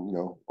Grant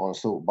on a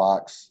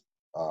soapbox.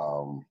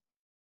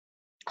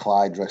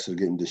 Clyde Drexler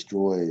getting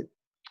destroyed.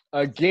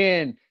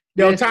 Again,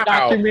 this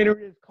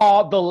documentary is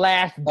called The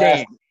Last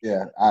Dance.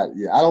 Yeah, I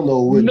don't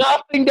know.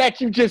 Nothing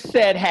that you just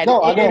said had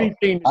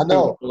anything to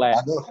do with The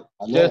Last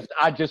Dance.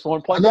 I just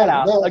want to point that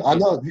out. I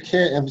know. You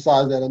can't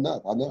emphasize that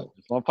enough. I know.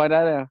 Just want to point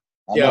that out.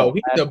 Yo,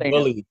 he's a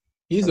bully.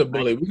 He's a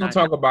bully. We're going to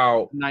talk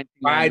about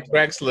Clyde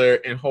Drexler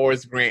and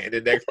Horace Grant in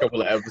the next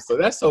couple of episodes.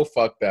 That's so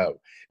fucked up.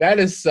 That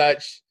is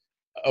such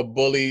a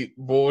bully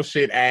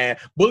bullshit ass.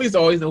 Bullies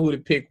always know who to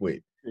pick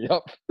with.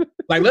 Yep.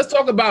 Like, let's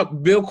talk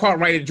about Bill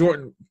Cartwright and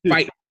Jordan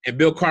fight, and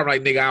Bill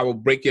Cartwright, nigga, I will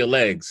break your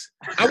legs.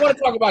 I want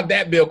to talk about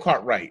that Bill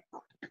Cartwright.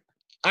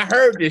 I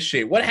heard this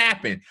shit. What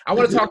happened? I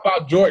want to talk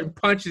about Jordan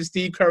punching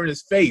Steve Kerr in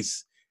his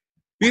face.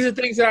 These are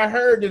things that I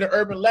heard in the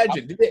urban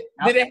legend. Did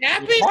it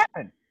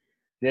happen?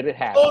 Did it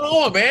happen?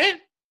 Hold on, man.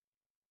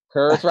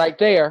 Kerr's right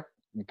there.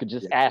 You could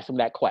just ask him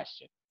that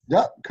question.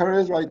 Yep, Kerr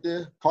is right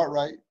there.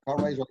 Cartwright's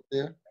right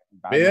there.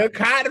 Bill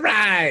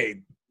Cartwright.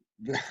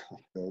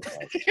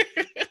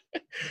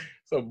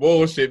 Some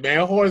bullshit,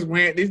 man. Horace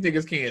Grant, these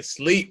niggas can't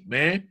sleep,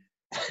 man.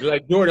 They're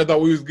like, Jordan, I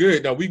thought we was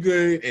good. No, we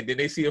good. And then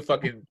they see a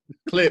fucking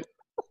clip.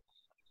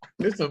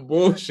 It's some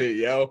bullshit,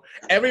 yo.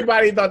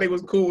 Everybody thought they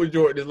was cool with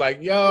Jordan. It's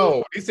like,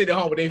 yo, they sit at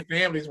home with their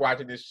families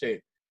watching this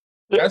shit.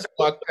 That's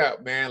fucked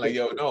up, man. Like,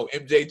 yo, no,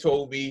 MJ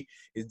told me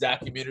his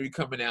documentary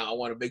coming out. I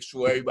want to make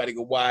sure everybody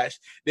can watch.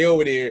 They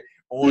over there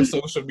on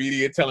social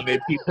media telling their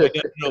people,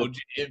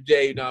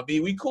 MJ, no, me,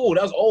 we cool.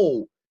 That was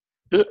old.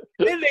 Then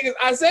niggas,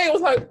 Isaiah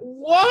was like,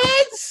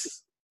 what?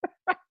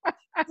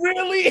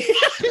 Really?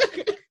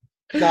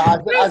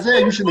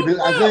 Isaiah should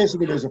have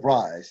been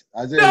surprised.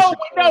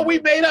 No, we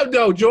made up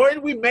though,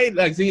 Jordan. We made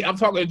I'm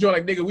talking to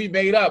Jordan like, nigga, we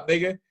made up,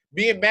 nigga.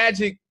 Me and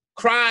Magic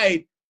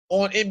cried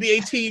on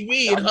NBA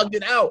TV and hugged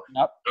it out.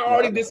 Yep. I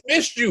already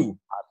dismissed you.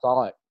 I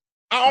saw it.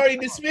 I already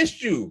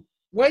dismissed you.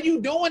 Why are you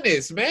doing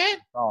this, man? I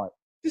saw it.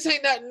 This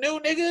ain't nothing new,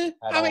 nigga.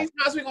 How many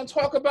times we gonna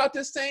talk about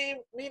this same?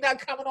 Me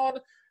not coming on.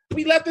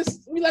 We left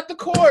the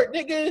court,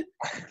 nigga.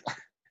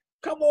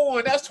 Come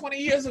on, that's 20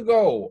 years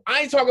ago.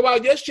 I ain't talking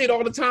about your shit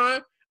all the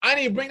time. I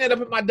didn't even bring that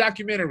up in my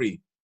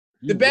documentary.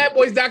 The Bad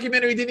Boys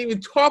documentary didn't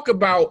even talk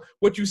about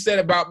what you said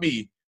about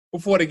me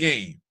before the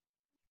game.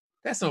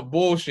 That's some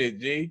bullshit,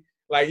 G.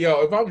 Like,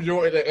 yo, if I'm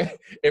Jordan,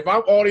 if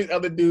I'm all these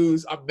other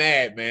dudes, I'm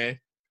mad, man.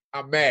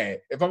 I'm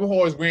mad. If I'm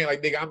Horace Grant,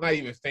 like, nigga, I'm not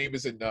even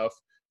famous enough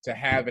to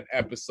have an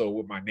episode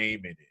with my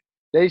name in it.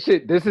 They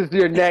should. This is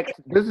your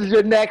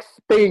next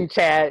thing,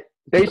 Chad.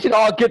 They should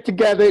all get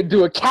together and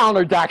do a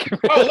counter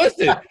documentary. Oh,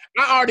 listen,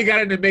 I already got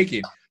it in the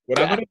making. What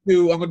I'm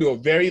gonna do a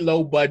very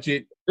low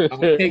budget. I'm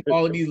gonna take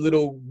all of these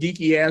little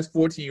geeky ass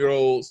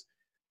 14-year-olds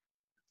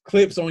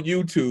clips on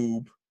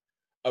YouTube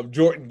of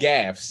Jordan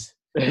gaffes.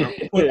 I'm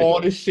gonna put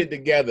all this shit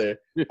together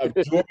of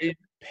Jordan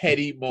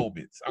petty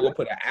moments. I'm gonna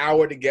put an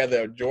hour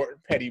together of Jordan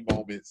petty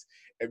moments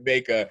and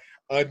make a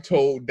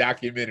untold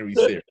documentary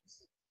series.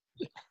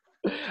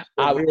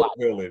 I would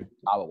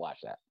watch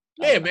that.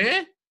 Yeah,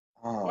 man.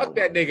 Fuck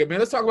that nigga, man.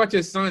 Let's talk about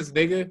your sons,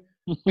 nigga.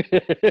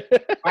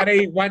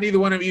 Why neither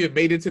one of them even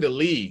made it to the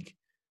league?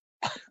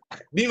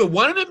 Neither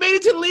one of them made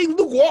it to the league.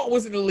 Luke Walton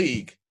was in the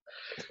league.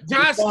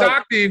 John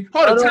Stockton.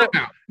 Hold on, time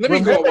out. Let me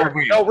go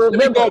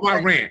on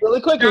my rant. Really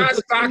quickly, John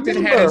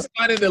Stockton had his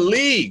son in the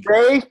league.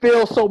 They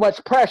feel so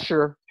much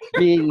pressure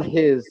being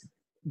his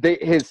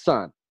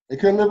son. They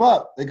couldn't live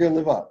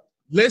up.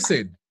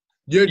 Listen,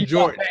 you're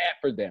Jordan. Bad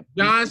for them.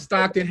 John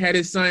Stockton had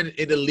his son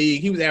in the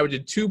league. He was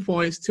averaging 2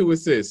 points, 2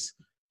 assists.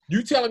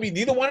 You telling me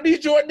neither one of these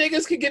Jordan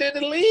niggas can get into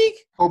the league?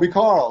 Kobe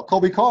Carl.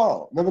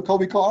 Remember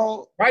Kobe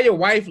Carl? Why your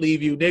wife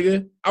leave you,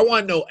 nigga? I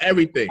want to know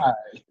everything.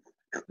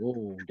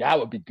 Ooh, that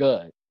would be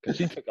good because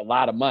she took a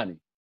lot of money.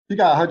 He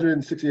got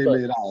 $168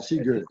 million. She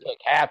good. Took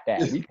half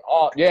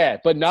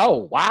that. But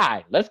no,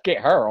 why? Let's get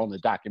her on the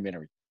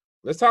documentary.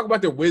 Let's talk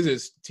about the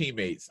Wizards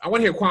teammates. I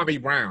want to hear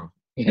Kwame Brown.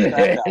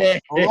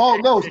 Oh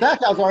no,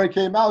 Stackhouse already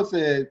came out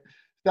and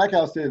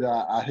Stackhouse said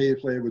I hate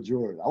playing with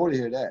Jordan. I want to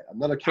hear that.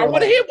 Another I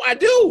want to hear. I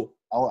do.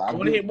 I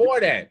want to hear more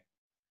of that.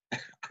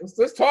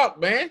 Let's talk,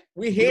 man.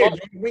 We here.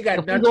 We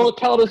got nothing. We're going to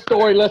tell the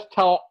story. Let's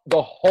tell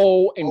the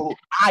whole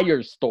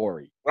entire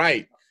story.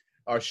 Right.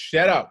 Or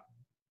shut up.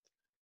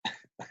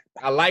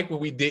 I like when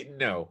we didn't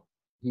know.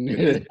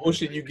 This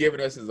bullshit you giving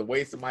us is a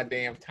waste of my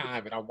damn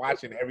time, and I'm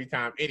watching every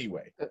time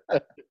anyway.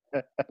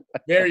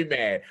 Very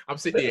mad. I'm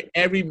sitting there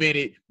every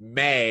minute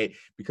mad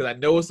because I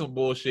know it's some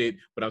bullshit,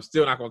 but I'm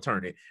still not going to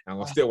turn it. I'm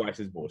going to still watch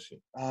this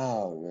bullshit.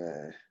 Oh,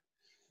 man.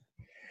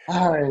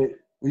 All right.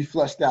 We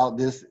fleshed out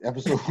this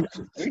episode.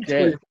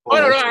 No. I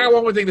got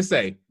one more thing to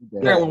say.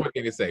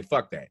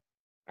 Fuck that.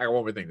 I got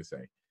one more thing to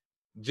say.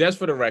 Just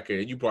for the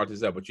record, and you brought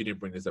this up, but you didn't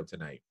bring this up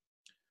tonight.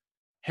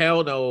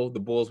 Hell no, the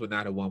Bulls would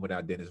not have won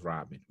without Dennis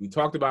Rodman. We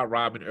talked about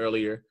Rodman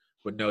earlier,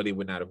 but no, they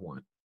would not have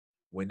won.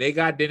 When they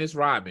got Dennis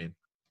Rodman,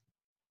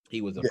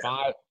 he was a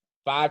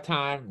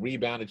five-time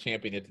rebounding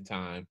champion at the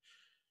time.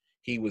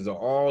 He was an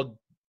all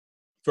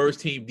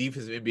first-team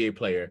defensive NBA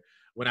player.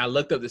 When I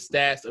looked up the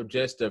stats of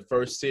just the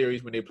first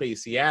series when they played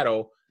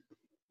Seattle,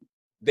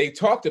 they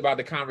talked about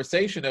the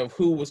conversation of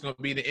who was going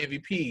to be the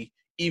MVP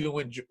even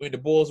when the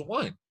Bulls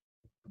won.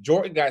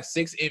 Jordan got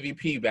 6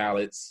 MVP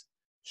ballots.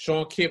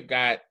 Sean Kemp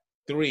got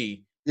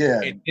 3. Yeah,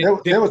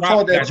 there was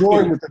talk that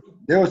Jordan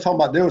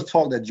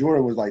that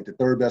Jordan was like the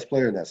third best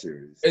player in that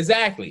series.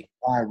 Exactly.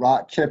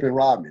 Kemp and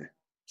Rodman.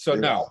 So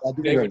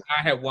they would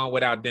not have won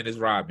without Dennis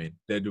Rodman.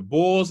 The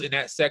Bulls in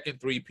that second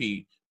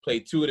three-peat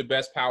played 2 of the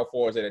best power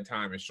forwards at the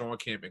time, and Sean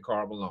Kemp and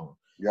Karl Malone.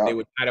 Yep. They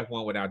would not have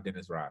won without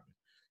Dennis Rodman.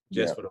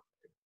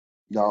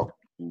 No,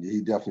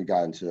 he definitely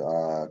got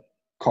into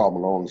Karl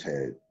Malone's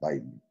head.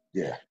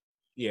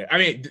 Yeah. I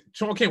mean,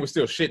 Sean Kemp was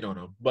still shitting on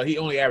him, but he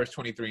only averaged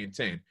 23 and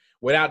 10.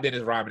 Without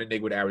Dennis Rodman, they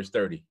would average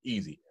 30.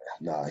 Easy.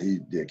 Nah,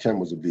 Kemp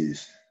was a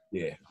beast.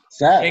 Yeah.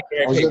 Sad.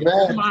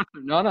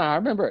 No, I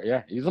remember it.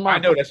 Yeah, he's a monster.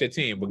 I know that's your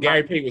team, but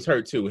Gary Payton was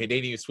hurt too. And they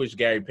didn't even switch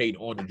Gary Payton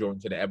on to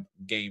Jordan to the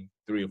game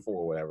 3 or 4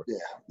 or whatever. Yeah.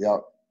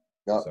 Yep.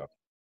 So,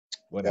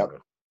 whatever.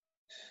 Yep.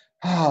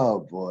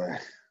 Oh, boy.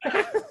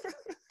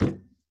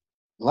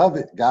 Love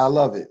it. Gotta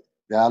love it.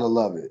 Gotta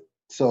love it.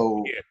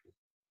 So,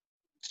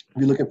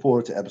 we're looking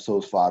forward to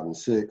episodes 5 and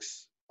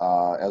 6.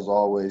 As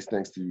always,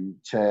 thanks to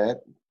Chad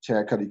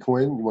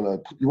Cuddy-Quinn. You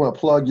wanna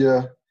plug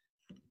your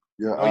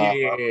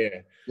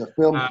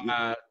film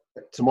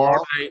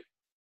tomorrow night,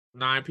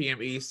 9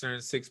 p.m. Eastern,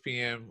 6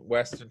 p.m.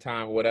 Western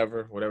time,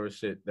 whatever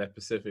shit, that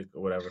Pacific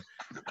or whatever.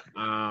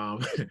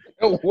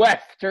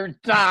 Western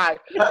time.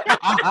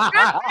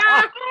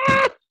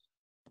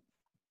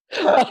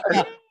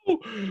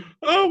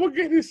 Oh my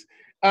goodness.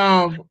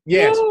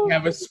 Yes, we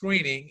have a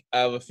screening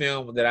of a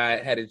film that I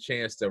had a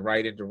chance to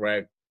write and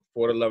direct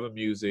for the love of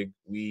music.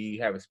 We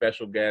have a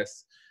special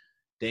guest,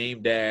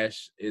 Dame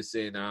Dash. It's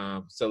in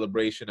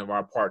celebration of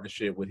our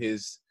partnership with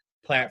his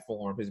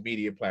platform, his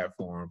media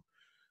platform.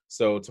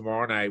 So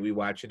tomorrow night we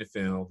watching the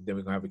film. Then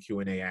we're gonna have a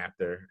Q&A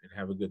after and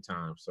have a good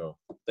time. So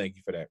thank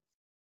you for that.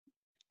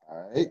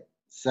 All right,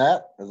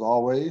 Sat, as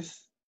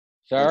always,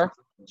 sir.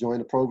 Join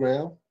the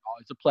program.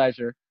 Always a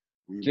pleasure.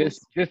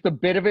 Just a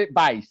bit of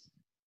advice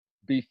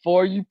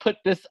before you put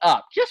this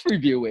up. Just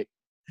review it.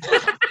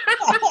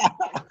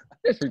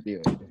 Just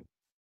review it.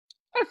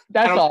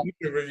 That's all. You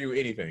can review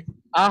anything.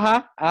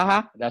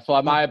 That's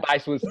why my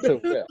advice was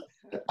too.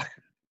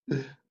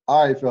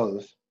 All right,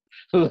 fellas.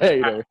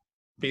 Later.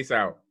 Peace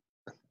out.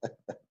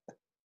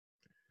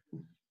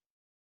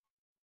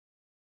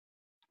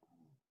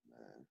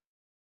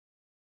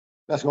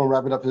 That's going to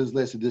wrap it up for this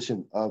latest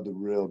edition of the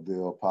Real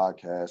Deal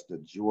podcast, the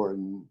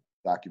Jordan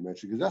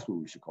documentary, because that's what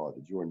we should call it,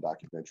 the Jordan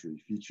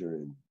documentary,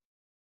 featuring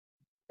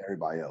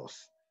everybody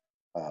else.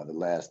 The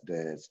Last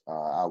Dance.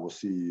 I will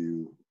see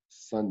you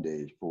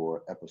Sunday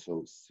for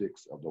episode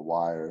 6 of The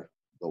Wire.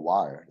 The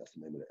Wire, that's the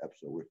name of the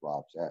episode with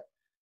Rob Chat.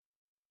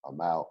 I'm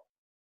out.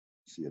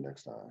 See you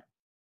next time.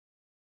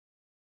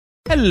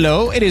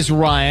 Hello, it is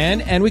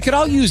Ryan, and we could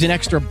all use an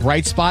extra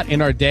bright spot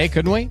in our day,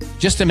 couldn't we?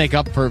 Just to make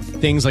up for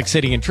things like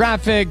sitting in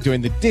traffic,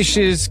 doing the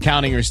dishes,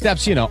 counting your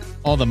steps,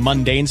 all the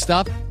mundane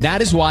stuff.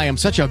 That is why I'm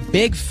such a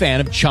big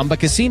fan of Chumba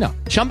Casino.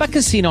 Chumba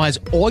Casino has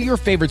all your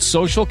favorite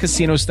social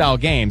casino-style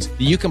games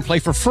that you can play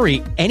for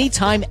free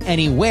anytime,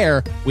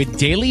 anywhere with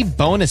daily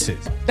bonuses.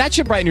 That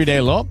should brighten your day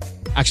a little.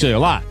 Actually, a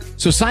lot.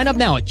 So sign up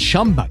now at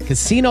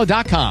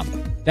ChumbaCasino.com.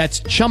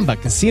 That's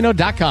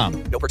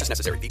ChumbaCasino.com. No purchase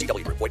necessary.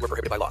 VGW Group. Void where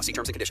prohibited by law. See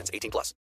terms and conditions. 18+.